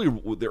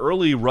 the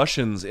early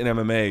Russians in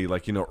MMA,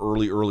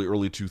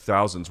 early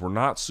 2000s, were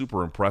not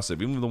super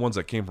impressive. Even the ones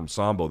that came from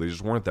Sambo, they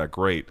just weren't that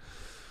great.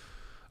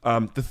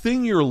 The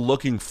thing you're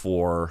looking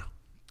for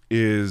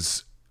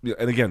is,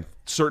 and again,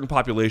 certain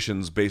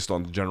populations based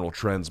on general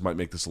trends might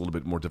make this a little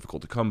bit more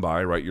difficult to come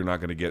by, right? You're not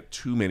going to get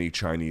too many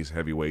Chinese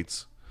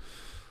heavyweights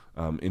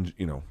in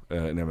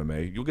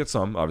MMA. You'll get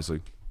some,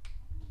 obviously.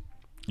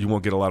 You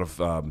won't get a lot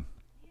of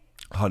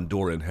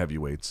Honduran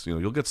heavyweights.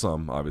 You'll get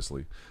some,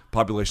 obviously.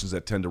 Populations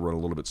that tend to run a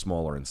little bit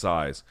smaller in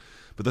size.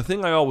 But the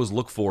thing I always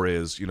look for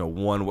is,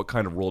 one, what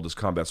kind of role does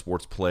combat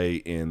sports play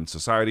in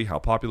society? How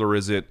popular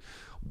is it?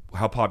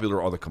 How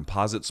popular are the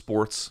composite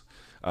sports?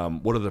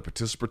 What are the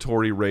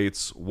participatory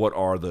rates? What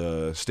are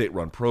the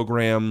state-run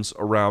programs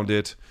around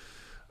it?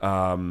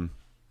 And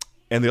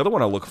the other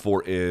one I look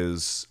for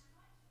is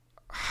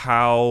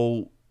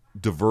how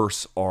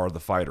diverse are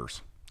the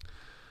fighters?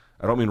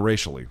 I don't mean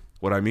racially.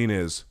 What I mean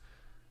is,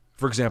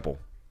 for example,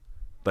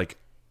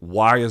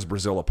 why is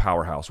Brazil a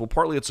powerhouse? Well,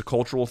 partly it's a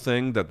cultural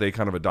thing that they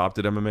kind of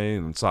adopted MMA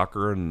and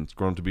soccer, and it's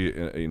grown to be,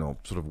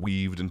 sort of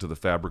weaved into the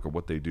fabric of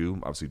what they do.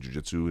 Obviously,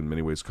 jiu-jitsu in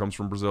many ways comes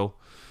from Brazil.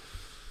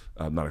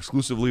 Not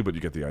exclusively, but you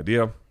get the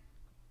idea.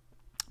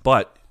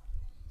 But,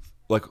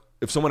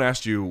 if someone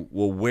asked you,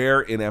 well,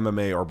 where in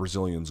MMA are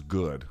Brazilians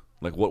good?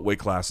 What weight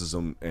classes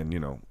and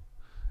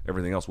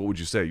everything else, what would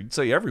you say? You'd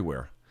say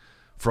everywhere.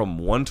 From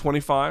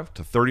 125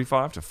 to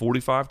 35 to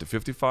 45 to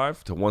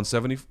 55 to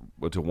 170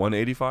 to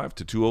 185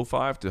 to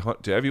 205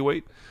 to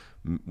heavyweight.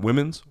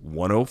 Women's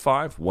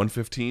 105,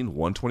 115,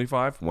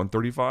 125,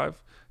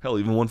 135, hell,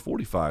 even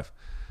 145.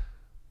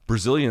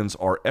 Brazilians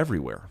are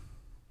everywhere.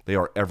 They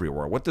are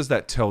everywhere. What does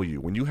that tell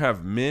you? When you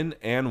have men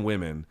and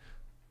women,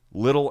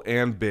 little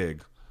and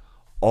big,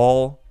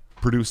 all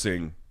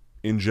producing,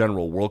 in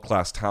general,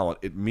 world-class talent,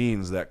 it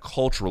means that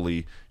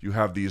culturally you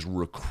have these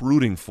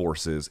recruiting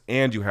forces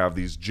and you have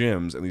these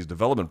gyms and these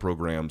development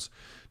programs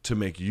to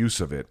make use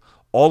of it.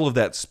 All of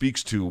that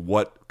speaks to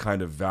what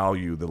kind of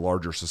value the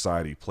larger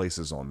society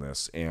places on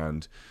this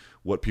and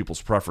what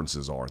people's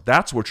preferences are.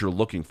 That's what you're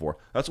looking for.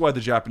 That's why the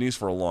Japanese,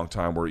 for a long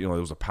time, were, there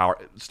was a power,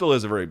 it still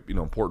is a very,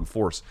 important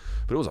force,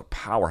 but it was a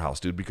powerhouse,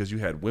 dude, because you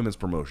had women's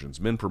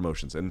promotions, men's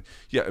promotions, and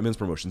men's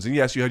promotions. And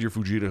yes, you had your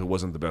Fujita, who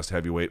wasn't the best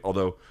heavyweight,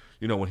 although,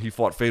 when he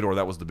fought Fedor,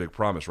 that was the big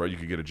promise, right? You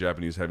could get a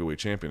Japanese heavyweight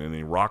champion, and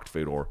he rocked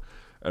Fedor.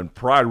 And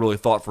Pride really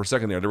thought for a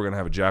second there they were going to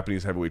have a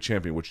Japanese heavyweight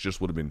champion, which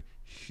just would have been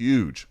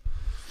huge.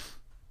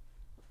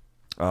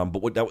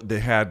 But what they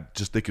had,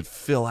 just they could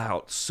fill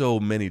out so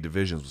many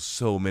divisions with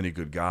so many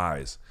good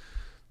guys.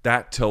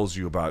 That tells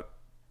you about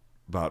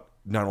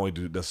not only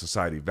does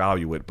society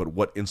value it, but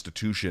what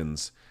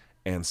institutions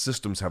and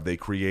systems have they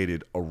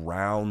created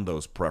around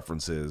those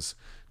preferences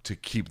to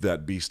keep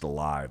that beast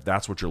alive.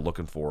 That's what you're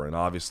looking for. And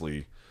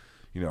obviously,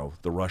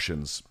 the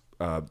Russians,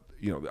 I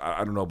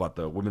don't know about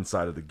the women's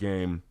side of the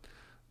game.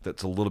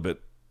 That's a little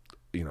bit,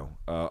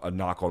 a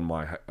knock on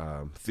my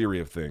theory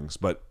of things.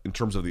 But in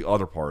terms of the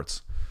other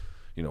parts,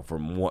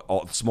 from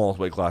all the smallest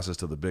weight classes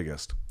to the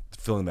biggest,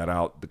 filling that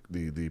out,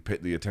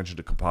 the attention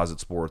to composite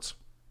sports,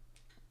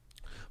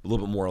 a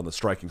little bit more on the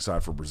striking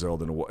side for Brazil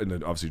than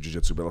obviously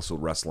jiu-jitsu, but also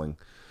wrestling.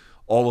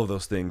 All of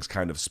those things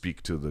kind of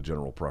speak to the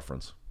general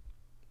preference.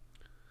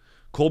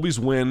 Colby's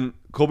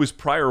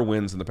prior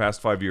wins in the past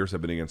 5 years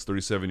have been against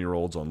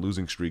 37-year-olds on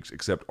losing streaks,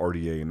 except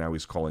RDA, and now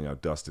he's calling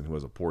out Dustin, who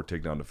has a poor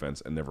takedown defense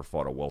and never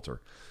fought a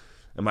welter.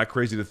 Am I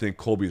crazy to think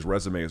Colby's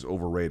resume is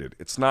overrated?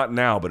 It's not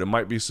now, but it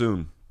might be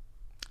soon.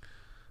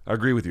 I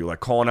agree with you.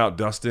 Like calling out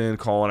Dustin,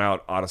 calling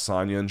out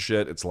Adesanya and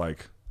shit. It's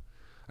like,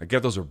 I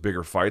get those are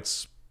bigger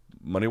fights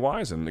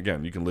money-wise. And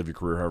again, you can live your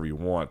career however you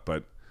want,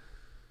 but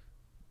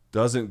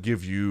doesn't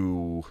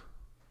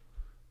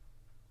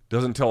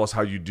tell us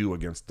how you do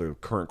against the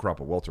current crop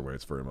of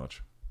welterweights very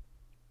much.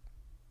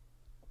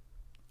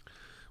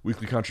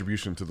 Weekly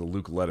contribution to the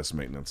Luke Lettuce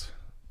maintenance.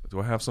 Do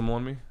I have some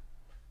on me?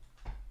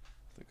 I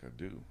think I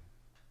do.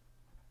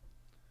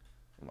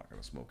 I'm not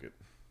going to smoke it.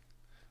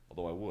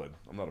 Although I would.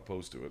 I'm not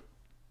opposed to it.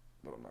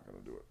 But I'm not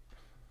going to do it.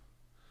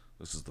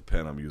 This is the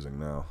pen I'm using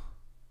now.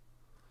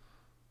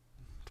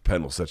 The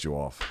pen will set you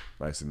off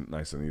nice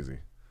and easy.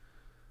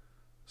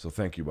 So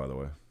thank you, by the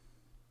way.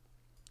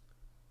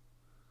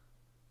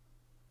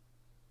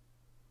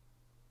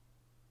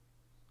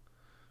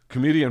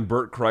 Comedian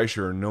Bert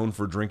Kreischer, known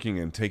for drinking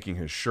and taking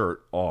his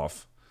shirt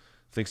off,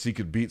 thinks he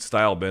could beat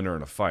Stylebender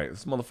in a fight.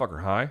 This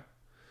motherfucker high.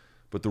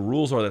 But the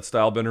rules are that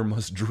Stylebender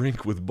must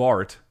drink with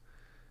Bart,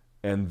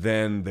 and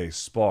then they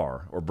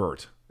spar, or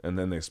Bert. And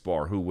then they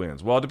spar. Who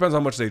wins? Well, it depends on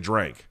how much they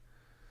drank.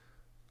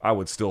 I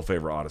would still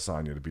favor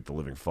Adesanya to beat the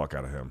living fuck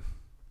out of him.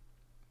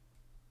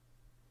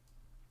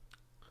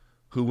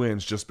 Who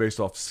wins just based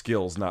off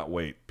skills, not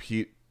weight?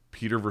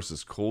 Peter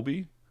versus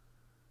Colby?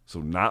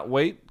 So not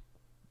weight?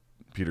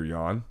 Peter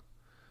Yan.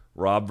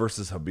 Rob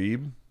versus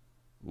Habib?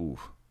 Ooh.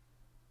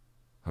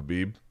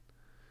 Habib.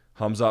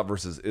 Hamzat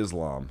versus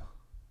Islam?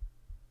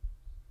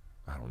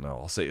 I don't know.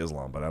 I'll say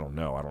Islam, but I don't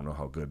know. I don't know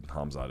how good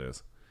Hamzat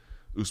is.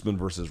 Usman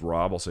versus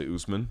Rob, I'll say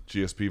Usman.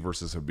 GSP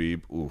versus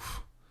Habib,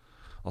 oof.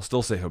 I'll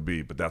still say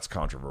Habib, but that's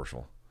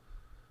controversial.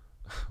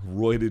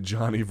 Royded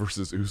Johnny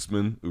versus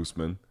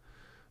Usman.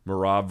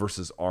 Merab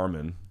versus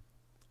Armin.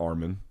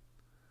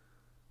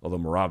 Although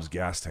Merab's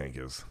gas tank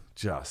is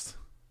just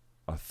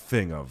a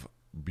thing of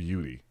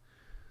beauty.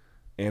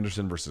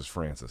 Anderson versus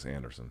Francis.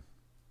 Anderson.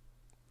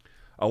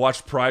 I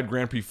watched Pride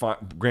Grand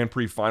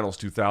Prix Finals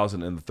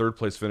 2000, and the third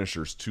place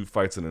finishers, 2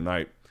 fights in a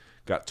night,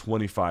 got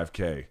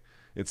 $25K.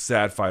 It's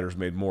sad fighters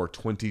made more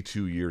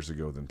 22 years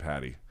ago than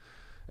Paddy.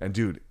 And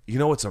dude, you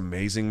know what's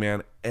amazing,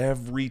 man?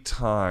 Every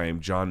time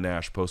John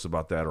Nash posts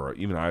about that, or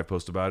even I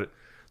post about it,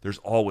 there's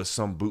always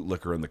some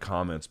bootlicker in the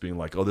comments being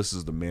like, oh, this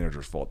is the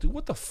manager's fault. Dude,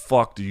 what the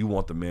fuck do you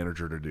want the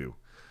manager to do?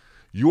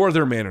 You're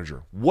their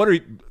manager.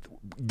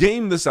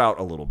 Game this out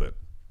a little bit.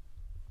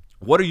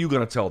 What are you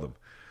going to tell them?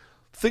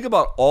 Think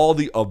about all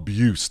the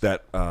abuse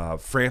that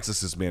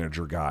Francis's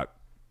manager got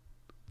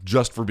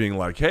just for being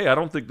like, hey, I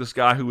don't think this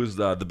guy who is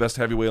the best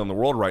heavyweight in the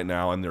world right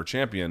now and their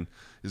champion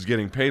is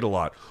getting paid a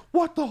lot.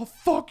 What the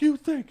fuck you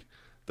think?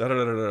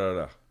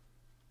 Da-da-da-da-da-da.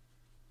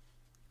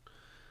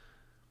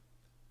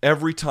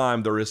 Every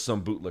time there is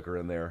some bootlicker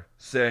in there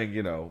saying,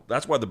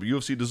 that's why the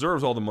UFC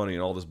deserves all the money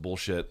and all this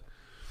bullshit.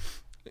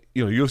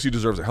 UFC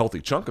deserves a healthy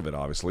chunk of it,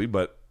 obviously,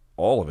 but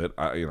all of it,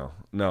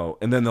 no.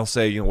 And then they'll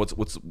say, what's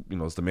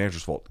it's the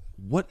manager's fault.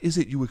 What is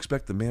it you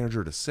expect the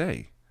manager to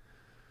say?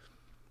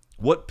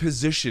 What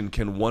position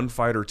can one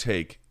fighter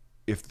take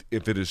if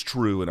it is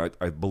true, and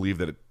I believe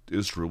that it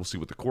is true, we'll see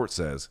what the court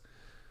says,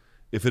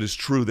 if it is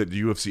true that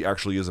the UFC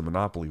actually is a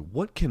monopoly,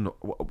 who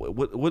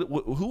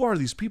are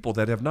these people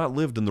that have not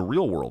lived in the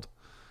real world?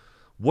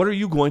 What are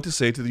you going to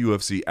say to the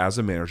UFC as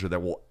a manager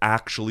that will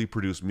actually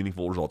produce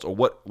meaningful results? Or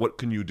what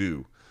can you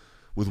do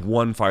with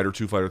one fighter,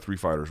 two fighter, three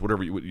fighters,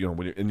 whatever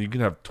and you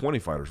can have 20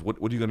 fighters. What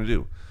are you going to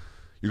do?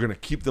 You're going to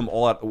keep them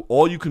all out.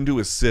 All you can do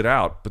is sit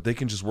out, but they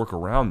can just work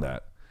around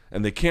that.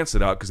 And they can't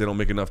sit out because they don't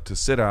make enough to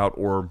sit out,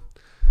 or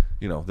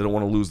they don't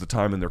want to lose the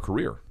time in their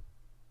career.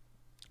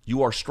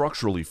 You are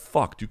structurally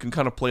fucked. You can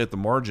kind of play at the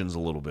margins a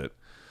little bit.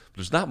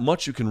 There's not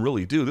much you can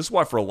really do. This is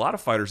why for a lot of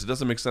fighters, it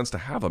doesn't make sense to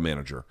have a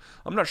manager.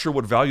 I'm not sure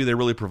what value they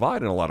really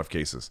provide in a lot of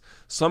cases.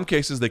 Some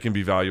cases they can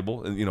be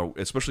valuable, and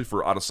especially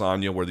for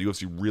Adesanya, where the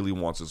UFC really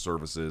wants his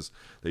services.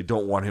 They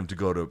don't want him to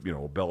go to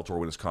Bellator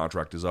when his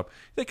contract is up.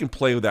 They can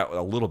play with that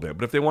a little bit,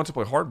 but if they want to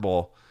play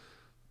hardball,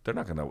 it's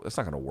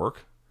not gonna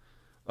work.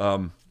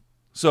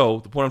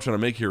 So the point I'm trying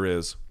to make here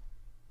is,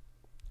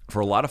 for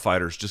a lot of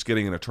fighters, just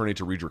getting an attorney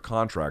to read your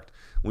contract,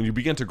 when you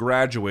begin to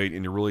graduate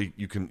and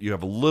you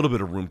have a little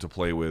bit of room to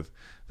play with,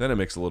 then it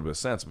makes a little bit of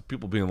sense. But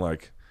people being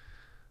like,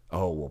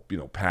 oh,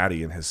 well,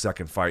 Paddy in his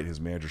second fight,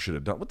 his manager should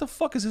have done. What the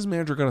fuck is his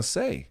manager going to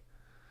say?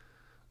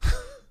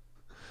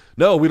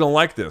 No, we don't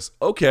like this.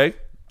 Okay,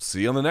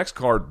 see you on the next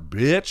card,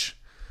 bitch.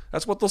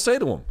 That's what they'll say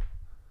to him.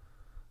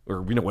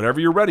 Or, whenever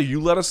you're ready,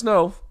 you let us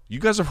know. You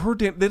guys have heard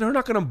they're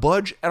not going to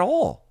budge at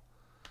all.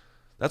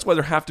 That's why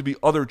there have to be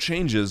other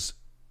changes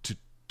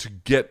to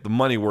get the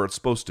money where it's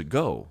supposed to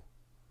go.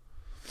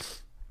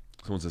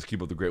 Someone says, keep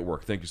up the great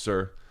work. Thank you,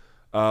 sir.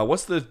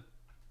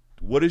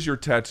 What is your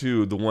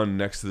tattoo, the one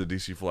next to the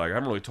DC flag? I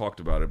haven't really talked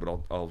about it,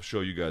 but I'll show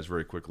you guys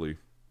very quickly.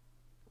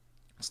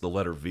 It's the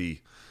letter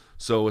V.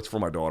 So it's for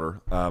my daughter.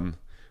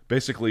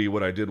 Basically,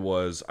 what I did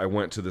was I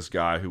went to this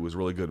guy who was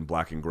really good in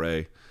black and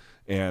gray,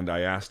 and I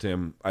asked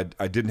him, I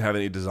didn't have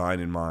any design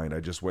in mind. I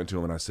just went to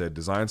him and I said,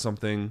 design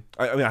something.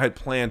 I had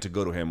planned to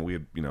go to him, and we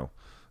had,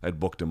 I'd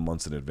booked him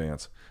months in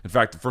advance. In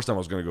fact, the first time I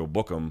was going to go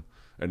book him,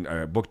 and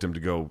I booked him to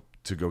go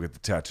get the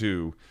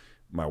tattoo,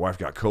 my wife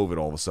got COVID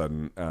all of a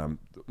sudden.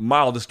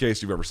 Mildest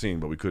case you've ever seen,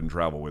 but we couldn't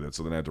travel with it,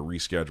 so then I had to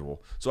reschedule.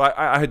 So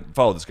I had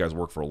followed this guy's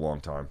work for a long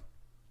time.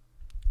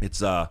 I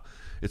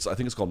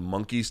think it's called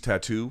Monkey's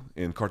Tattoo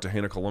in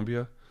Cartagena,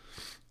 Colombia.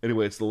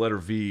 Anyway, it's the letter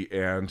V,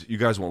 and you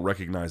guys won't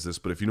recognize this,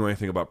 but if you know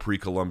anything about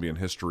pre-Columbian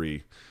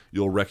history,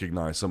 you'll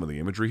recognize some of the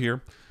imagery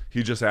here.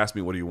 He just asked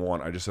me, what do you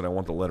want? I just said, I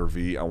want the letter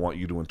V. I want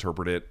you to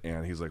interpret it.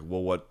 And he's like,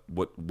 well, what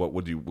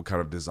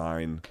kind of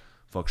design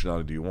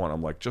functionality do you want?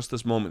 I'm like, just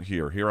this moment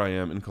here. Here I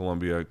am in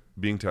Colombia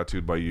being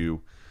tattooed by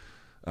you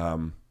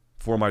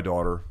for my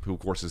daughter, who of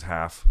course is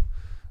half.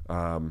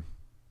 Come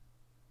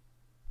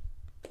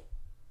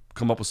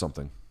up with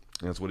something.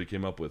 And that's what he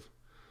came up with.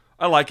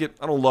 I like it.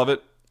 I don't love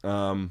it.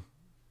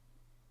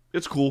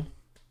 It's cool.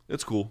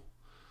 It's cool.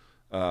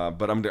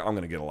 But I'm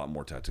going to get a lot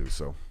more tattoos.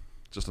 So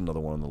just another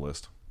one on the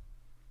list.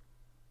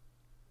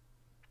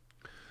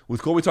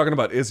 With Colby talking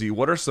about Izzy,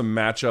 what are some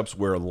matchups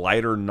where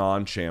lighter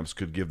non-champs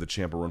could give the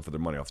champ a run for their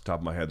money? Off the top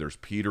of my head, there's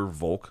Peter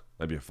Volk.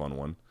 That'd be a fun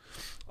one.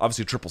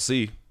 Obviously, Triple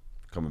C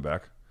coming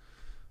back.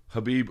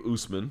 Habib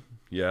Usman,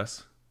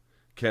 yes.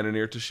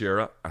 Cannonier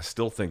Teixeira. I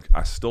still think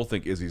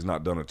Izzy's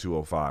not done at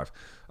 205.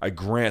 I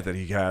grant that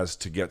he has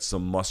to get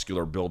some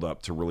muscular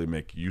buildup to really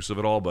make use of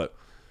it all, but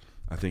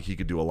I think he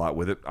could do a lot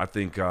with it. I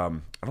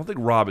don't think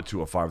Rob at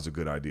 205 is a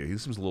good idea. He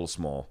seems a little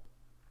small.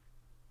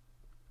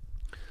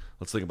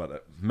 Let's think about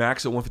that.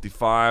 Max at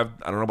 155.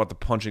 I don't know about the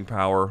punching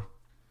power.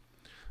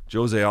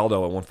 Jose Aldo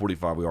at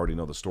 145. We already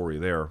know the story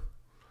there.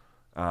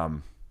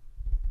 Hamzat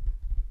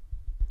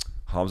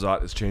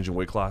is changing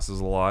weight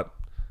classes a lot.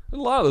 And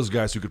a lot of those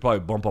guys who could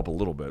probably bump up a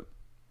little bit.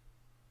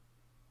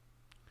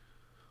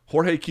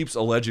 Jorge keeps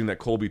alleging that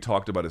Colby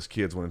talked about his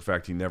kids when in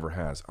fact he never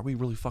has. Are we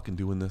really fucking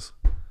doing this?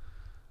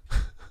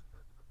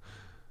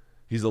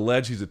 He's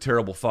alleged he's a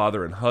terrible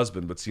father and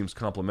husband, but seems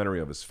complimentary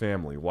of his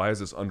family. Why is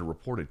this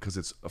underreported? Because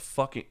it's a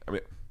fucking...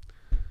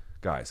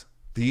 guys,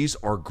 these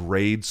are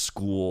grade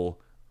school,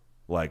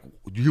 like,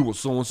 you what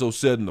so-and-so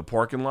said in the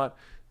parking lot.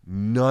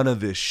 None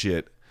of this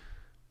shit.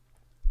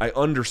 I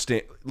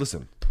understand.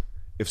 Listen,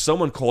 if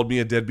someone called me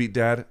a deadbeat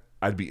dad,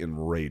 I'd be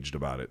enraged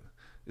about it.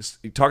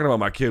 Talking about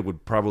my kid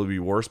would probably be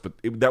worse, but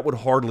that would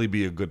hardly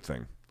be a good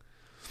thing.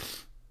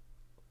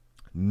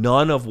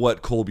 None of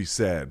what Colby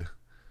said,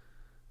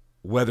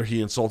 whether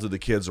he insulted the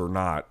kids or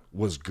not,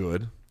 was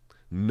good.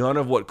 None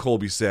of what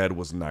Colby said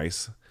was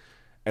nice.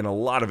 And a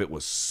lot of it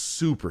was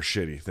super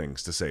shitty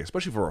things to say,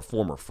 especially for a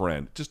former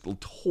friend. Just a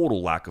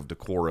total lack of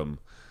decorum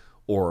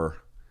or,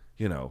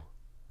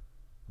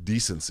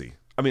 decency.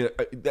 I mean,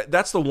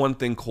 that's the one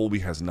thing Colby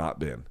has not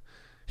been.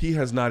 He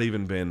has not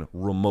even been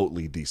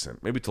remotely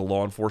decent. Maybe to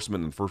law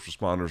enforcement and first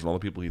responders and all the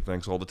people he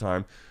thanks all the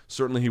time.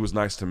 Certainly he was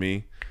nice to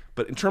me.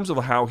 But in terms of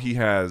how he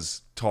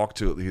has talked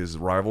to his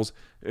rivals,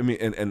 I mean,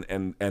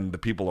 and the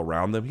people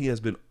around them, he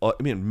has been,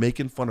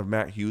 making fun of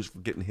Matt Hughes for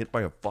getting hit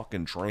by a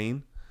fucking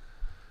train,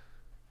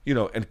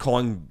 and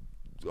calling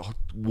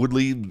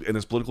Woodley and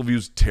his political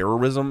views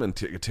terrorism and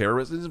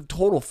terrorists is a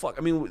total fuck.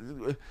 I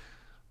mean,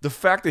 the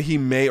fact that he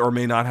may or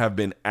may not have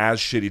been as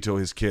shitty to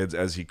his kids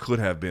as he could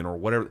have been or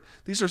whatever,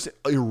 these are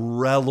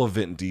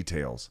irrelevant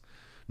details.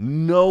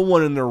 No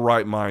one in their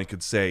right mind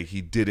could say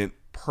he didn't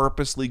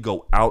purposely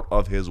go out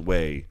of his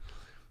way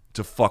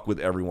to fuck with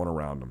everyone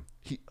around him.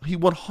 He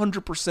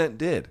 100%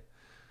 did.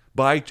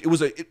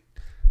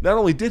 Not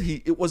only did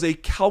he, it was a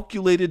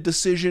calculated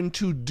decision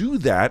to do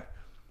that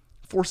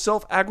for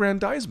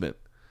self-aggrandizement.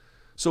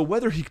 So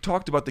whether he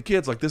talked about the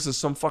kids like this is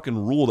some fucking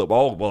rule that,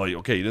 oh, well,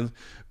 okay,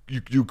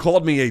 you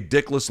called me a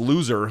dickless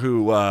loser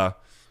who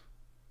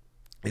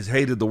is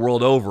hated the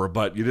world over,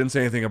 but you didn't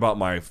say anything about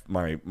my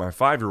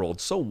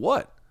 5-year-old. So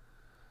what?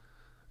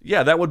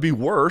 Yeah, that would be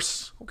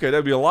worse. Okay,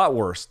 that'd be a lot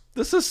worse.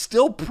 This is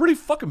still pretty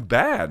fucking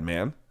bad,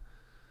 man.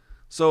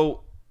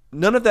 So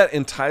none of that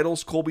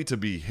entitles Colby to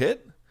be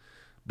hit,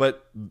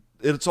 but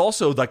it's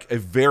also like a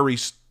very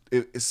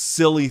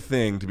silly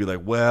thing to be like,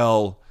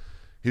 well,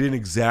 he didn't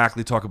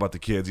exactly talk about the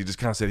kids. He just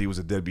kind of said he was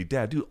a deadbeat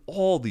dad. Dude,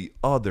 all the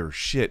other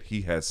shit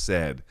he has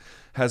said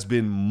has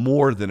been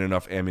more than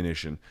enough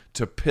ammunition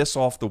to piss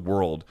off the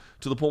world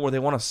to the point where they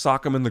want to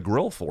sock him in the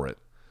grill for it.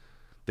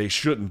 They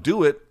shouldn't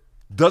do it.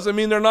 Doesn't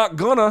mean they're not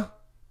gonna.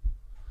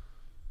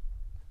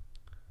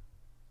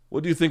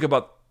 What do you think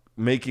about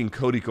making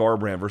Cody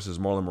Garbrandt versus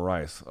Marlon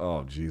Moraes?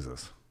 Oh,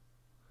 Jesus.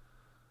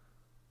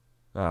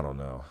 I don't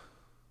know.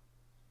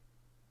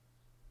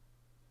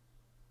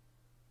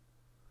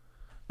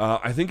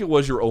 I think it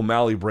was your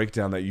O'Malley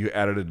breakdown that you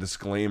added a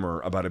disclaimer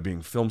about it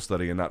being film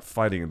study and not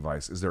fighting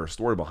advice. Is there a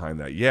story behind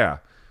that? Yeah.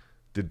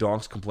 Did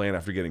donks complain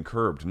after getting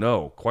curbed?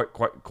 No,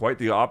 quite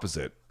the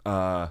opposite.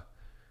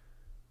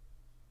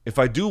 If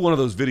I do one of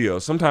those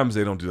videos, sometimes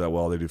they don't do that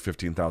well. They do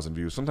 15,000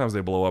 views. Sometimes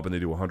they blow up and they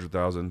do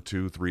 100,000,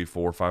 2, 3,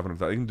 4,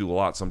 500,000. They can do a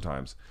lot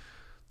sometimes.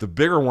 The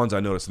bigger ones I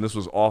noticed, and this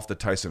was off the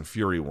Tyson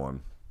Fury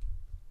one,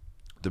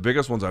 the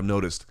biggest ones I've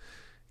noticed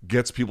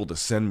gets people to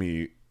send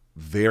me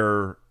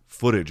their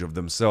footage of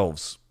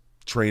themselves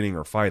training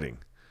or fighting.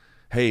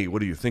 Hey, what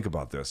do you think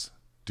about this?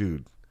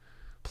 Dude,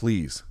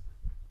 please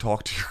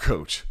talk to your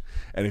coach.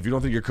 And if you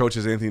don't think your coach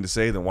has anything to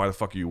say, then why the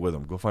fuck are you with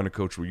him? Go find a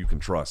coach where you can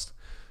trust.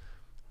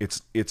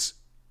 It's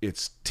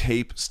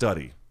tape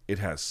study. It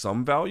has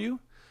some value,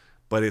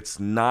 but it's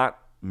not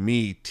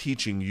me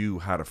teaching you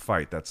how to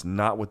fight. That's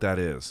not what that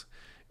is.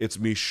 It's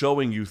me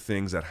showing you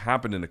things that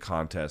happened in a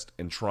contest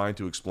and trying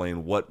to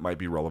explain what might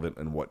be relevant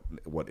and what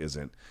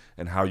isn't,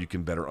 and how you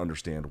can better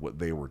understand what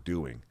they were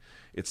doing.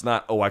 It's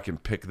not, oh, I can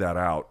pick that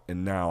out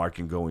and now I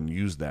can go and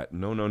use that.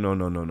 No.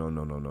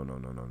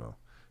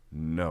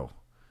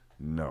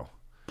 No.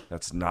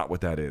 That's not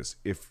what that is.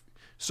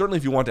 Certainly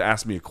if you want to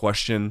ask me a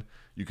question,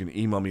 you can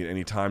email me at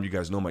any time. You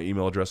guys know my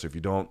email address. If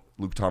you don't,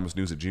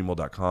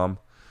 lukethomasnews@gmail.com.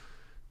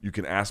 You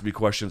can ask me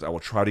questions. I will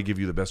try to give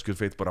you the best good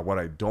faith, but what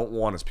I don't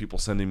want is people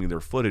sending me their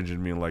footage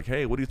and being like,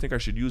 hey, what do you think I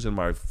should use in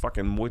my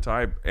fucking Muay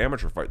Thai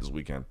amateur fight this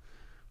weekend?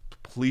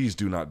 Please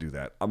do not do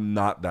that. I'm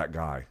not that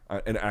guy.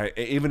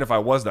 Even if I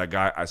was that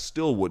guy, I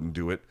still wouldn't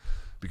do it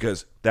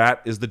because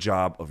that is the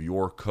job of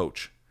your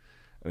coach.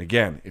 And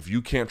again, if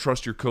you can't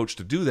trust your coach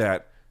to do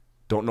that,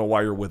 don't know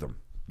why you're with him.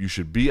 You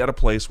should be at a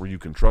place where you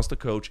can trust a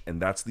coach, and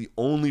that's the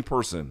only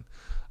person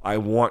I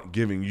want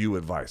giving you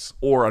advice,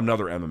 or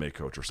another MMA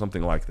coach or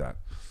something like that.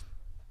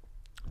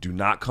 Do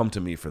not come to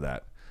me for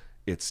that.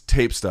 It's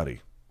tape study.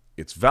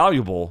 It's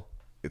valuable.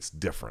 It's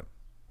different.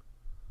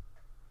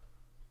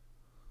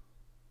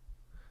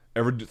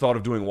 Ever thought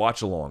of doing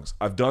watch-alongs?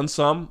 I've done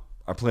some.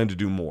 I plan to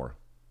do more.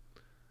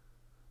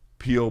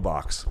 P.O.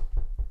 Box.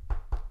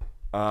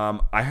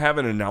 I have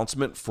an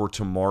announcement for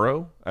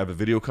tomorrow. I have a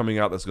video coming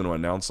out that's going to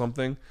announce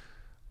something.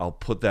 I'll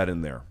put that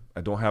in there.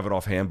 I don't have it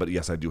offhand, but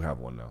yes, I do have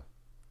one now.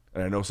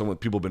 And I know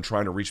people have been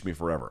trying to reach me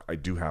forever. I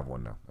do have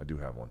one now. I do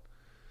have one.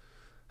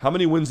 How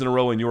many wins in a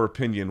row, in your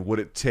opinion, would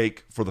it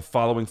take for the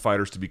following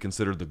fighters to be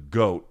considered the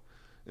GOAT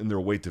in their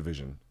weight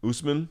division?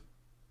 Usman?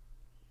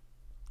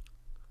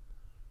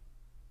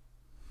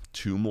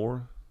 2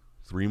 more?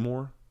 3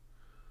 more?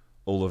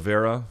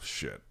 Oliveira?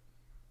 Shit.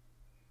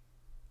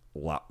 A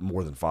lot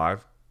more than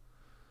 5.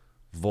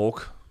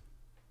 Volk?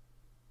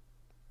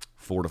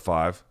 4 to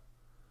 5.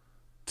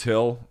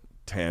 Till?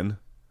 10.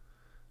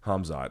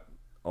 Hamzat?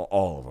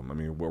 All of them. I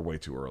mean, we're way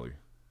too early.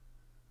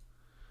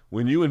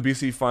 When you and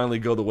BC finally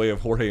go the way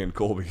of Jorge and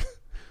Colby,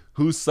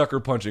 who's sucker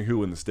punching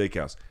who in the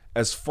steakhouse?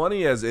 As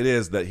funny as it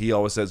is that he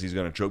always says he's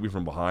going to choke me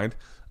from behind,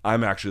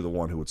 I'm actually the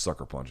one who would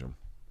sucker punch him.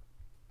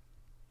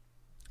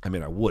 I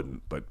mean, I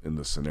wouldn't, but in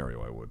this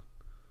scenario, I would.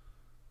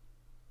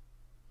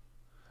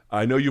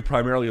 I know you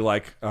primarily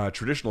like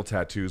traditional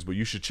tattoos, but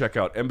you should check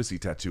out Embassy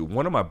Tattoo.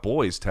 One of my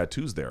boys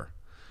tattoos there.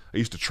 I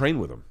used to train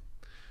with him.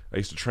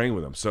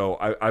 So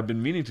I've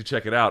been meaning to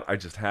check it out. I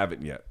just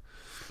haven't yet.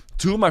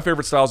 2 of my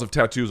favorite styles of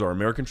tattoos are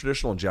American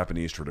traditional and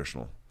Japanese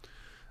traditional.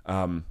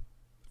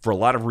 For a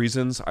lot of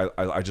reasons,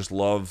 I just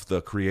love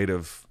the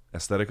creative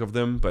aesthetic of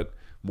them. But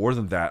more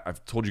than that,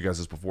 I've told you guys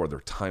this before,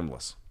 they're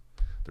timeless.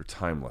 They're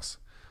timeless.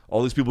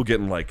 All these people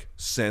getting like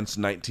since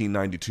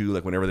 1992,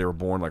 like whenever they were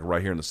born, like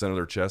right here in the center of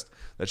their chest,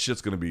 that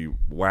shit's going to be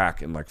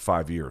whack in like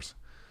 5 years.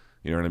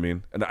 You know what I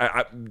mean? And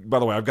I by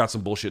the way, I've got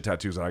some bullshit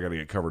tattoos that I got to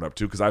get covered up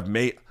too, because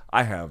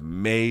I have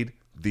made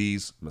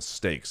these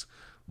mistakes.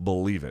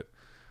 Believe it.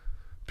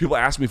 People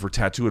ask me for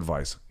tattoo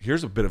advice.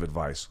 Here's a bit of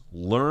advice.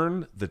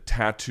 Learn the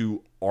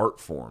tattoo art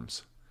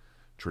forms.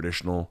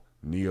 Traditional,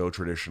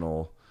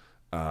 neo-traditional,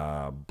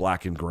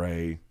 black and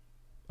gray,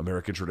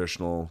 American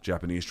traditional,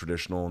 Japanese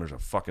traditional, and there's a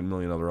fucking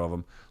million other of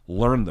them.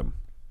 Learn them.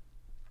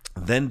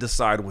 Then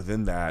decide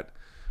within that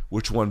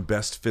which one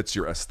best fits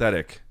your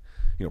aesthetic.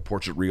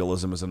 Portrait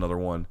realism is another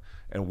one,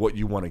 and what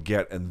you want to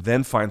get, and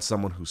then find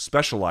someone who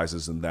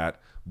specializes in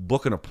that,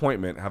 book an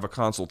appointment, have a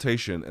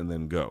consultation, and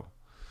then go.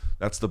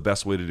 That's the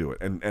best way to do it,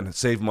 and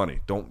save money.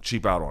 Don't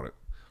cheap out on it.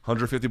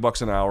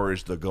 $150 an hour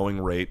is the going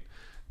rate.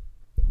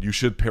 You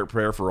should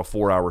prepare for a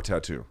 4-hour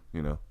tattoo,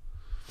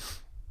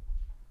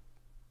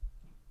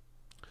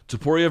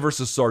 Topuria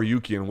versus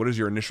Tsarukyan, what is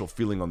your initial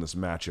feeling on this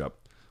matchup?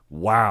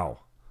 Wow.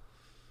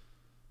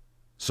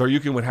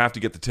 Tsarukyan would have to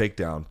get the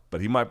takedown,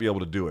 but he might be able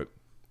to do it.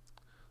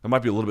 That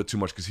might be a little bit too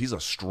much because he's a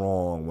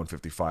strong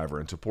 155er,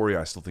 and Topuria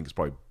I still think is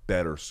probably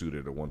better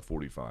suited at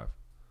 145.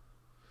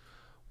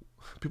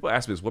 People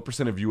ask me this, what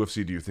percent of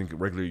UFC do you think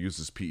regularly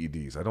uses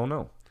PEDs? I don't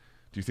know.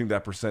 Do you think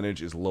that percentage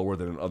is lower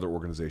than in other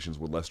organizations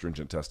with less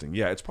stringent testing?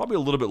 Yeah, it's probably a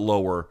little bit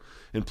lower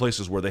in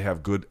places where they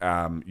have good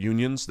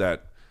unions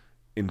that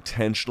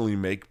intentionally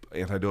make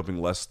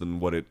anti-doping less than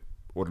what it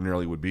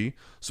ordinarily would be.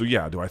 So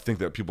yeah, do I think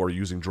that people are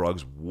using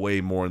drugs way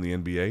more in the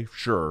NBA?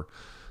 Sure.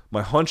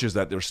 My hunch is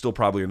that there's still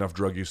probably enough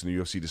drug use in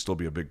the UFC to still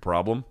be a big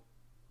problem.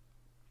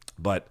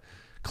 But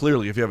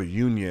clearly, if you have a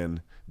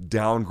union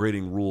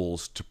downgrading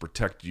rules to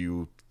protect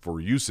you for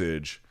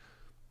usage,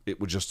 it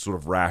would just sort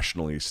of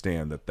rationally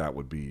stand that that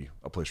would be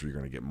a place where you're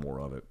going to get more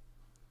of it.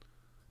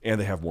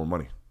 And they have more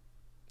money.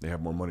 They have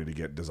more money to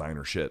get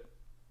designer shit.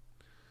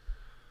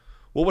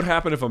 What would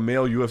happen if a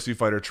male UFC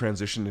fighter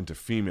transitioned into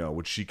female?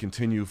 Would she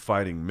continue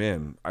fighting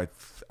men? I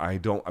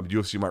don't.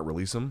 UFC might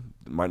release him.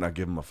 Might not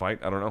give him a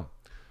fight. I don't know.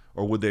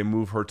 Or would they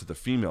move her to the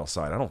female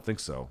side? I don't think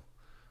so.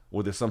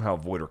 Would they somehow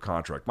void her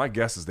contract? My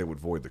guess is they would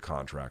void the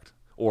contract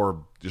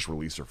or just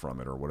release her from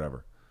it or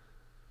whatever.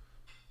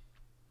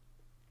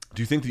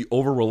 Do you think the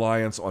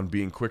over-reliance on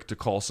being quick to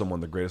call someone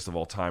the greatest of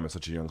all time in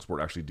such a young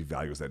sport actually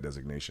devalues that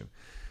designation?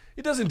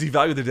 It doesn't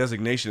devalue the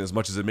designation as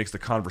much as it makes the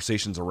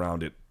conversations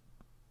around it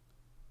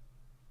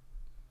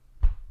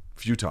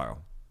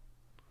futile.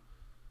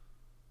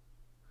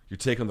 Your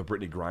take on the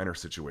Brittany Griner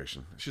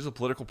situation. She's a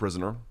political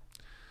prisoner.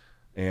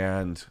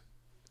 And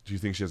do you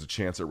think she has a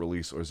chance at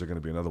release, or is there going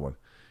to be another one?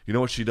 You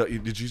know what she does?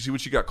 Did you see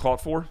what she got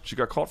caught for? She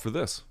got caught for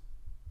this,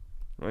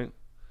 right?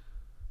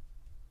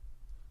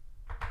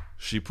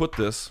 She put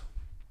this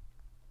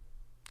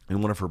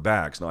in one of her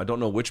bags. Now, I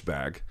don't know which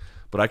bag,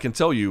 but I can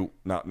tell you,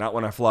 not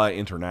when I fly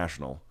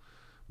international,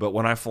 but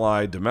when I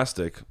fly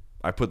domestic,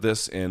 I put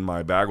this in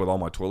my bag with all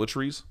my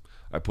toiletries.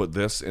 I put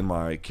this in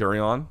my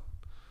carry-on,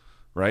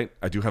 right?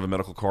 I do have a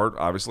medical card,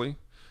 obviously.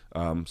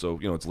 So,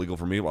 it's legal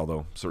for me,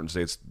 although certain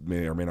states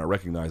may or may not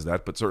recognize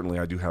that, but certainly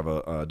I do have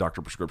a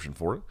doctor prescription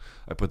for it.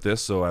 I put this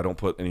so I don't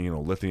put any,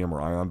 lithium or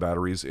ion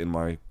batteries in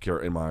my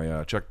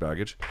checked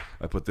baggage.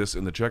 I put this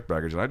in the checked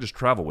baggage, and I just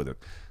travel with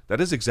it.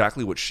 That is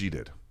exactly what she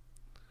did.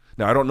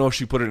 Now, I don't know if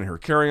she put it in her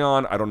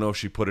carry-on. I don't know if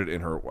she put it in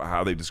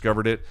how they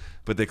discovered it,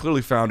 but they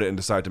clearly found it and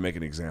decided to make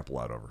an example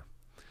out of her.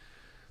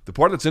 The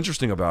part that's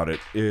interesting about it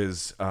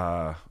is,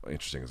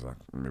 interesting is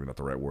maybe not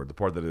the right word. The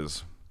part that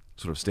is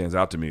sort of stands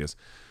out to me is,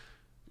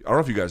 I don't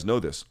know if you guys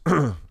know this.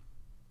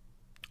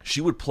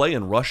 She would play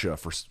in Russia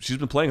she's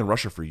been playing in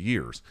Russia for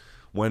years.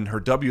 When her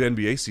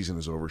WNBA season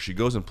is over, she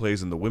goes and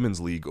plays in the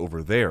women's league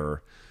over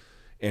there,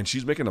 and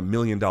she's making $1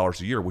 million a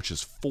year, which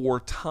is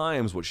 4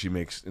 times what she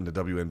makes in the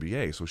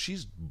WNBA. So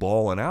she's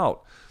balling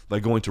out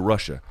like going to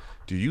Russia.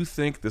 Do you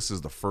think this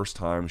is the first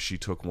time she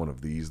took one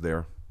of these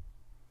there?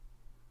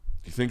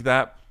 Do you think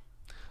that?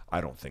 I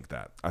don't think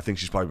that. I think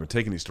she's probably been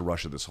taking these to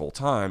Russia this whole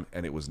time,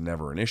 and it was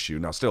never an issue.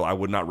 Now, still, I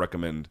would not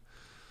recommend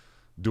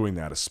doing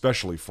that,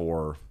 especially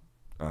for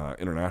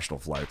international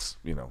flights.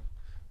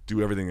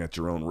 Do everything at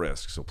your own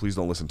risk. So please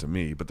don't listen to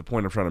me. But the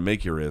point I'm trying to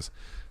make here is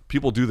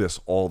people do this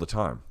all the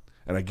time.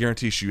 And I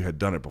guarantee she had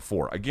done it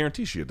before.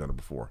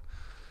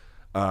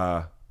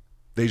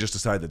 They just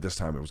decided that this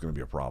time it was going to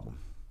be a problem.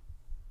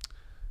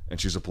 And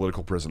she's a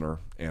political prisoner,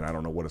 and I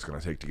don't know what it's going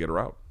to take to get her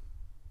out.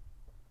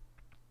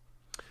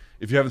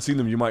 If you haven't seen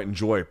them, you might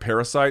enjoy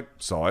Parasite.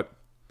 Saw it.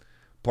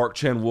 Park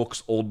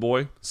Chan-wook's Old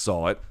Boy.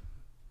 Saw it.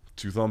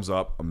 2 thumbs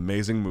up.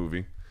 Amazing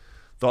movie.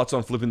 Thoughts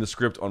on flipping the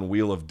script on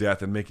Wheel of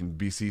Death and making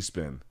BC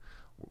spin?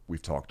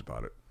 We've talked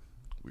about it.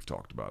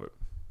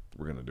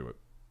 We're going to do it.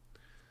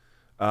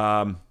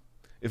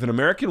 If an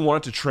American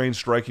wanted to train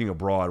striking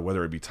abroad,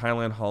 whether it be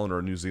Thailand, Holland,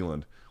 or New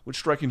Zealand, which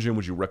striking gym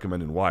would you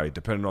recommend and why?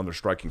 Depending on their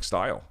striking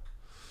style.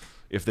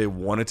 If they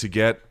wanted to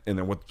get, and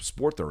then what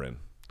sport they're in.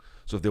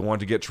 So if they wanted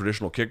to get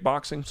traditional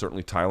kickboxing,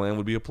 certainly Thailand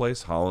would be a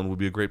place. Holland would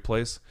be a great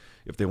place.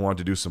 If they wanted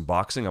to do some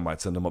boxing, I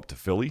might send them up to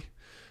Philly.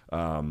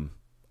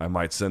 I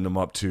might send them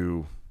up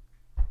to,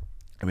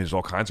 there's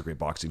all kinds of great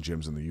boxing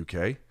gyms in the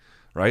UK,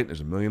 right?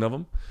 There's a million of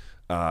them.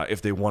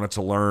 If they wanted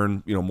to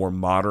learn, more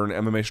modern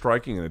MMA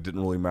striking, and it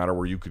didn't really matter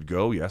where you could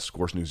go, yes, of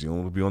course, New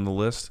Zealand would be on the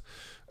list.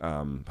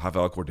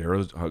 Rafael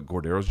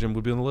Cordeiro's gym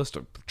would be on the list.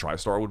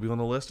 TriStar would be on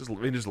the list.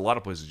 There's a lot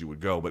of places you would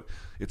go, but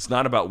it's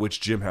not about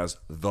which gym has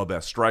the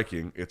best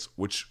striking. It's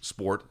which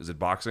sport. Is it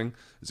boxing?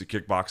 Is it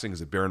kickboxing?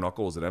 Is it bare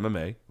knuckle? Is it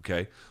MMA?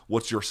 Okay.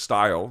 What's your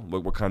style?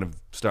 What kind of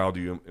style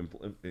do you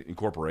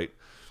incorporate?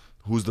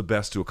 Who's the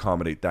best to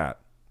accommodate that?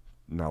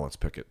 Now let's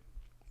pick it.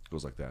 It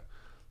goes like that.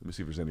 Let me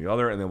see if there's any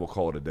other, and then we'll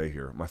call it a day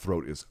here. My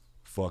throat is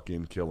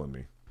fucking killing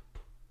me.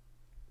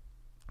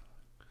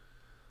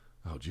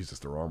 Oh, Jesus,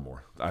 there are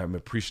more. I am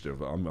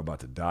appreciative. I'm about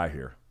to die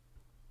here.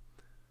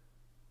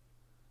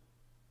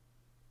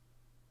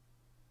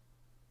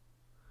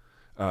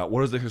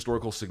 What is the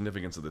historical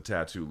significance of the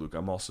tattoo, Luke?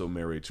 I'm also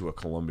married to a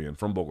Colombian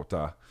from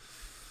Bogota.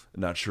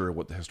 Not sure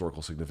what the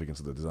historical significance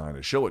of the design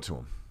is. Show it to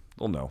him.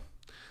 They'll know.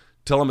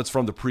 Tell him it's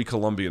from the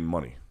pre-Columbian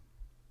money.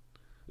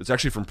 It's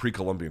actually from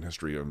pre-Columbian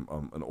history,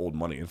 an old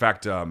money. In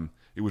fact,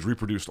 it was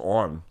reproduced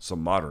on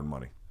some modern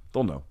money.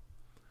 They'll know.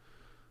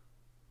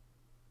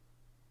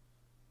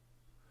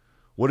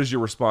 What is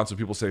your response when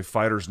people say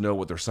fighters know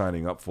what they're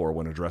signing up for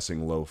when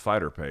addressing low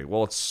fighter pay?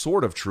 Well, it's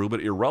sort of true,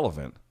 but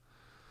irrelevant.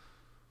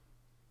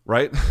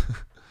 Right?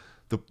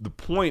 The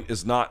point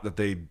is not that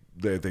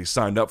they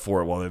signed up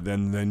for it. Well,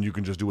 then you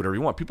can just do whatever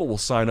you want. People will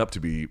sign up to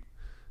be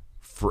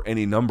for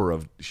any number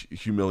of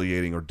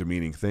humiliating or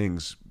demeaning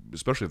things,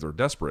 especially if they're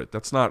desperate.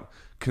 That's not,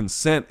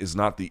 consent is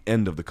not the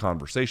end of the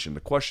conversation. The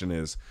question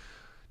is,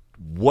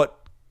 what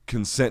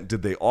consent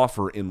did they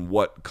offer in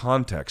what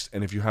context?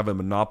 And if you have a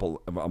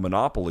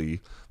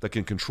monopoly that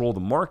can control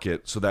the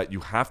market so that you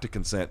have to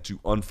consent to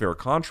unfair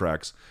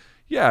contracts,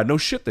 yeah, no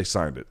shit they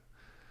signed it.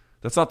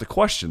 That's not the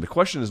question. The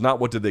question is not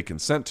what did they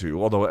consent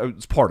to, although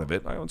it's part of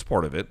it. It's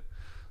part of it.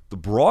 The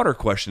broader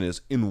question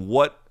is, in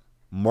what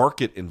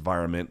market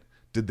environment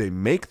did they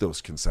make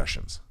those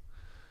concessions?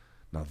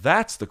 Now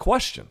that's the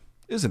question,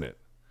 isn't it?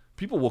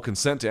 People will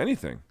consent to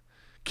anything.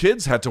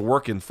 Kids had to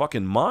work in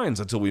fucking mines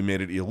until we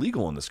made it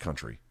illegal in this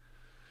country.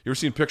 You ever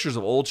seen pictures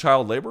of old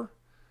child labor?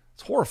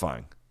 It's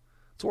horrifying.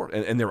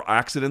 And there are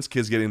accidents,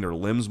 kids getting their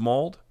limbs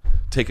mauled,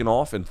 taken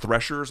off in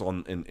threshers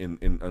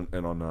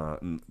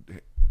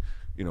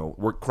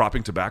work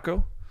cropping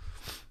tobacco.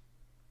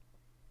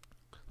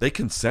 They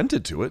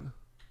consented to it.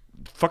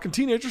 Fucking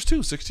teenagers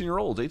too,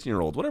 16-year-olds,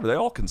 18-year-olds, whatever. They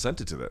all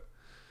consented to that.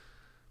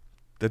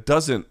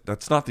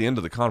 That's not the end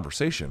of the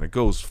conversation. It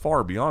goes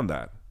far beyond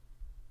that.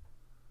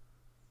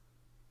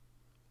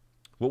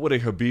 What would a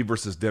Khabib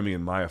versus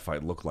Demian Maia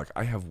fight look like?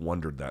 I have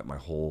wondered that not my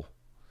whole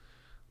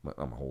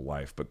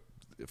life, but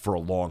for a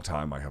long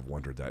time I have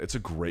wondered that. It's a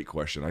great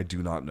question. I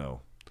do not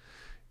know.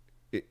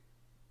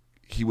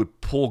 He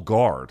would pull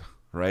guard,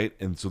 right?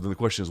 And so then the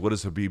question is, what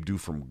does Khabib do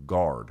from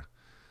guard?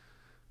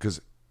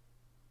 Because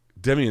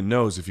Demian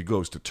knows if he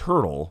goes to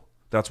turtle,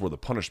 that's where the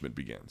punishment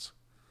begins.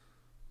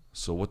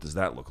 So what does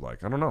that look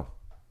like? I don't know.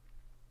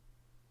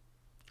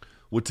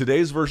 Would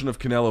today's version of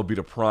Canelo beat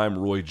a prime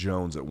Roy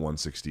Jones at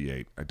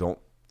 168? I don't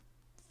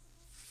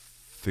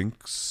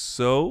think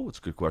so. It's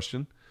a good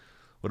question.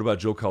 What about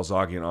Joe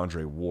Calzaghe and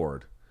Andre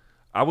Ward?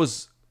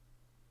 BC's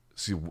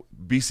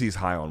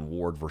high on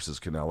Ward versus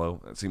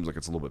Canelo. It seems like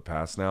it's a little bit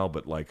past now,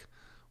 but like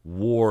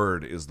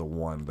Ward is the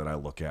one that I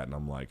look at and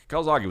I'm like,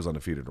 Calzaghe was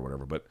undefeated or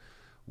whatever, but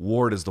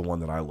Ward is the one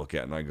that I look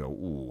at and I go,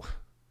 ooh,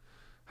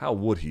 how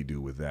would he do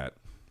with that?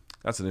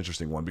 That's an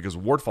interesting one because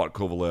Ward fought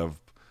Kovalev.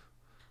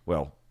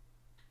 Well,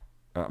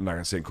 I'm not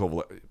going to say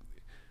Kovalev.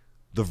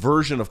 The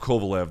version of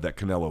Kovalev that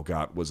Canelo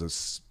got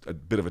was a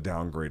bit of a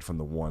downgrade from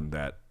the one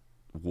that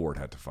Ward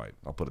had to fight.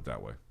 I'll put it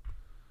that way.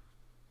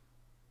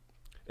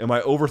 Am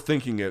I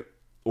overthinking it,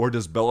 or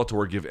does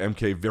Bellator give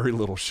MK very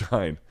little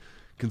shine?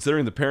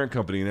 Considering the parent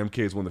company and MK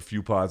is one of the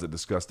few pods that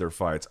discuss their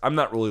fights, I'm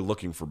not really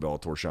looking for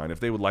Bellator shine. If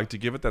they would like to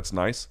give it, that's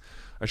nice.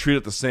 I treat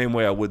it the same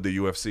way I would the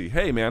UFC.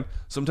 Hey, man,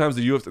 sometimes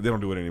the UFC, they don't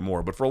do it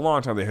anymore, but for a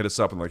long time they hit us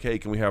up and like, hey,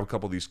 can we have a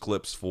couple of these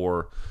clips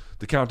for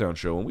the Countdown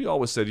show? And we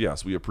always said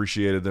yes. We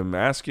appreciated them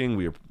asking.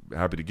 We are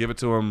happy to give it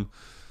to them.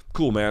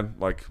 Cool, man.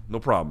 Like, no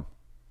problem.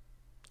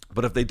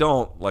 But if they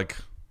don't, like,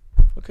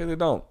 okay, they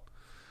don't.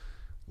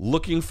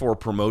 Looking for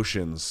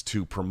promotions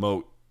to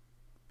promote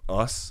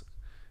us,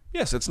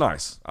 yes, it's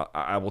nice.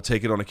 I will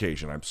take it on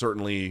occasion. I'm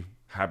certainly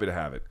happy to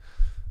have it.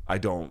 I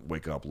don't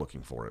wake up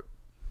looking for it.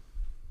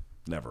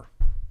 Never.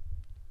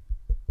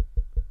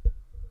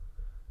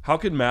 How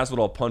could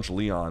Masvidal punch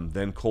Leon,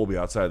 then Colby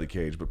outside the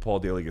cage, but Paul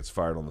Daly gets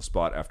fired on the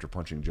spot after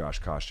punching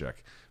Josh Koscheck?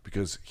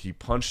 Because he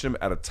punched him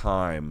at a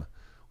time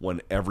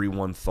when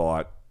everyone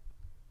thought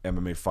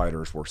MMA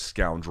fighters were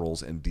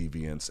scoundrels and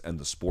deviants and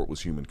the sport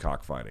was human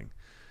cockfighting.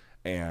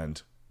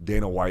 And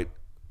Dana White,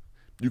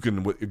 you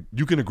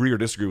can agree or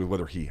disagree with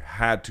whether he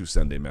had to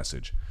send a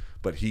message,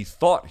 but he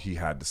thought he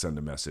had to send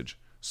a message,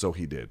 so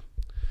he did.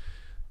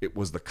 It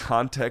was the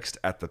context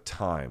at the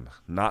time,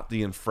 not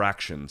the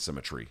infraction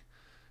symmetry.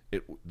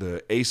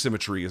 The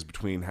asymmetry is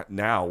between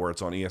now, where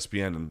it's on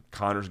ESPN, and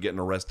Conor's getting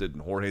arrested,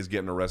 and Jorge's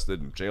getting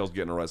arrested, and Chael's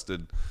getting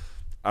arrested.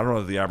 I don't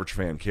know if the average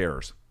fan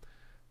cares.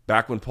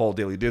 back when Paul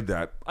Daly did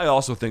that, I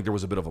also think there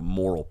was a bit of a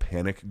moral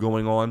panic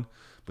going on.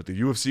 But the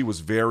UFC was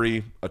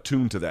very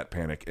attuned to that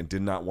panic and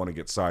did not want to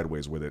get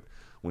sideways with it.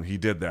 When he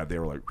did that, they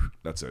were like,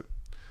 that's it.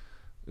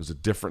 It was a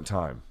different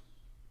time.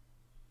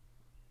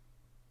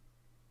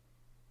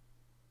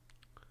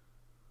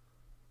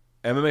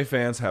 MMA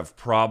fans have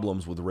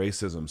problems with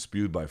racism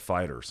spewed by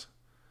fighters.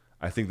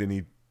 I think they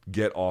need to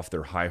get off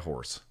their high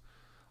horse.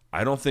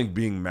 I don't think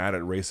being mad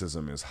at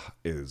racism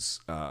is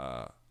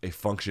a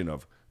function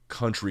of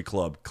country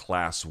club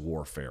class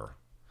warfare.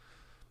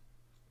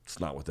 It's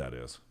not what that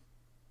is.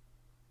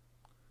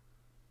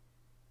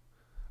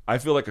 I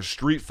feel like a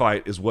street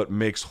fight is what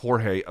makes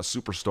Jorge a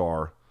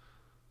superstar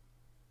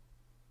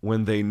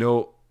when they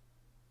know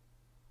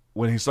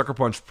when he sucker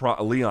punched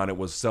Leon, it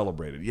was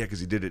celebrated. Yeah, because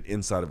he did it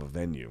inside of a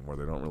venue where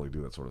they don't really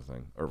do that sort of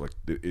thing. Or like,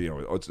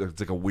 it's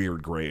like a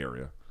weird gray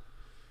area.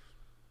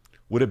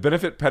 Would it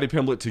benefit Paddy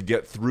Pimblett to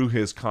get through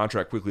his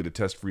contract quickly to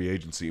test free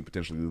agency and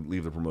potentially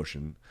leave the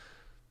promotion?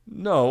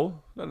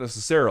 No, not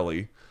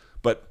necessarily.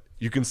 But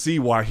you can see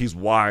why he's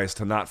wise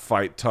to not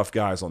fight tough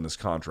guys on this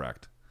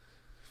contract.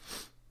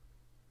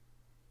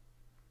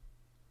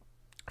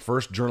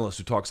 First journalist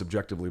who talks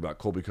objectively about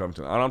Colby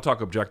Covington. I don't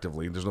talk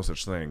objectively. There's no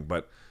such thing.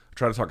 But I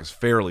try to talk as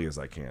fairly as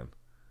I can.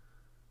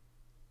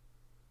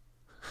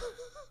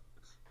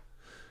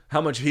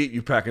 How much heat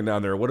you packing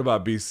down there? What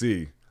about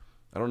BC?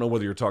 I don't know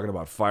whether you're talking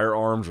about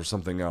firearms or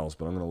something else,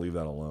 but I'm going to leave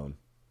that alone.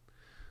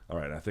 All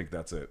right, I think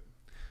that's it.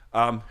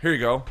 Here you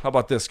go. How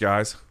about this,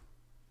 guys?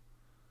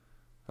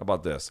 How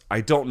about this?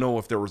 I don't know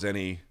if there was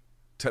any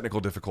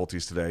technical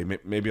difficulties today.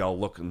 Maybe I'll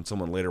look and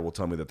someone later will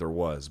tell me that there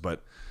was,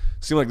 but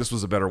it seemed like this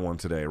was a better one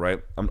today,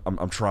 right?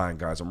 I'm trying,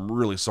 guys. I'm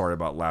really sorry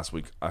about last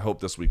week. I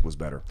hope this week was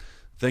better.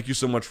 Thank you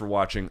so much for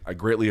watching. I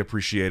greatly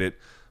appreciate it.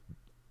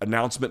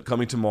 Announcement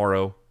coming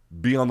tomorrow.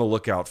 Be on the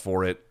lookout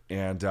for it,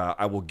 and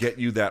I will get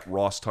you that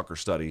Ross Tucker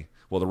study,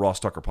 well, the Ross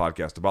Tucker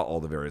podcast about all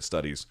the various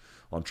studies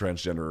on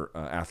transgender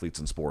athletes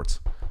in sports.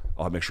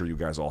 I'll make sure you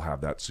guys all have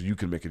that so you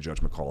can make a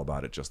judgment call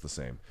about it just the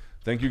same.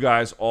 Thank you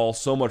guys all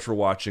so much for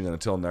watching, and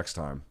until next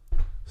time,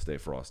 stay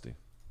frosty.